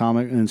movie and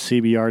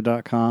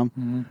CBR.com.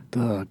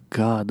 Mm-hmm.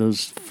 God,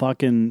 those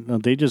fucking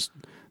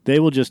they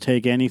will just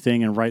take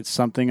anything and write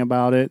something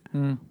about it,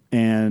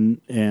 and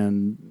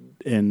then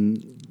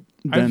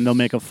they'll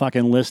make a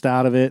fucking list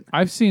out of it.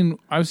 I've seen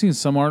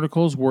some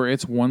articles where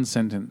it's one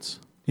sentence.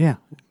 Yeah,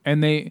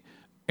 and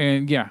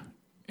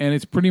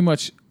it's pretty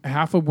much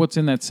half of what's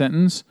in that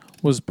sentence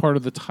was part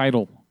of the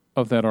title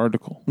of that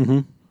article. Mm-hmm.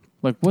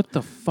 Like, what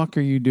the fuck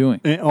are you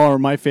doing? Or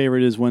my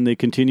favorite is when they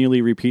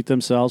continually repeat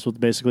themselves with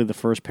basically the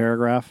first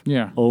paragraph.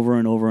 Yeah. Over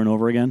and over and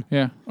over again.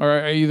 Yeah. Or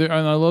and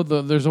I love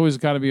there's always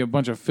got to be a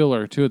bunch of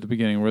filler too at the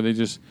beginning where they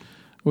just,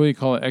 what do you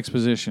call it?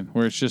 Exposition,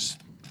 where it's just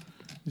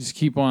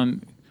keep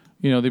on,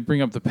 they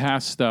bring up the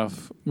past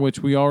stuff, which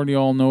we already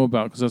all know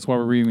about because that's why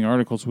we're reading the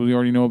articles. We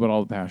already know about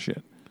all the past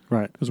shit.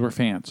 Right. Because we're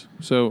fans.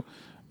 So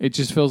it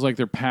just feels like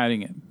they're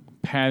padding it.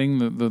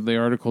 Padding the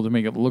article to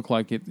make it look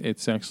like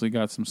it's actually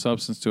got some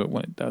substance to it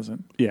when it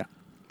doesn't. Yeah.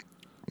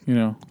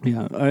 Yeah,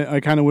 I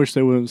kind of wish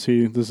they would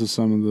see, this is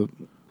some of the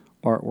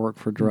artwork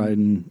for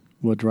Dryden,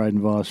 what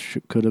Dryden Voss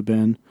could have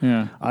been.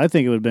 Yeah. I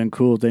think it would have been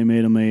cool if they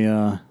made him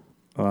a,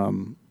 what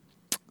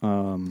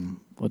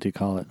do you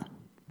call it?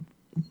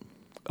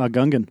 A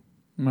Gungan.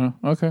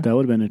 Okay. That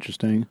would have been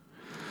interesting.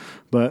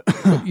 But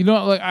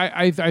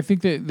I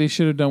think that they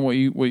should have done what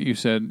you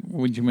said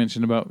when you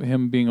mentioned about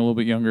him being a little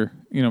bit younger,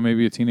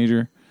 maybe a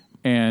teenager,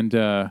 and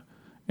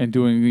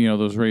doing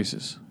those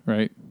races,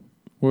 right?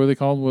 What were they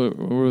called? What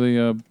were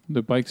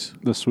the bikes?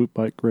 The swoop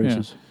bike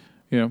races.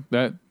 Yeah.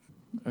 That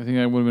I think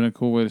that would have been a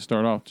cool way to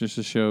start off, just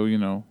to show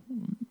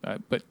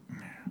but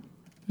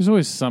there's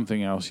always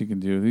something else you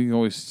can do. There's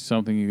always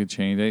something you could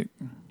change.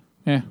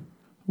 In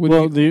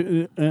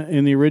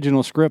the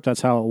original script,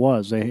 that's how it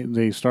was.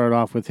 They started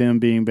off with him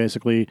being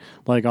basically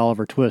like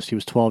Oliver Twist. He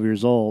was 12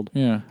 years old.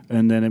 Yeah.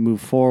 And then it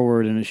moved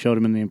forward, and it showed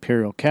him in the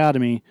Imperial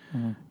Academy.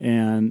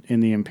 And in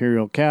the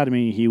Imperial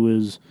Academy, he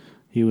was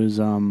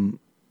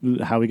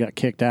how he got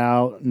kicked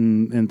out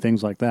and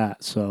things like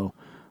that. So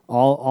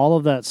all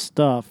of that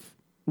stuff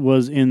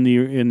was in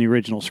the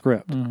original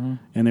script. And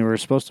they were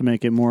supposed to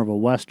make it more of a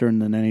Western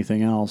than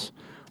anything else.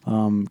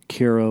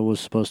 Kira was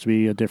supposed to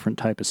be a different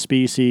type of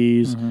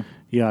species.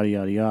 Yada,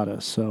 yada, yada.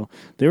 So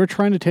they were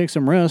trying to take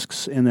some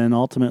risks, and then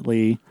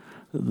ultimately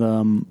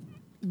they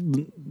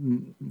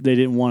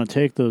didn't want to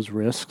take those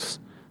risks.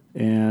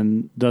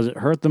 And does it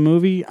hurt the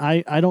movie?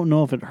 I don't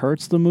know if it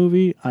hurts the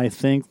movie. I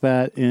think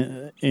that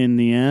in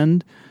the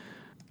end,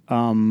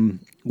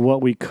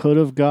 what we could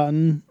have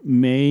gotten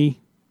may...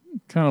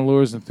 kind of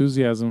lowers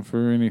enthusiasm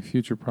for any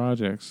future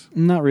projects.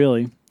 Not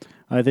really.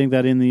 I think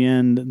that in the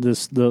end,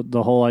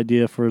 the whole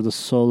idea for the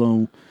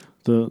solo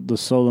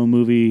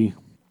movie...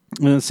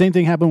 And the same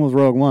thing happened with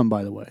Rogue One,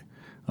 by the way.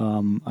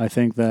 I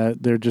think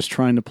that they're just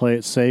trying to play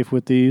it safe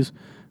with these,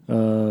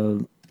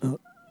 and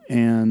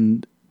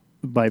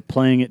by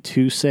playing it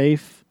too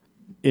safe,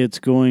 it's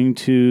going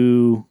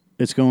to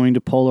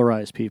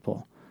polarize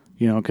people.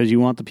 Because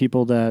you want the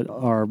people that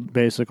are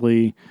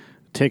basically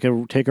take a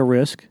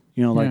risk.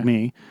 Like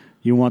me.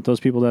 You want those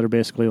people that are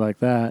basically like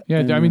that.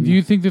 Yeah, I mean, do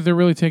you think that they're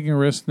really taking a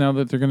risk now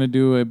that they're going to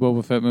do a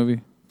Boba Fett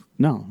movie?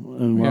 No,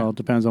 it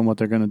depends on what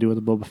they're going to do with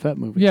the Boba Fett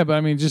movie. Yeah, but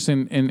I mean, just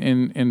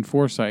in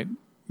foresight,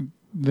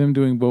 them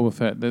doing Boba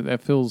Fett,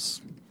 that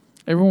feels...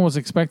 Everyone was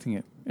expecting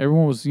it.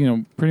 Everyone was,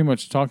 pretty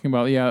much talking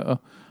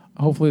about,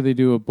 hopefully they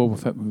do a Boba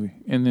Fett movie.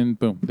 And then,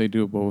 boom, they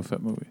do a Boba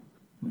Fett movie.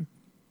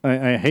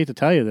 I hate to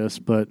tell you this,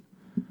 but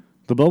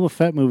the Boba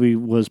Fett movie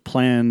was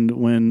planned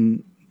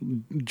when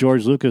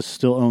George Lucas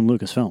still owned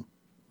Lucasfilm.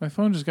 My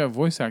phone just got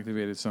voice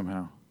activated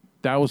somehow.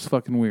 That was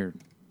fucking weird.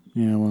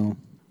 Yeah, well,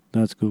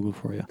 that's Google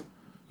for you.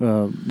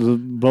 The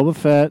Boba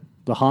Fett,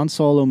 the Han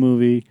Solo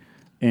movie,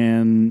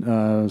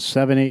 and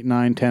 7, 8,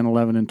 9, 10,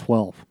 11, and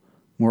 12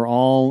 were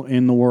all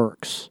in the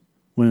works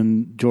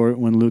when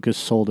Lucas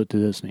sold it to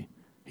Disney.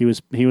 He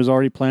was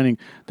already planning.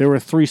 There were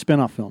 3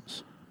 spin-off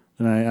films,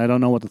 and I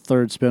don't know what the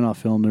third spin-off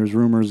film. There's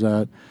rumors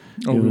that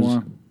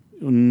Obi-Wan.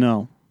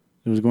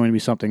 It was going to be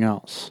something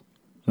else,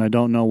 and I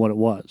don't know what it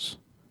was.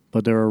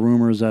 But there are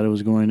rumors that it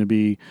was going to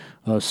be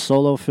a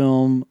Solo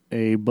film,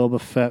 a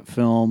Boba Fett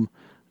film,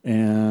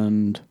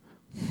 and...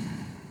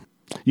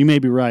 You may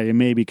be right. It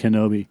may be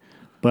Kenobi.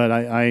 But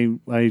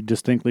I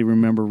distinctly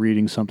remember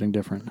reading something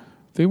different.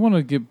 If they want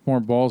to get more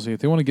ballsy,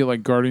 if they want to get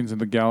like Guardians of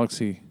the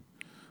Galaxy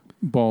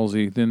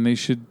ballsy, then they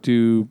should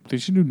do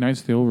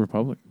Knights of the Old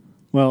Republic.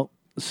 Well,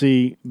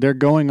 see, they're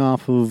going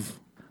off of...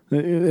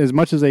 As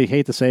much as they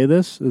hate to say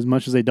this, as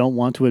much as they don't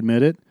want to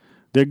admit it,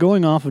 they're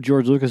going off of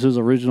George Lucas's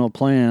original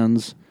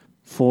plans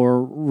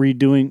for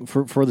redoing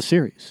for the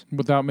series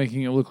without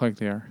making it look like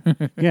they are.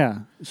 Yeah.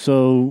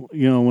 So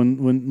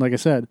when like I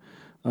said,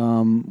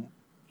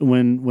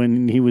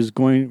 when he was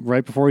going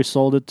right before he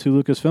sold it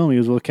to Lucasfilm, he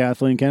was with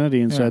Kathleen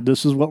Kennedy and said,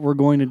 "This is what we're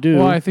going to do."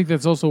 Well, I think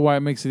that's also why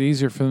it makes it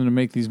easier for them to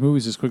make these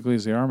movies as quickly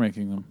as they are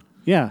making them.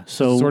 Yeah.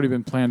 So it's already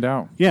been planned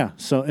out. Yeah.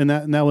 So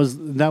that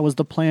was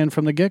the plan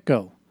from the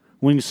get-go.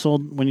 When you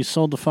sold the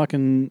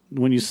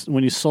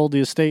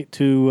estate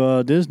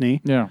to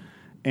Disney. Yeah.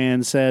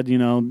 And said,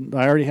 I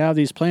already have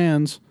these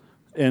plans.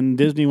 And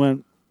Disney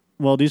went,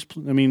 well, they've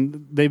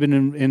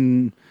been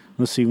in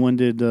let's see, when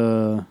did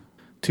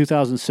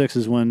 2006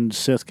 is when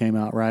Sith came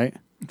out, right?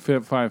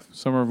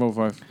 Summer of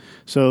 05.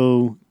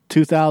 So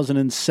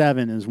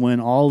 2007 is when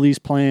all these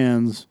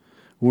plans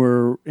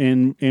were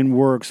in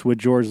works with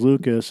George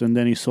Lucas, and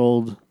then he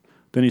sold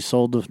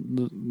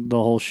the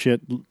whole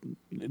shit,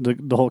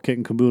 the whole kit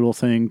and caboodle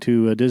thing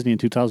to Disney in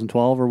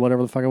 2012 or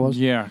whatever the fuck it was.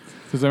 Yeah,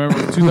 because I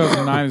remember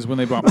 2009 is when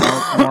they bought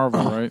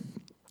Marvel, right?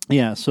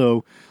 Yeah,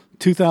 so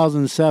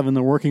 2007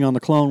 they're working on the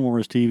Clone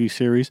Wars TV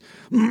series,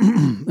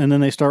 and then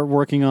they start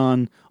working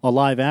on a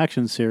live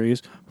action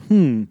series.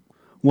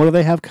 What do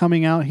they have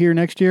coming out here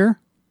next year?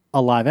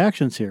 A live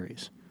action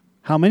series.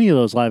 How many of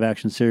those live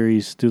action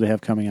series do they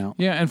have coming out?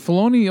 Yeah, and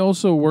Filoni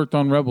also worked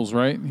on Rebels,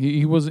 right?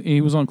 He was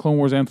on Clone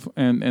Wars and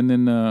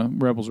then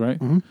Rebels, right?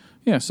 Mm-hmm.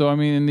 Yeah, so I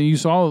mean, and you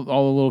saw all the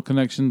little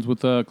connections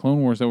with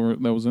Clone Wars that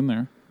was in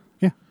there.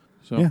 Yeah,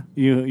 so yeah,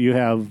 you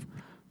have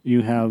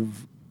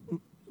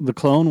the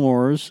Clone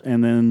Wars,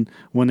 and then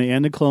when they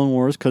ended Clone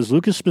Wars, because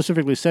Lucas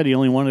specifically said he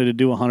only wanted to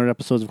do 100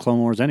 episodes of Clone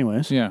Wars,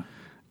 anyways. Yeah,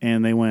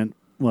 and they went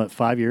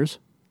 5 years,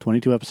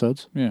 22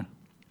 episodes. Yeah.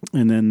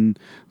 And then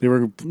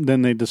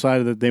they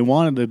decided that they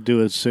wanted to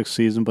do a 6th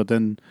season, but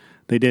then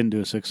they didn't do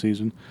a 6th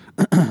season.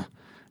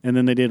 And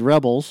then they did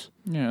Rebels.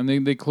 Yeah, and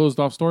they closed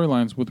off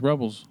storylines with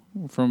Rebels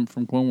from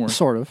Clone Wars.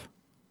 Sort of.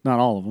 Not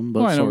all of them,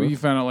 but I know, sort of. You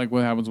found out like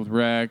what happens with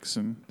Rex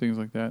and things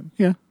like that.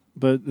 Yeah,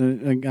 but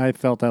I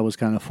felt that was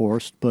kind of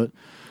forced. But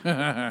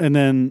and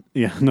then,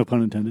 yeah, no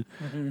pun intended.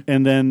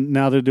 And then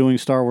now they're doing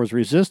Star Wars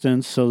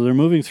Resistance, so they're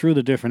moving through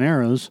the different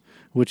eras,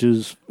 which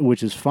is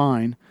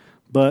fine.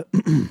 But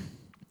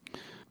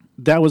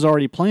that was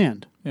already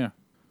planned. Yeah.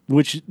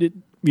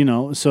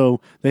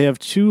 So they have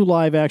 2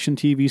 live-action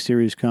TV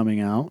series coming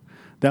out.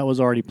 That was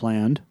already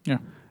planned. Yeah.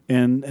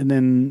 And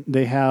then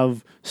they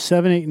have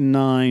 7, 8, and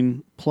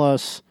 9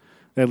 plus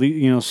at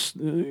least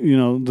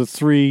the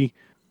three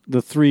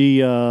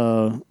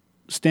standalone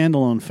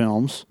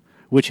films,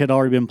 which had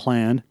already been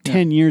planned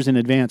 10 years in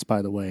advance,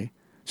 by the way.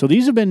 So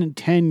these have been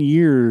 10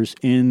 years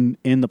in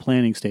the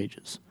planning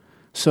stages.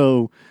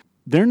 So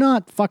they're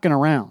not fucking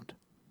around.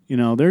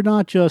 They're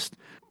not just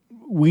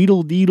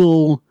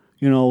wheedle-deedle,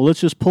 let's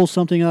just pull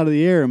something out of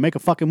the air and make a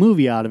fucking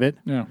movie out of it.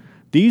 Yeah.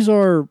 These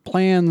are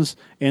plans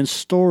and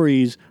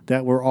stories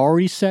that were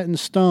already set in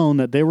stone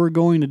that they were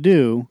going to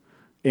do,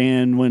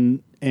 and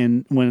when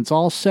it's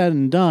all said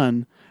and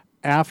done,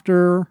 I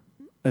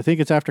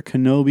think it's after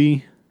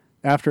Kenobi,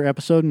 after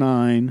Episode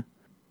 9,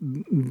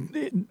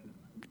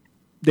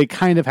 they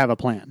kind of have a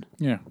plan.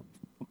 Yeah.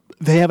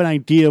 They have an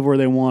idea of where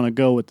they want to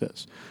go with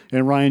this.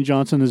 And Rian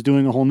Johnson is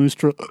doing a whole new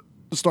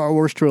Star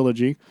Wars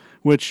trilogy,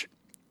 which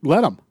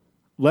let him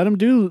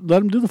do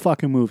the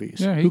fucking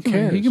movies. Yeah, Who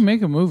cares? He can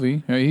make a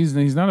movie. He's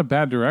not a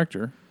bad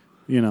director.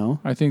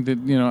 I think that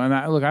and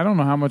I don't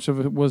know how much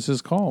of it was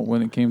his call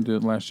when it came to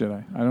Last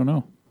Jedi. I don't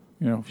know.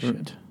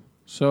 Shit.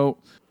 So,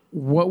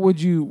 what would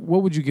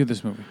you give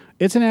this movie?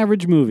 It's an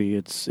average movie.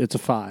 It's a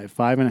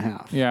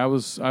 5.5. Yeah, I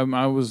was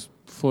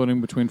floating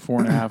between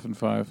 4.5 and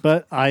 5.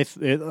 But I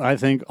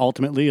think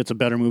ultimately it's a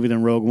better movie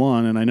than Rogue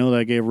One, and I know that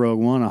I gave Rogue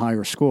One a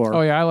higher score.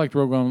 Oh yeah, I liked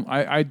Rogue One.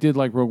 I did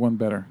like Rogue One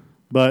better.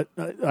 But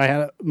I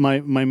had my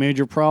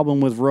major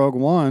problem with Rogue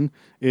One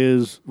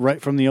is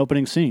right from the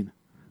opening scene,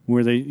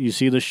 where you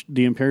see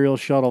the Imperial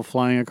shuttle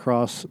flying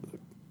across,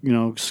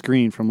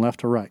 screen from left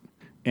to right,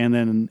 and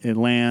then it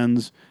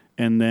lands,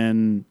 and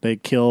then they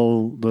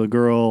kill the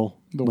girl,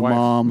 the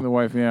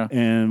wife, yeah,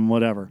 and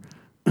whatever.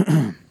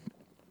 I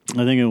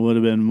think it would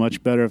have been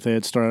much better if they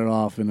had started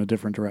off in a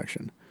different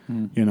direction,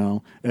 and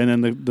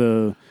then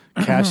the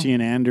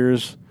Cassian Andor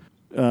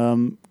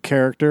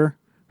character,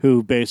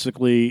 who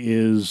basically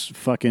is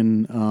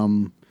fucking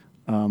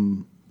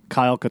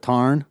Kyle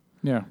Katarn.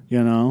 Yeah.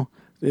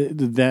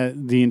 That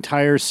the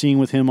entire scene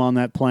with him on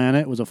that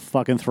planet was a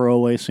fucking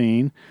throwaway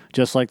scene,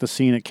 just like the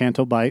scene at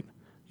Canto Bight.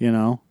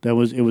 It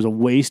was a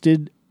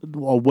wasted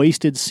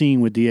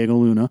scene with Diego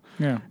Luna.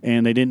 Yeah.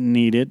 And they didn't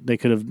need it. They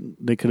could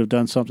have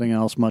done something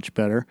else much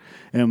better.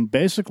 And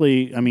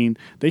basically, I mean,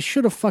 they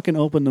should have fucking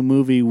opened the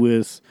movie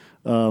with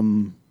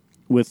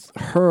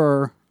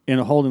her in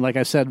a holding. Like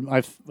I said,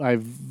 I've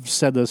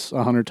said this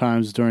 100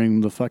 times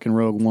during the fucking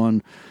Rogue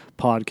One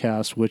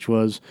podcast, which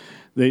was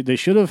they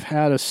should have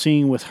had a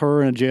scene with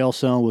her in a jail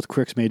cell with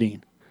Crix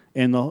Madine,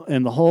 and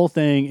the whole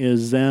thing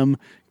is them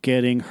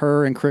getting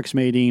her and Crix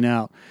Madine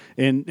out,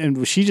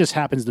 and she just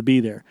happens to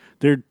be there.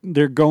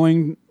 They're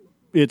going.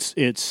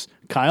 It's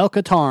Kyle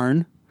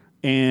Katarn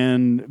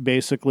and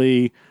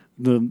basically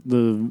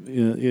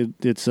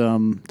it's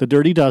the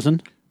Dirty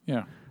Dozen.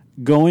 Yeah,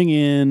 going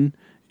in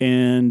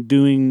and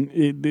doing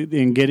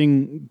and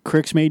getting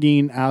Crix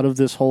Madine out of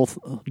this whole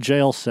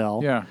jail cell.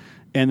 Yeah.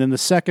 And then the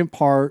second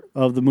part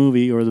of the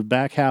movie, or the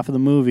back half of the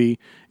movie,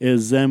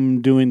 is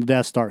them doing the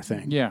Death Star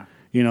thing. Yeah.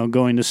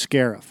 Going to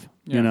Scarif,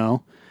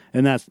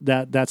 and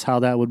that's how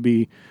that would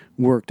be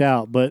worked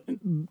out. But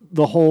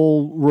the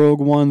whole Rogue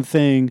One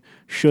thing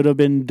should have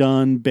been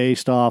done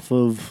based off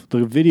of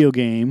the video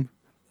game,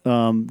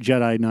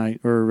 Jedi Knight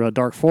or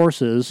Dark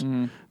Forces.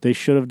 Mm-hmm. They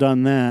should have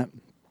done that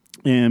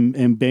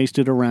and based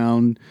it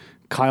around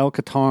Kyle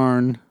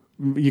Katarn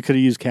you could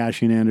have used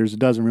Cassian Andrews. It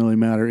doesn't really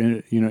matter.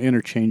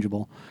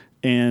 Interchangeable.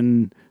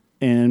 And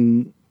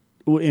in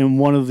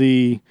one of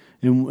the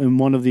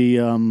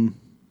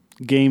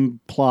game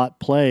plot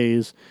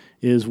plays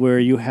is where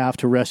you have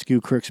to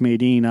rescue Crix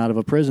Madine out of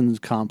a prison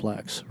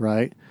complex,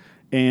 right?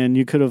 And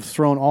you could have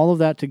thrown all of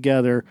that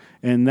together,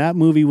 and that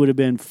movie would have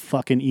been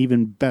fucking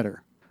even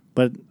better.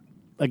 But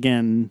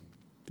again,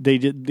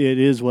 it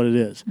is what it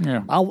is.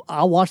 Yeah.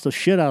 I'll watch the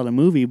shit out of the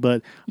movie,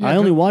 but I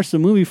only watched the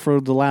movie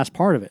for the last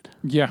part of it.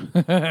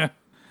 Yeah.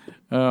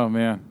 Oh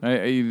man.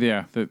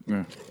 And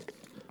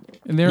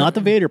not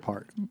the Vader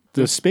part.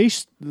 The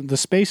space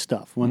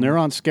stuff when they're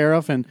on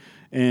Scarif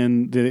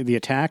and the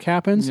attack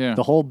happens. Yeah.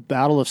 The whole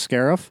Battle of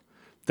Scarif.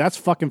 That's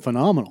fucking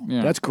phenomenal.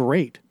 Yeah. That's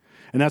great,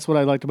 and that's what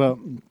I liked about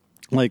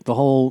like the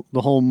whole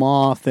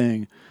Maw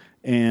thing.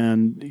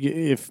 And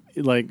if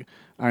you have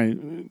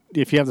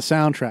the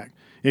soundtrack.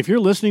 If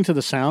you're listening to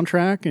the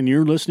soundtrack and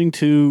you're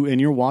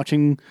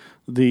watching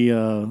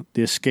the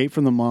Escape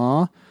from the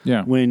Maw,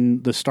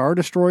 when the Star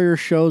Destroyer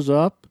shows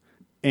up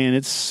and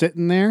it's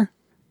sitting there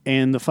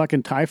and the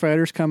fucking TIE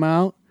fighters come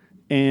out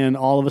and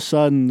all of a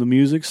sudden the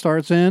music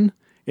starts in,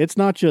 it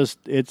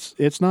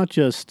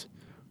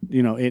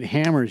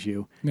hammers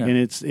you. Yeah. And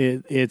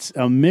it's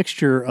a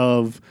mixture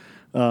of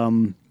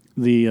the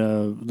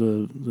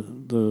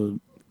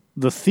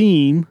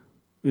theme.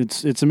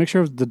 It's a mixture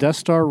of the Death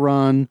Star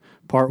Run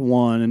Part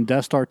 1 and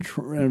Death Star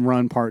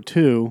Run Part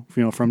 2,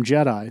 from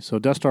Jedi. So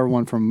Death Star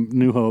 1 from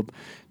New Hope,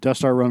 Death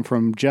Star Run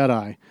from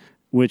Jedi,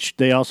 which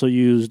they also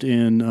used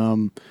in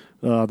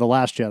The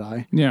Last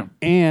Jedi. Yeah.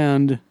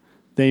 And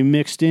they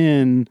mixed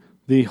in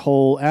the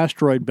whole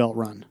asteroid belt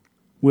run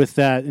with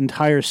that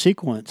entire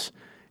sequence.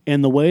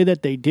 And the way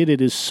that they did it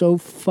is so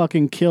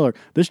fucking killer.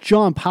 This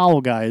John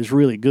Powell guy is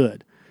really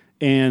good.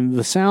 And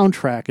the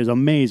soundtrack is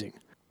amazing.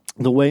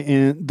 The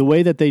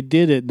way that they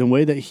did it, the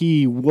way that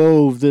he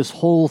wove this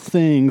whole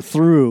thing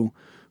through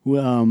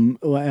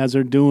as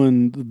they're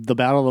doing the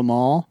Battle of the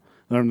Maw,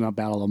 or not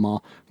Battle of the Maw,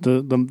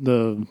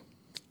 the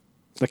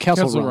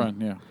Kessel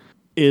Run,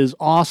 is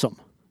awesome.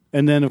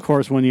 And then, of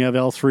course, when you have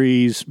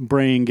L3's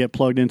brain get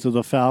plugged into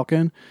the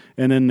Falcon,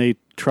 and then they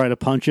try to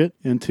punch it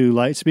into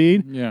light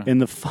speed,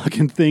 and the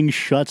fucking thing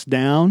shuts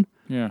down.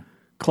 Yeah,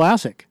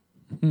 classic.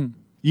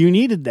 You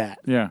needed that.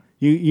 Yeah.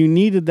 You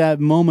needed that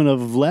moment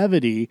of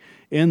levity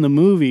in the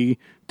movie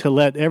to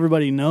let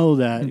everybody know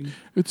that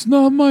it's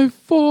not my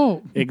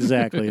fault.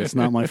 Exactly, it's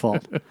not my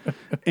fault.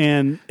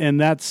 And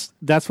that's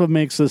what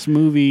makes this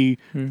movie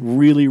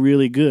really,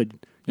 really good.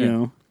 You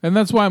know, and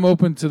that's why I'm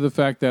open to the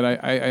fact that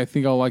I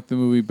think I'll like the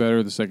movie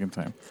better the second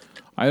time.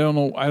 I don't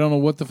know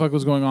what the fuck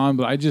was going on,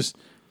 but I just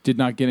did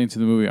not get into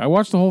the movie. I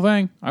watched the whole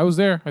thing. I was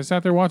there. I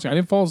sat there watching. I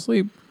didn't fall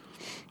asleep.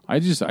 I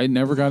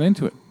never got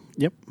into it.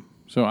 Yep.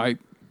 So I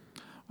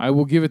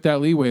will give it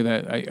that leeway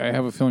that I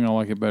have a feeling I'll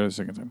like it better the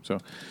second time. So,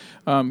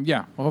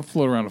 I'll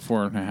float around a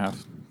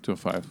 4.5 to a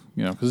 5,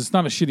 because it's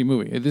not a shitty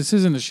movie. This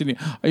isn't a shitty...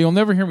 You'll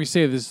never hear me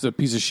say this is a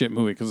piece of shit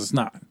movie, because it's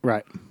not.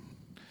 Right.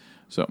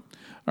 So,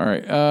 all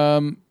right.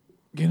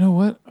 You know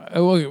what?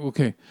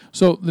 Okay.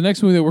 So, the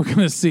next movie that we're going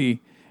to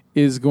see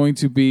is going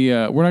to be...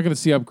 we're not going to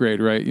see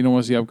Upgrade, right? You don't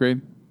want to see Upgrade?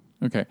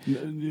 Okay.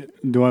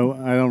 Do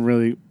I don't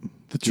really...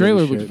 The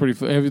trailer looks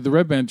pretty... The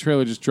Red Band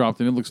trailer just dropped,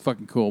 and it looks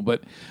fucking cool,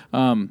 but...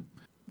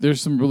 there's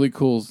some really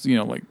cool,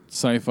 like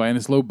sci-fi, and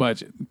it's low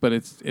budget, but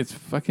it's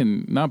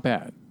fucking not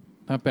bad.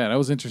 Not bad. I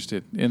was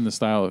interested in the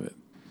style of it,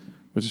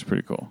 which is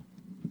pretty cool.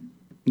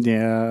 Yeah,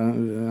 I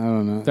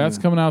don't know. That's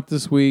coming out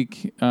this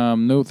week.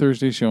 No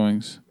Thursday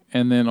showings.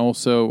 And then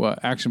also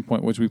Action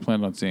Point, which we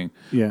planned on seeing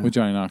with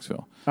Johnny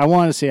Knoxville. I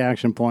want to see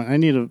Action Point. I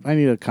need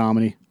a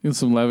comedy. Need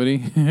some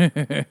levity.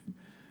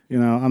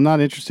 I'm not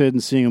interested in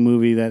seeing a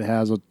movie that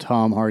has a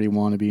Tom Hardy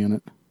wannabe in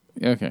it.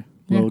 Okay.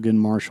 Logan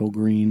Marshall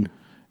Green.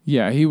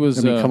 Yeah, he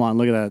was... come on,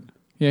 look at that.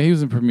 Yeah, he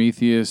was in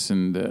Prometheus,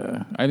 and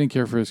I didn't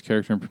care for his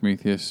character in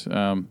Prometheus.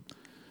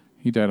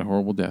 He died a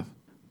horrible death.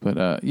 But,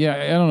 I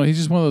don't know. He's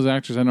just one of those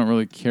actors I don't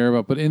really care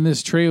about. But in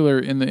this trailer,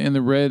 in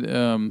the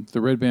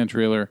Red Band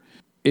trailer,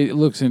 it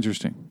looks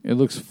interesting. It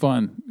looks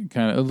fun.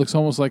 Kind of. It looks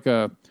almost like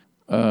a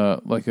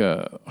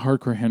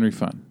hardcore Henry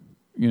fun.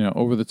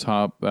 Over the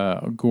top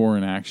gore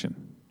and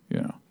action.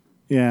 Yeah.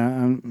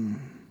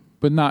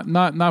 But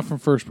not from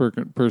first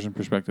person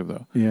perspective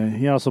though. Yeah,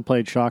 he also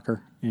played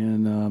Shocker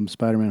in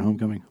Spider-Man: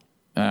 Homecoming.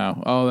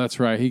 Oh, that's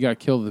right. He got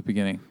killed at the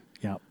beginning.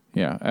 Yeah.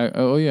 Yeah. I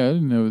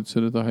didn't know it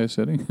said at the highest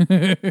setting.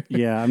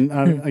 Yeah. I'm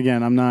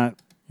not.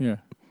 Yeah.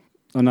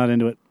 I'm not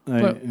into it.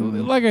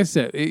 Like I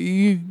said,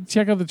 you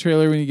check out the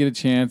trailer when you get a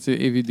chance,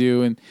 if you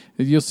do, and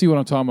you'll see what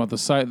I'm talking about.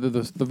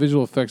 The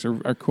visual effects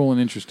are cool and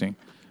interesting.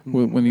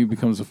 When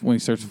he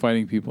starts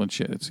fighting people and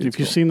shit. If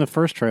you've seen the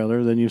first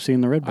trailer, then you've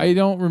seen the Red Band. I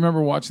don't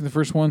remember watching the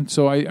first one,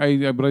 so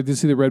but I did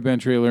see the Red Band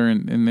trailer,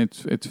 and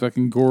it's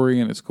fucking gory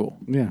and it's cool.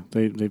 Yeah,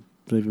 they've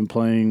been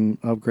playing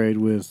Upgrade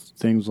with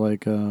things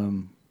like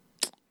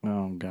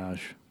oh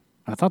gosh,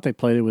 I thought they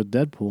played it with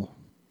Deadpool.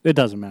 It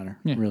doesn't matter.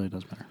 Yeah. It really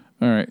doesn't matter.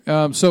 All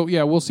right, so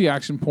we'll see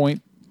Action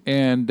Point,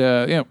 and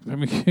I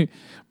mean,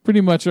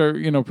 pretty much our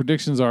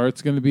predictions are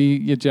it's going to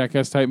be a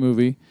Jackass type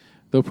movie.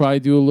 They'll probably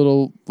do a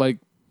little like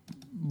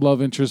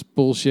love interest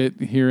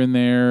bullshit here and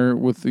there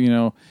with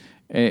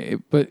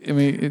but I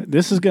mean,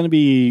 this is going to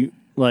be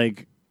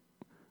like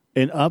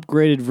an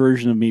upgraded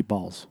version of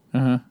Meatballs.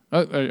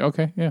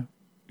 Okay, yeah.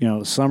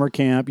 Summer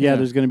camp. Yeah,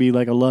 there's going to be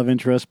like a love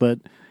interest, but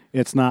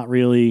it's not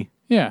really.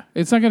 Yeah,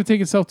 it's not going to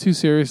take itself too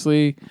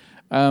seriously.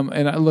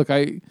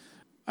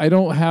 I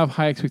don't have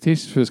high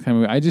expectations for this kind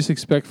of movie. I just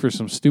expect for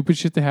some stupid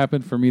shit to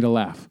happen for me to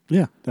laugh.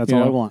 Yeah, that's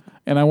all I want.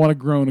 And I want to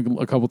groan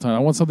a couple times. I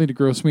want something to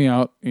gross me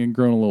out and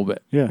groan a little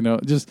bit. Yeah.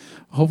 Just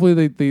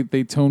hopefully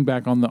they tone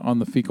back on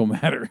the fecal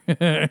matter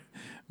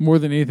more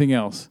than anything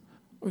else.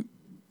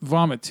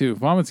 Vomit too.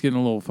 Vomit's getting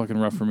a little fucking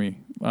rough for me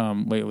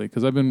lately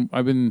because I've been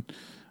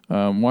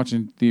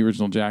watching the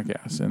original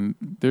Jackass, and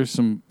there's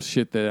some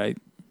shit that I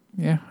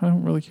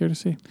don't really care to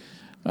see,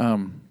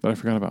 that I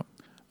forgot about.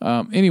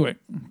 Anyway,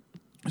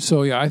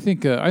 so yeah, I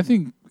think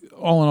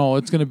all in all,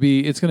 it's gonna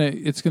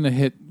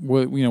hit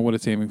what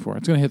it's aiming for.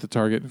 It's gonna hit the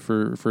target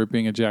for it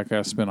being a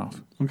Jackass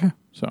spinoff. Okay.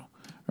 So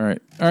all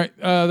right,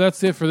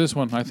 that's it for this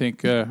one. I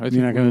think. You're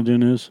not gonna do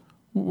news.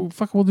 We'll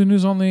do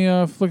news on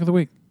the flick of the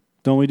week.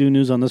 Don't we do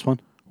news on this one?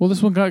 Well,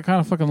 this one got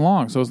kind of fucking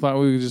long, so it's like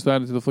we could just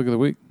add it to the flick of the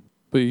week.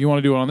 But you want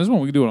to do it on this one?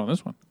 We can do it on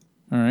this one.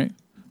 All right.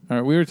 We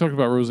already talked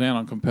about Roseanne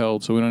on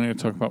Compelled, so we don't need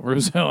to talk about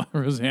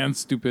Roseanne's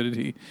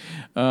stupidity.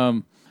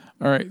 All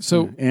right.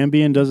 So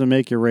Ambien doesn't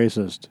make you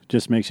racist;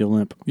 just makes you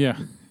limp. Yeah.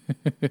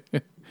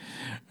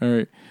 All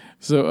right.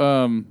 So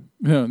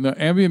no,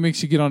 Ambien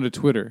makes you get onto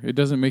Twitter. It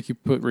doesn't make you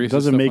put racist. It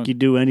doesn't make you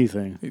do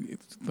anything.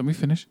 Let me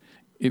finish.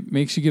 It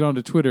makes you get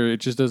onto Twitter. It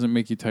just doesn't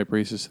make you type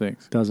racist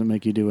things. Doesn't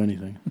make you do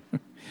anything.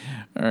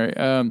 All right.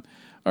 All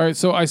right.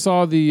 So I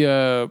saw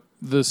the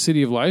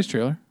City of Lies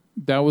trailer.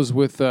 That was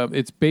with.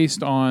 It's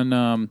based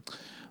on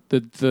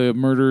the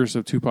murders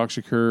of Tupac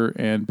Shakur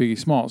and Biggie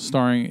Smalls.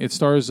 It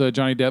stars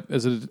Johnny Depp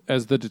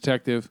as the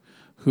detective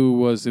who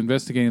was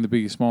investigating the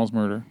Biggie Smalls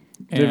murder.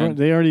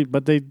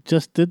 They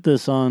just did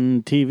this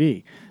on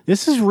TV.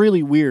 This is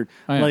really weird.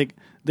 Like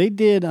they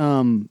did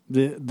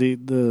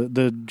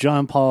the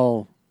John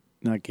Paul,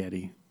 not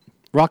Getty,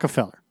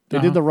 Rockefeller. They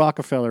did the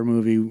Rockefeller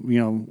movie.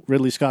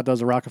 Ridley Scott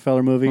does a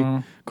Rockefeller movie.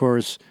 Of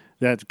course,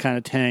 that kind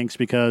of tanks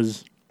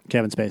because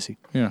Kevin Spacey.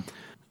 Yeah.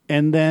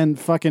 And then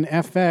fucking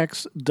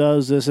FX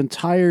does this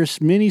entire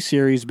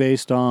miniseries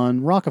based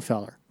on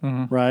Rockefeller,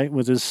 right?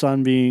 With his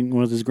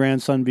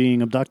grandson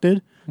being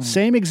abducted.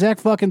 Same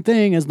exact fucking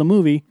thing as the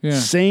movie. Yeah.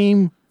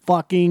 Same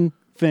fucking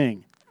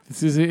thing.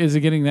 Is it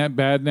getting that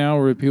bad now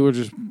where people are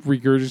just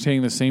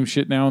regurgitating the same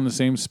shit now in the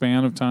same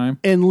span of time?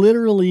 And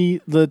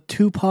literally the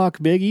Tupac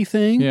Biggie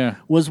thing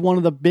was one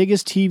of the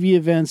biggest TV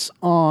events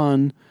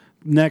on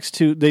next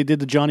to, they did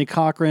the Johnny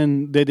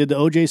Cochran, they did the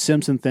O.J.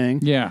 Simpson thing.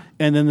 Yeah.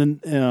 And then,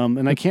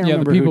 and I can't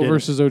remember the People who did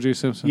versus O.J.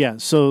 Simpson. Yeah.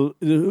 So,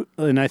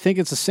 and I think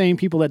it's the same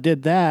people that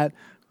did that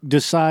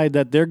decide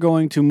that they're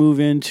going to move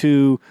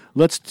into,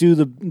 let's do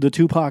the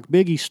Tupac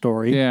Biggie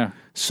story. Yeah.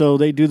 So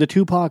they do the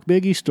Tupac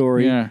Biggie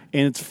story, and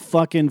it's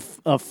fucking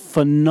a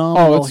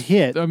phenomenal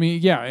hit. I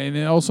mean, yeah,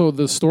 and also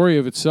the story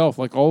of itself,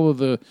 like all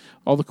the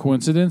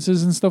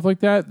coincidences and stuff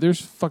like that.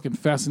 There's fucking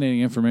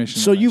fascinating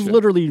information. So you've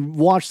literally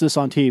watched this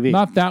on TV?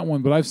 Not that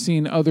one, but I've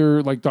seen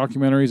other like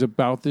documentaries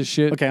about this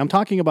shit. Okay, I'm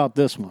talking about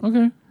this one.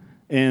 Okay,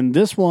 and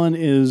this one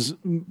is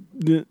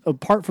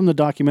apart from the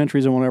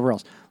documentaries and whatever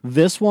else.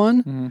 This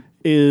one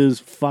is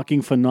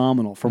fucking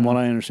phenomenal, from what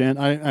I understand.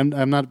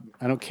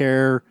 I don't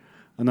care.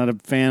 I'm not a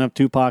fan of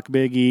Tupac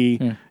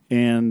Biggie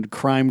and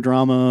crime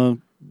drama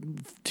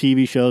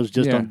TV shows.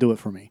 Just don't do it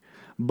for me.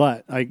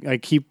 But I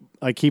keep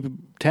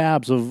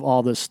tabs of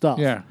all this stuff.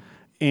 Yeah,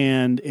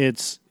 and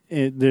it's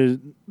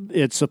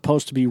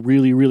supposed to be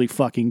really, really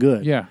fucking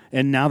good. Yeah,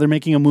 and now they're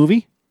making a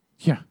movie.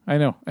 Yeah, I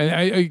know.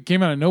 It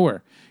came out of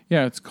nowhere.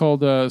 Yeah, it's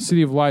called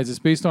City of Lies. It's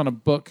based on a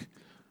book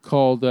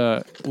called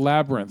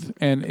Labyrinth,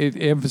 and it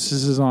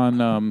emphasizes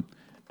on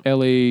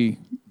L.A.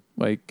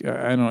 Like,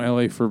 I don't know,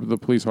 L.A. for the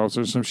police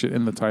officer or some shit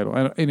in the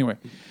title. Anyway.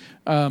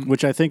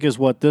 Which I think is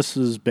what this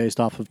is based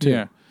off of, too.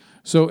 Yeah.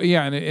 So,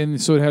 yeah,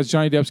 and so it has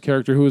Johnny Depp's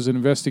character, who was an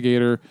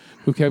investigator,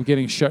 who kept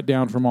getting shut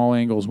down from all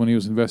angles when he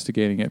was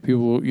investigating it.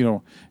 People,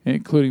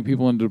 including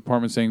people in the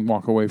department saying,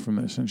 walk away from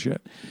this and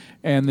shit.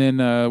 And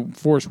then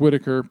Forrest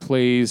Whitaker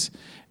plays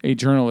a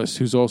journalist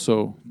who's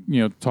also,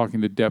 talking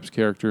to Depp's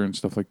character and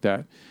stuff like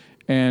that.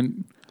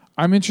 And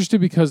I'm interested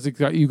because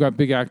you got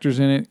big actors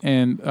in it,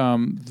 and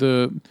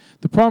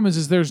the problem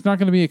is there's not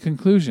going to be a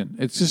conclusion.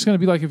 It's just going to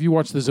be like if you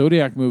watch the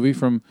Zodiac movie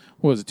from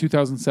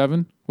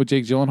 2007 with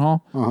Jake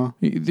Gyllenhaal.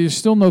 There's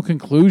still no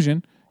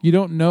conclusion. You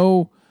don't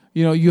know.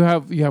 You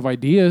have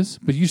ideas,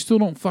 but you still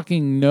don't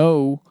fucking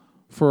know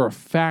for a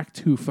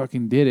fact who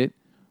fucking did it.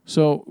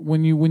 So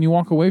when you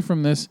walk away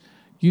from this,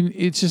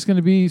 it's just going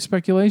to be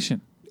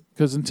speculation,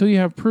 because until you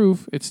have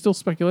proof, it's still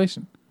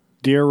speculation.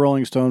 Dear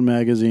Rolling Stone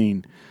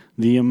magazine,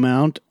 the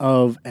amount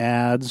of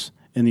ads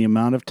and the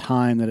amount of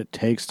time that it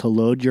takes to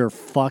load your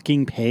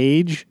fucking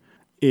page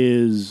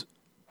is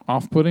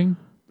off-putting.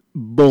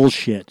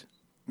 Bullshit.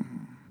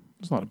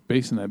 There's a lot of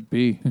bass in that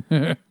B.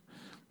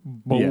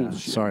 Bullshit. Yeah,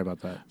 sorry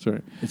about that.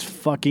 Sorry. It's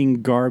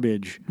fucking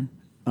garbage.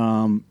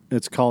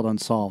 It's called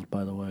Unsolved,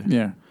 by the way.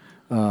 Yeah.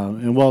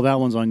 And that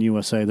one's on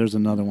USA. There's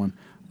another one.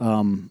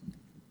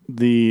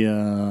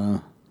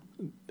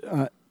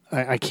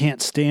 I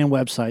can't stand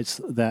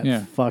websites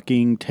that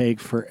fucking take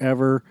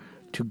forever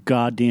to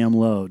goddamn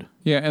load.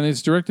 Yeah, and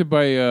it's directed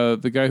by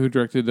the guy who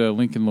directed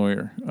Lincoln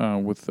Lawyer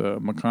with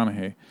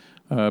McConaughey,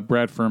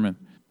 Brad Furman.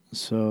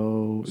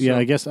 So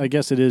I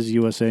guess it is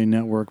USA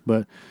Network,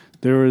 but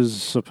there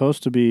was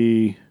supposed to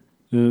be.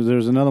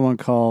 There's another one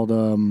called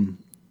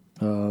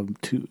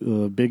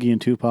Biggie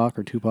and Tupac,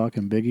 or Tupac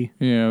and Biggie.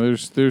 Yeah,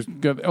 there's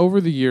got over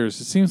the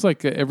years. It seems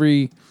like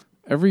every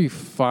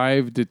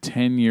 5 to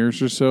 10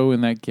 years or so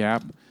in that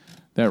gap,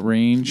 that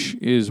range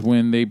is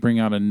when they bring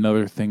out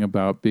another thing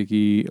about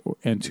Biggie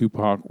and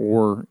Tupac,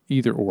 or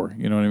either or.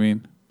 You know what I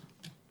mean?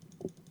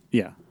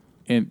 Yeah.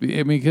 And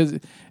I mean, because,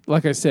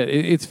 like I said,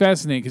 it's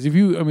fascinating.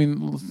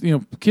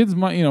 Because kids,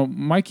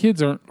 my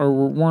kids weren't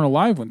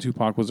alive when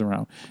Tupac was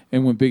around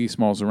and when Biggie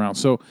Smalls was around.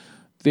 So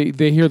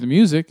they hear the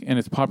music and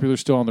it's popular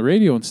still on the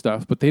radio and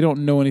stuff, but they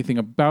don't know anything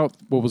about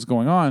what was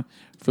going on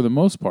for the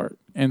most part.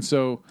 And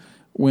so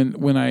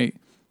when I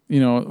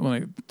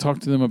talk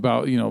to them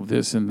about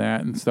this and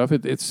that and stuff,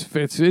 it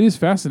is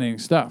fascinating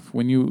stuff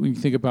when you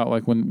think about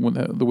like when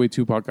the way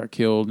Tupac got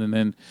killed, and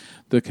then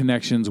the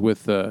connections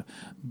with the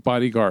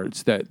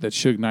bodyguards that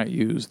Suge Knight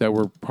used that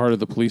were part of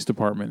the police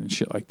department and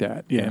shit like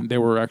that. Yeah. And they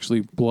were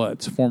actually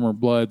former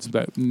Bloods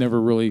that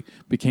never really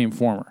became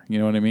former. You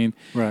know what I mean?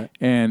 Right.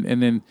 And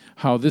then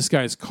how this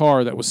guy's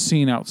car that was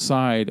seen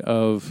outside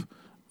of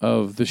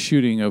the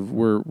shooting of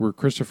where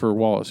Christopher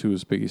Wallace, who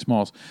was Biggie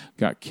Smalls,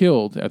 got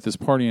killed at this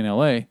party in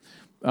L.A.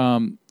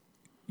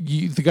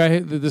 The guy,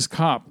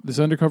 this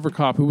undercover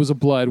cop who was a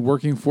Blood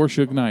working for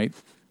Suge Knight.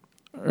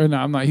 Or no,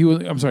 I'm not. He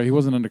wasn't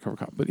an undercover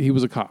cop, but he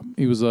was a cop.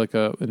 He was like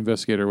an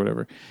investigator or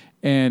whatever.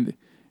 And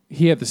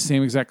he had the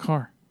same exact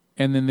car.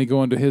 And then they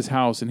go into his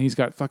house, and he's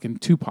got fucking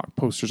Tupac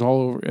posters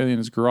all over in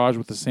his garage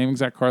with the same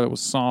exact car that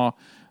was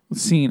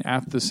seen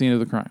at the scene of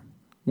the crime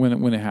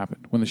when it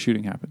happened, when the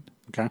shooting happened.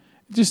 Okay.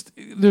 Just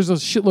there's a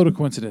shitload of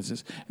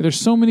coincidences. And there's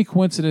so many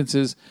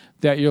coincidences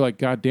that you're like,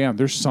 God damn,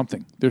 there's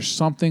something. There's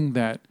something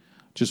that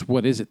just,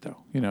 what is it though?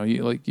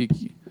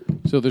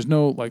 So there's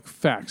no like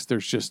facts.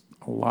 There's just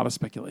a lot of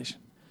speculation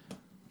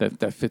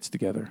that fits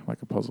together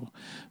like a puzzle.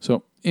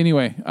 So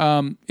anyway,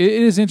 it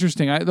is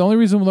interesting. The only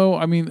reason though,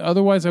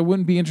 otherwise I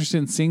wouldn't be interested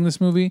in seeing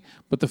this movie,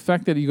 but the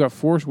fact that you got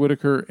Forrest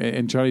Whitaker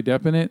and Johnny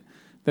Depp in it,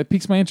 that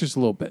piques my interest a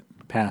little bit.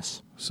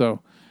 Pass.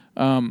 So.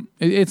 And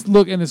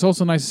it's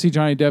also nice to see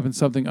Johnny Depp in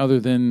something other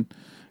than,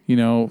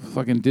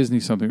 fucking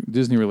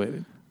Disney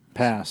related.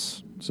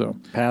 Pass. So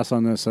pass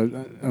on this.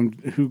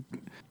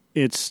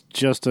 It's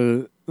just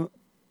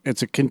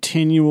it's a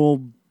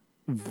continual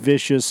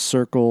vicious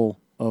circle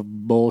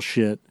of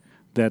bullshit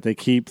that they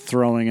keep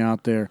throwing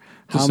out there.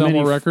 To sell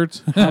more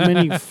records? How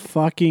many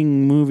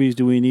fucking movies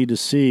do we need to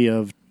see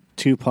of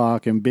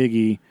Tupac and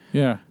Biggie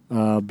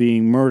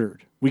being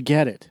murdered? We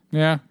get it.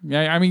 Yeah.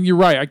 You're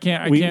right. I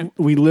can't.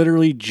 We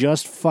literally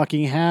just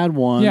fucking had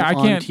one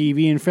on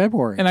TV in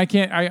February, and I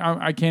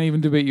can't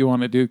even debate you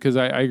on it, dude. Because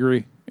I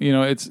agree.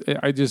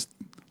 I just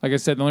like I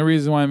said, the only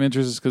reason why I'm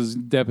interested is because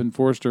Depp and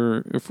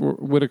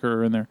Whitaker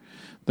are in there.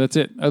 That's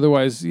it.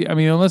 Otherwise,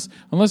 unless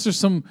there's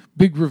some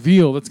big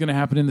reveal that's going to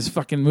happen in this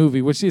fucking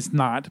movie, which it's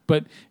not.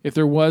 But if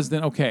there was,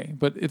 then okay.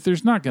 But if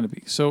there's not going to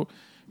be, so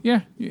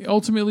yeah.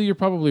 Ultimately, you're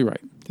probably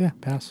right. Yeah.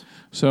 Pass.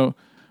 So,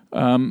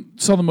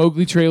 saw the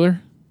Mowgli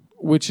trailer.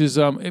 Which is,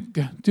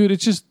 dude,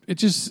 it's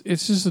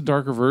just a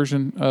darker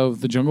version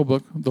of the Jungle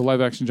Book, the live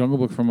action Jungle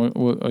Book from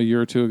a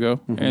year or two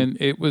ago, and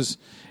it's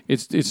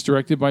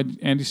directed by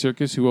Andy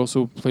Serkis, who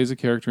also plays a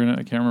character in it.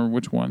 I can't remember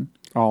which one.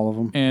 All of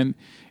them. And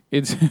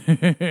it's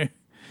he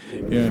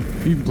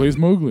plays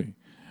Mowgli.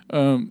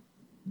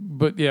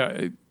 But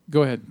yeah,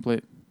 go ahead, play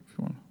it if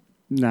you want.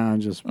 Nah,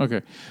 just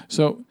okay.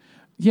 So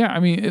yeah,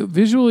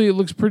 visually it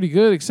looks pretty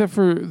good, except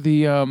for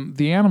the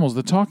animals,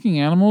 the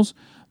talking animals.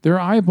 Their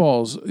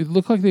eyeballs, it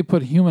looked like they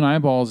put human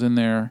eyeballs in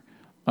there,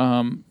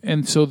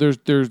 and so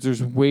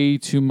there's way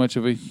too much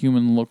of a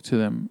human look to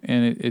them,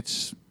 and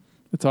it's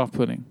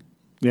off-putting.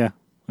 Yeah,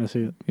 I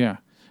see it. Yeah,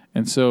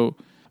 and so,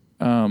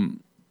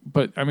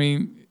 but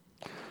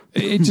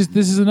it just,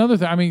 this is another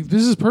thing.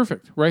 This is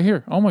perfect right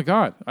here. Oh my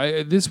God,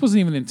 this wasn't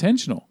even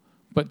intentional,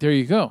 but there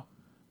you go.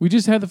 We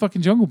just had the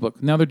fucking Jungle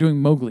Book. Now they're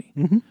doing Mowgli.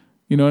 Mm-hmm.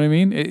 You know what I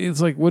mean?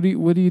 It's like, what are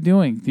you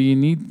doing? Do you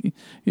need,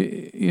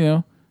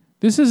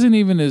 This isn't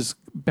even as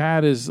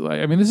bad as,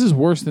 this is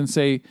worse than,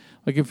 say,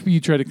 like if you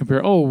try to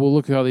compare,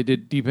 look at how they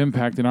did Deep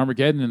Impact and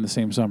Armageddon in the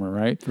same summer,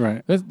 right?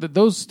 Right.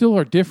 Those still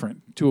are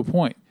different to a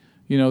point.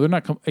 They're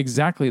not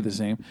exactly the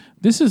same.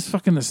 This is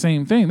fucking the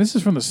same thing. This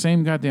is from the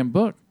same goddamn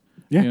book.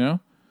 Yeah.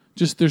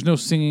 Just there's no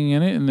singing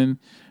in it, and then,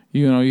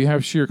 you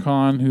have Shere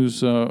Khan,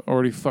 who's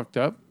already fucked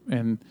up,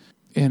 and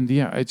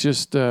yeah, it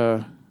just,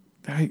 it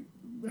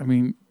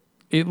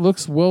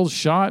looks well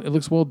shot, it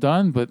looks well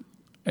done, but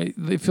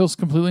it feels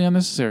completely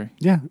unnecessary.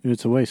 Yeah,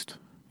 it's a waste.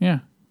 Yeah.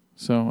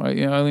 So,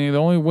 the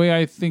only way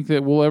I think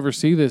that we'll ever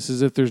see this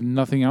is if there's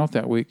nothing out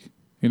that week.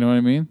 You know what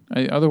I mean?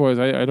 Otherwise,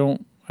 I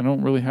don't I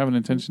don't really have an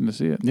intention to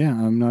see it. Yeah,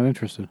 I'm not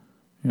interested.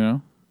 You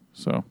know,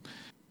 so,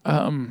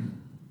 God,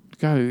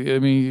 I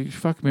mean,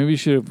 fuck, maybe you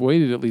should have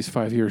waited at least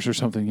 5 years or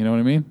something. You know what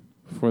I mean?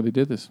 Before they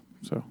did this.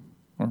 So,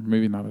 or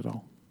maybe not at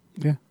all.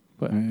 Yeah,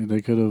 but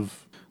they could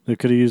have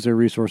used their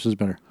resources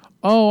better.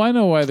 Oh, I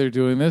know why they're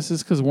doing this.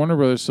 It's because Warner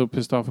Brothers is so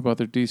pissed off about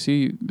their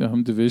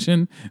DC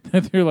division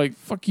that they're like,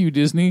 "Fuck you,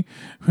 Disney!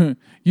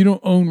 You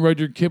don't own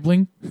Rudyard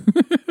Kipling."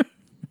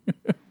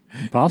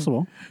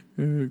 Possible.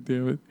 Oh,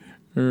 damn it!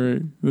 All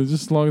right,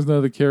 just as long as none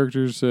of the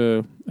characters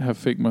have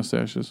fake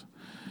mustaches.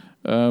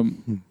 All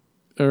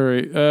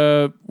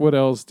right. What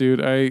else,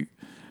 dude?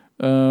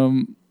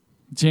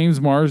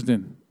 James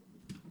Marsden.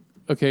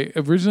 Okay,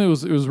 originally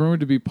it was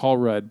rumored to be Paul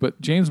Rudd,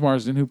 but James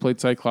Marsden, who played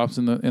Cyclops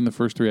in the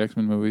first 3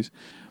 X-Men movies,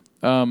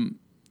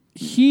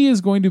 he is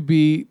going to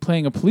be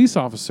playing a police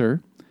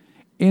officer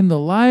in the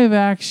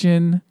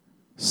live-action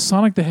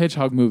Sonic the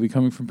Hedgehog movie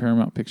coming from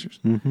Paramount Pictures.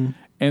 Mm-hmm.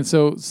 And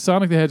so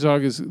Sonic the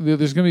Hedgehog there's going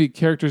to be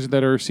characters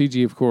that are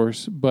CG, of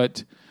course,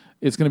 but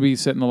it's going to be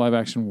set in the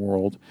live-action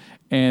world.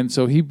 And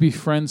so he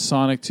befriends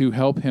Sonic to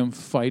help him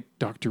fight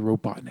Dr.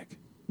 Robotnik.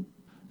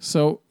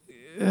 So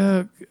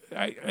I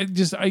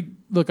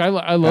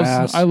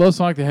love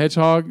Sonic the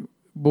Hedgehog,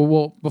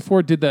 but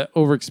before it did that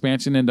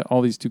overexpansion into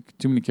all these too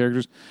many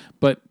characters.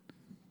 But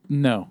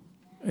no,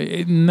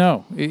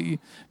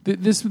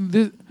 this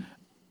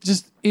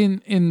just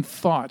in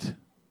thought,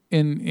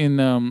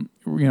 in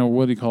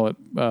what do you call it?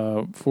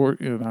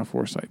 Not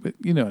foresight, but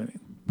you know what I mean.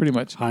 Pretty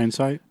much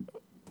hindsight.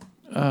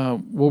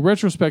 Well,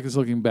 retrospect is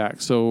looking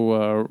back.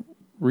 So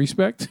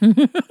respect.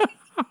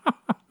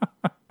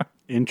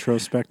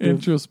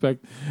 Introspect.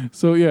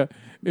 So yeah,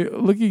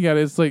 looking at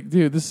it, it's like,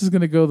 dude, this is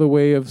going to go the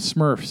way of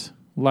Smurfs,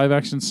 live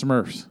action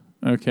Smurfs.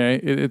 Okay,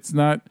 it's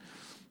not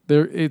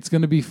there. It's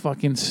going to be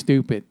fucking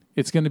stupid.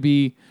 It's going to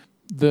be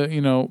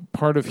the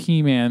part of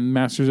He-Man,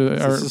 Masters of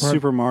this is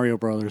Super Mario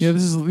Brothers. Yeah,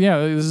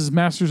 this is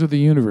Masters of the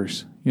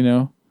Universe.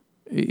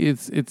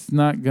 It's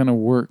not going to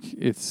work.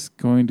 It's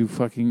going to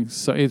fucking.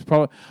 It's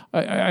probably.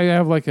 I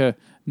have like a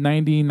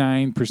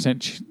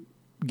 99%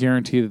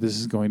 guarantee that this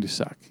is going to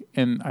suck,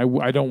 and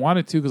I don't want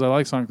it to because I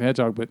like Sonic the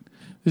Hedgehog, but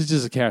this is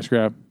just a cash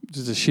grab,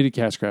 just a shitty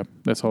cash grab.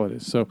 That's all it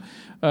is. So,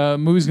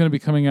 movie's going to be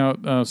coming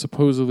out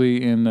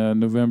supposedly in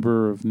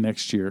November of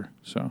next year.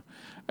 So,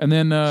 and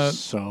then I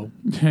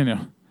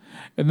know,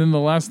 and then the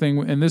last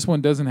thing, and this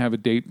one doesn't have a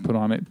date put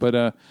on it,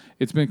 but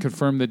it's been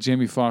confirmed that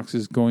Jamie Foxx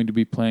is going to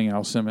be playing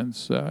Al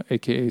Simmons,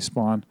 aka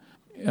Spawn,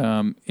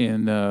 in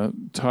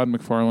Todd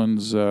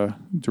McFarlane's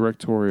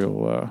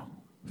directorial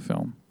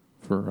film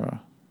for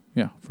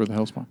the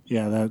Hellspawn.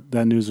 Yeah,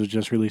 that news was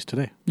just released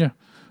today. Yeah.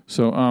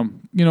 So,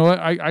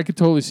 I could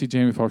totally see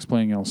Jamie Foxx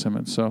playing Al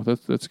Simmons. So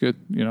that's good,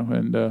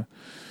 and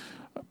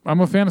I'm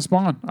a fan of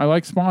Spawn. I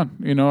like Spawn.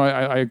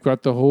 I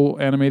got the whole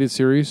animated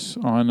series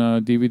on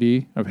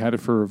DVD. I've had it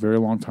for a very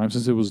long time,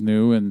 since it was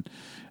new, and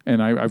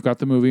I've got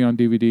the movie on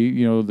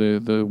DVD,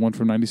 the one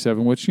from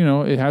 97, which,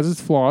 it has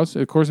its flaws.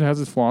 Of course it has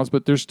its flaws,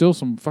 but there's still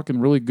some fucking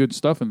really good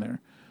stuff in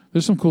there.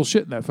 There's some cool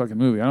shit in that fucking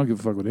movie. I don't give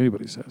a fuck what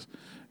anybody says,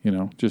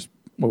 just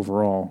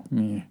overall.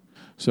 Meh.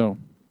 So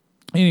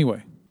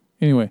anyway.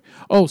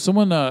 Oh,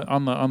 someone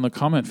on the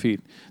comment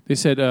feed, they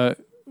said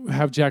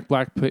have Jack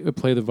Black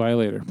play the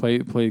Violator,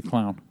 play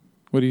clown.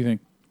 What do you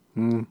think?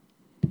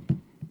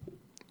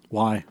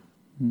 Why?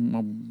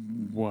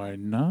 Why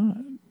not?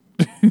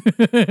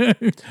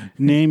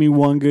 Name me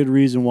one good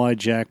reason why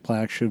Jack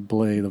Black should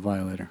play the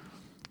Violator.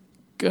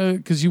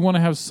 Because you want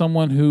to have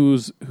someone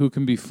who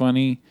can be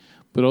funny,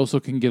 but also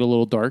can get a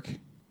little dark.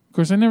 Of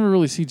course, I never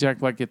really see Jack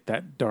Black get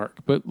that dark,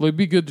 but it'd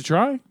be good to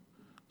try.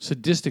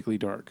 Sadistically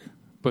dark,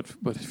 but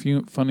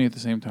funny at the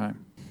same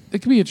time.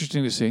 It could be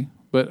interesting to see,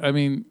 but I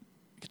mean,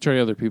 you could try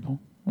other people.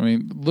 I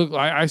mean, look,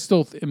 I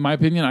still, in my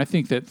opinion, I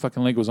think that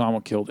fucking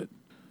Leguizamo killed it.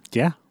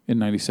 Yeah. In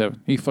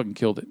 97. He fucking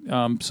killed it.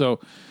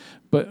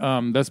 But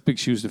that's big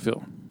shoes to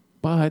fill.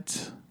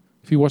 But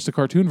if you watch the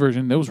cartoon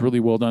version, that was really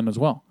well done as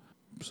well.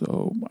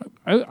 So,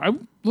 I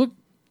look,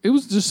 it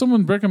was just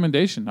someone's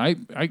recommendation.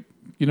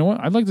 You know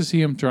what? I'd like to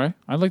see him try.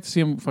 I'd like to see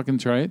him fucking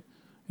try it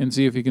and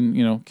see if he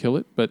can, kill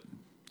it. But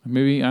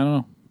maybe, I don't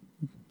know.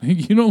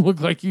 You don't look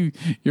like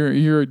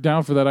you're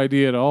down for that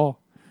idea at all.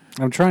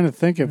 I'm trying to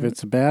think if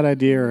it's a bad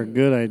idea or a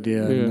good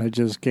idea, and I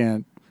just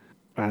can't.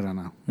 I don't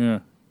know. Yeah.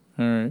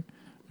 All right.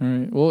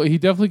 Well, he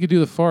definitely could do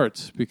the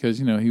farts because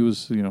he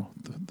was the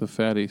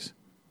fatties.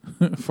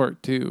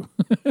 Fart too.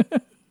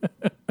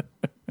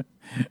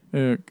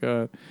 Oh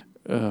God.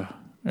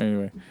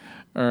 Anyway.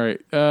 All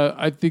right.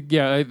 I think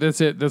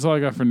that's it. That's all I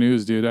got for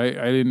news, dude.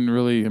 I didn't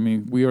really. I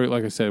mean, we already,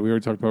 like I said, we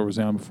already talked about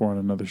Roseanne before on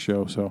another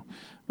show. So,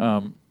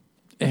 I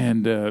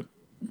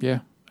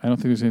don't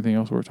think there's anything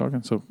else we're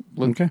talking. So,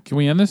 okay. Can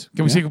we end this?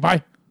 Can we say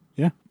goodbye?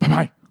 Yeah.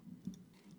 Bye-bye.